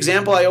 Because the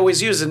example I always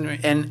use,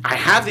 and I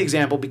have the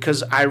example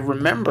because I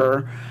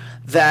remember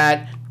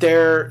that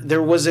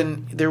there was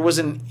an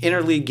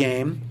interleague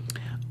game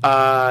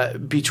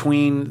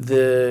between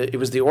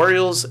the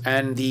Orioles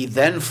and the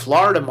then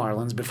Florida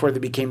Marlins before they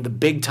became the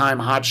big-time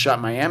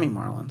hotshot Miami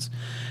Marlins.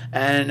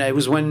 And it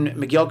was when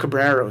Miguel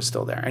Cabrera was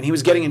still there. And he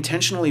was getting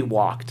intentionally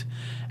walked.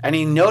 And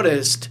he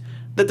noticed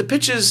that the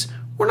pitches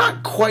were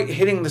not quite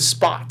hitting the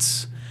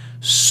spots.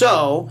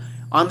 So,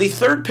 on the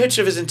 3rd pitch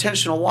of his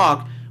intentional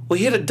walk,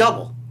 he hit a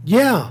double.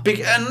 Yeah.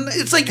 And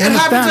it's like, it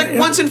happens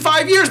once in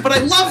 5 years, but I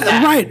love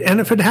that. Right, and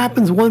if it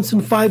happens once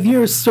in 5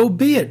 years, so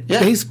be it.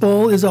 Yeah.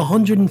 Baseball is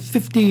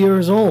 150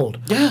 years old.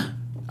 Yeah.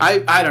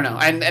 I don't know.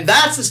 And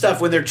that's the stuff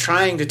when they're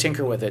trying to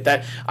tinker with it.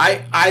 That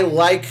I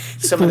like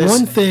some of this. The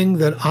one thing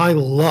that I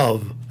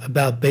love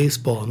about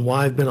baseball and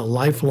why I've been a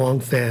lifelong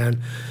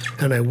fan,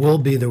 and I will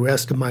be the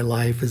rest of my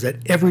life, is that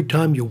every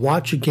time you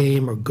watch a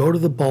game or go to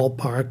the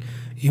ballpark,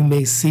 you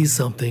may see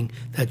something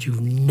that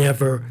you've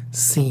never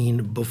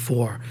seen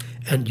before.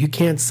 And you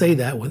can't say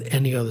that with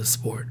any other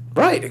sport.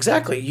 Right,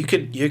 exactly. You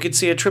could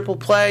see a triple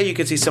play. You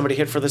could see somebody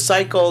hit for the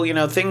cycle.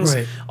 Things,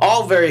 right.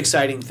 All very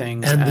exciting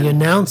things. And the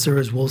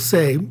announcers will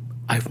say,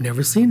 "I've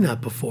never seen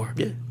that before."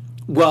 Yeah.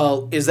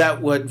 Well, is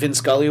that what Vin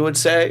Scully would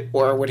say,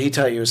 or would he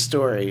tell you a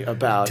story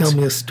about? Tell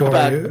me a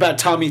story about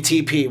Tommy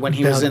TP when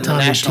he was in the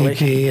National League.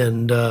 Tommy TP,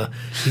 and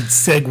he'd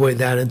segue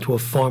that into a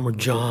Farmer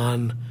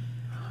John.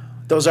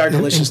 Those are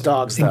delicious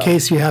dogs, though. In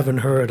case you haven't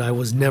heard, I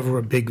was never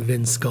a big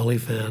Vin Scully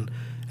fan.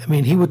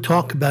 He would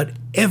talk about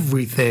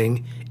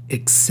everything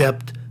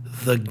except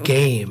the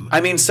game.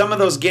 Some of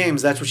those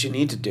games, that's what you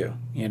need to do,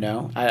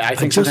 I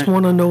think I just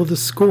want to know the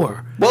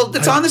score. Well,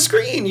 it's on the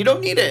screen. You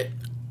don't need it.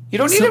 You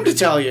don't need him to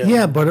tell you.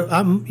 Yeah, but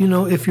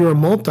if you're a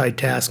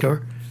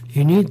multitasker,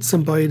 you need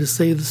somebody to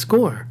say the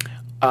score.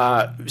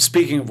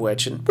 Speaking of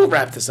which, and we'll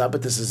wrap this up,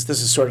 but this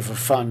is sort of a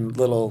fun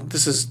little.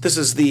 This is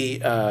the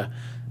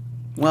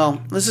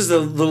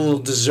little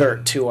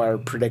dessert to our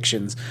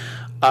predictions.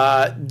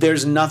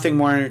 There's nothing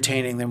more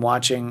entertaining than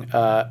watching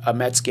a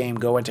Mets game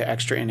go into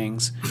extra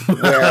innings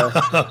where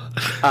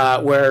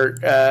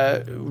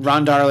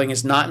Ron Darling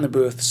is not in the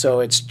booth, so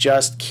it's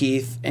just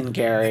Keith and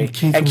Gary. And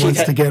Keith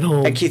wants to get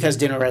home. And Keith has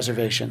dinner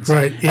reservations.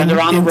 Right. And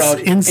they're on the road.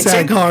 In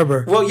Sag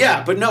Harbor. Well,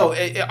 yeah, but no,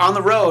 on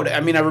the road, I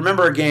mean, I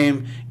remember a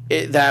game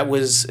that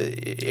was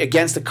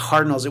against the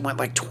Cardinals. It went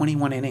like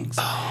 21 innings.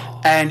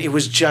 Oh. And it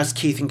was just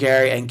Keith and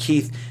Gary, and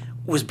Keith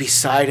was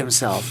beside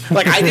himself.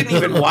 Like, I didn't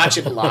even watch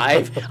it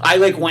live.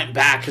 I went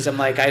back because I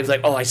was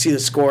like, oh, I see the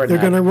score. They're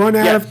going to run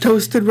out of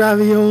toasted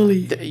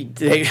ravioli.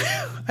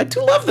 I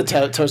do love the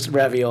toasted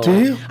ravioli. Do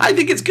you? I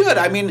think it's good.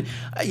 I mean,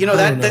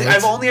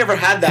 I've only ever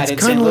had that in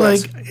St.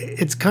 Louis.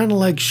 It's kind of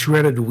like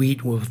shredded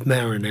wheat with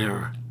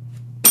marinara.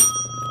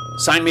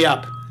 Sign me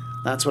up.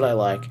 That's what I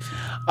like.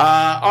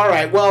 All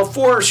right. Well,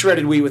 for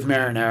Shredded Wheat with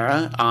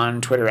Marinara on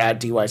Twitter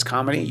at DWeiss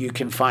Comedy, you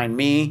can find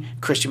me,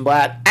 Christian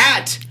Blatt,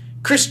 at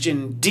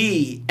Christian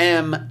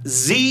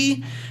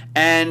DMZ,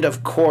 and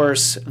of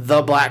course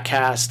the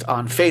Bladtcast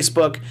on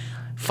Facebook.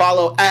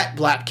 Follow at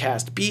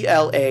Bladtcast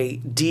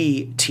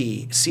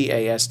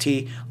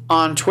BLADTCAST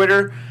on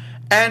Twitter,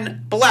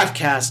 and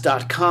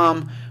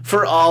Bladtcast.com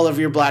for all of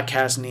your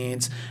Bladtcast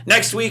needs.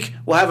 Next week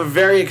we'll have a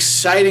very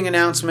exciting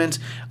announcement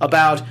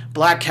about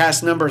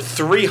Bladtcast number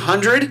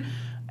 300,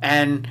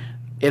 and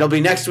it'll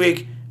be next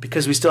week.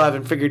 Because we still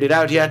haven't figured it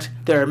out yet.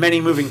 There are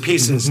many moving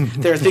pieces.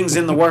 There are things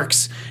in the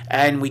works,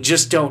 and we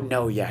just don't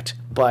know yet.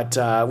 But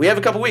we have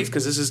a couple weeks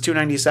because this is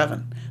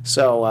 297.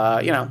 So,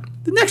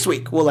 next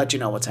week we'll let you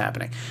know what's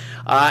happening.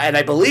 And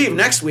I believe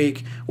next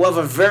week we'll have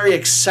a very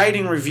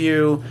exciting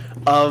review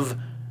of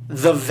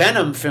the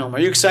Venom film. Are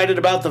you excited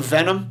about the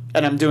Venom?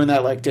 And I'm doing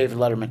that like David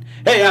Letterman.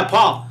 Hey,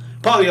 Paul,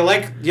 you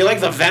like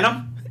the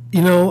Venom?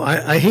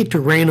 I hate to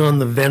rain on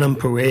the Venom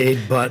parade,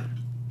 but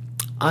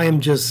I am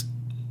just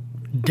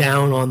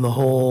down on the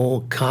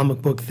whole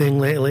comic book thing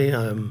lately.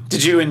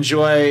 Did you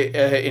enjoy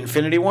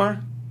Infinity War? Or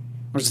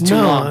was it too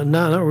long?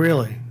 No, not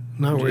really.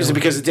 Is it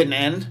because it didn't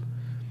end?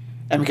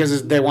 And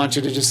because they want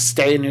you to just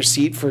stay in your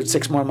seat for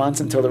 6 more months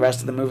until the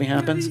rest of the movie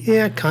happens?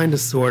 Yeah, kind of,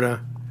 sort of.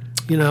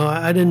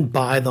 I didn't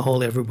buy the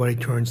whole everybody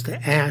turns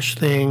to ash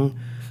thing.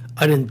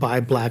 I didn't buy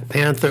Black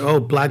Panther. Oh,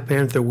 Black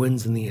Panther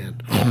wins in the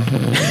end.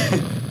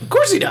 Of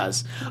course he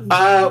does.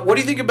 What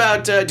do you think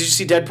about, did you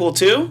see Deadpool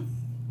 2?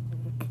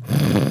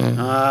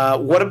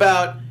 What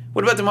about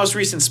the most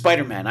recent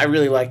Spider-Man? I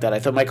really like that. I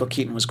thought Michael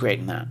Keaton was great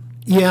in that.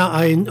 Yeah,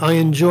 I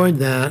enjoyed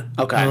that.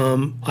 Okay.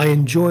 I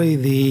enjoy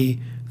the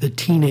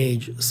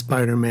teenage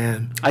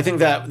Spider-Man. I think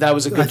that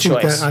was a good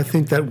choice. I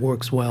think that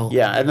works well.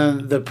 Yeah, and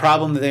then the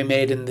problem that they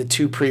made in the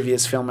 2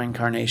 previous film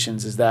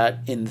incarnations is that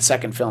in the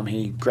second film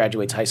he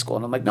graduates high school,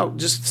 and I'm like, no,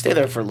 just stay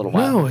there for a little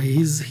while. No,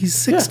 he's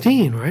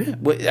 16, right?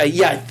 Well,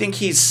 yeah, I think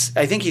he's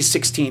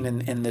 16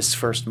 in this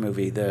first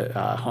movie, the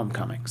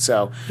Homecoming.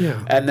 So,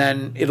 yeah. And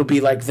then it'll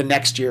be like the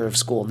next year of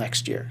school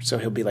next year, so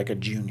he'll be like a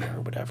junior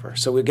or whatever.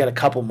 So we'll get a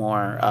couple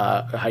more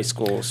high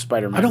school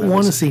Spider-Man. I don't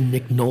want to see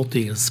Nick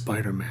Nolte as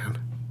Spider-Man.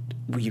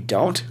 You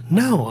don't?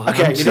 No.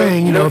 Okay, I'm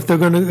saying, if they're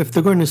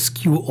gonna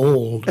skew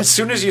old. As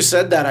soon as you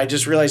said that, I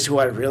just realized who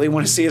I really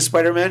want to see as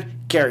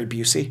Spider-Man: Gary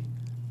Busey.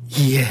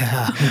 Yeah.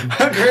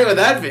 How great would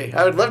that be?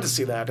 I would love to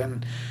see that.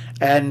 And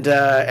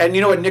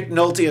you know what? Nick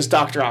Nolte as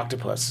Dr.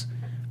 Octopus.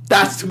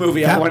 That's the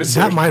movie I want to see.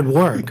 That might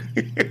work.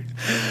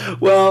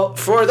 Well,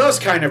 for those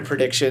kind of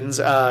predictions,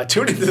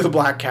 tune into the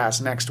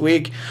Bladtcast next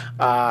week,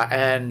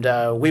 and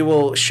we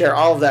will share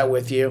all of that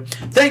with you.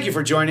 Thank you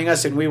for joining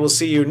us, and we will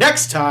see you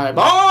next time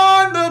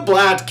on the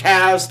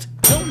Bladtcast.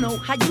 Don't know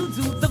how you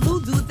do the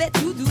voodoo that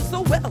you do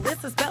so well.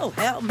 It's a spell,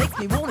 hell makes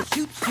me want to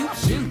shoot.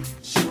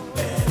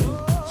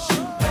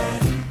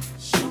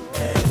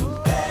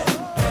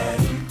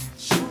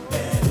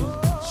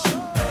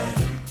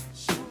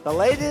 The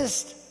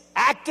latest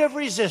act of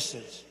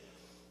resistance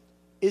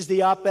is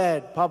the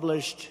op-ed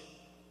published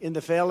in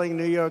the failing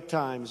New York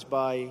Times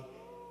by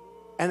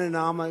an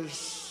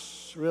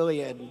anonymous,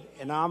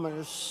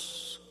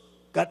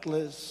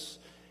 gutless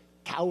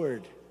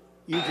coward.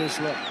 You just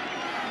look.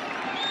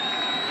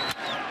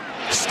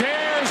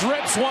 Stairs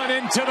rips one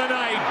into the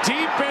night,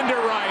 deep into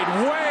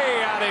right,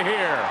 way out of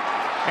here.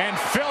 And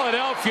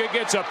Philadelphia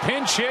gets a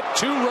pinch hit,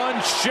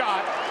 2-run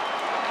shot.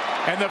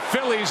 And the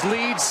Phillies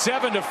lead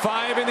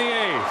 7-5 in the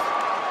 8th.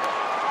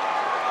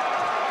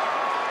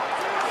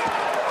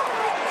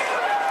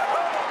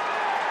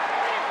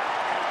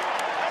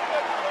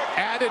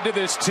 Added to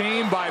this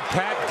team by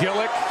Pat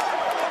Gillick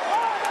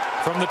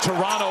from the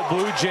Toronto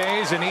Blue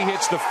Jays, and he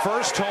hits the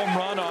first home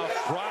run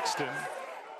off Broxton.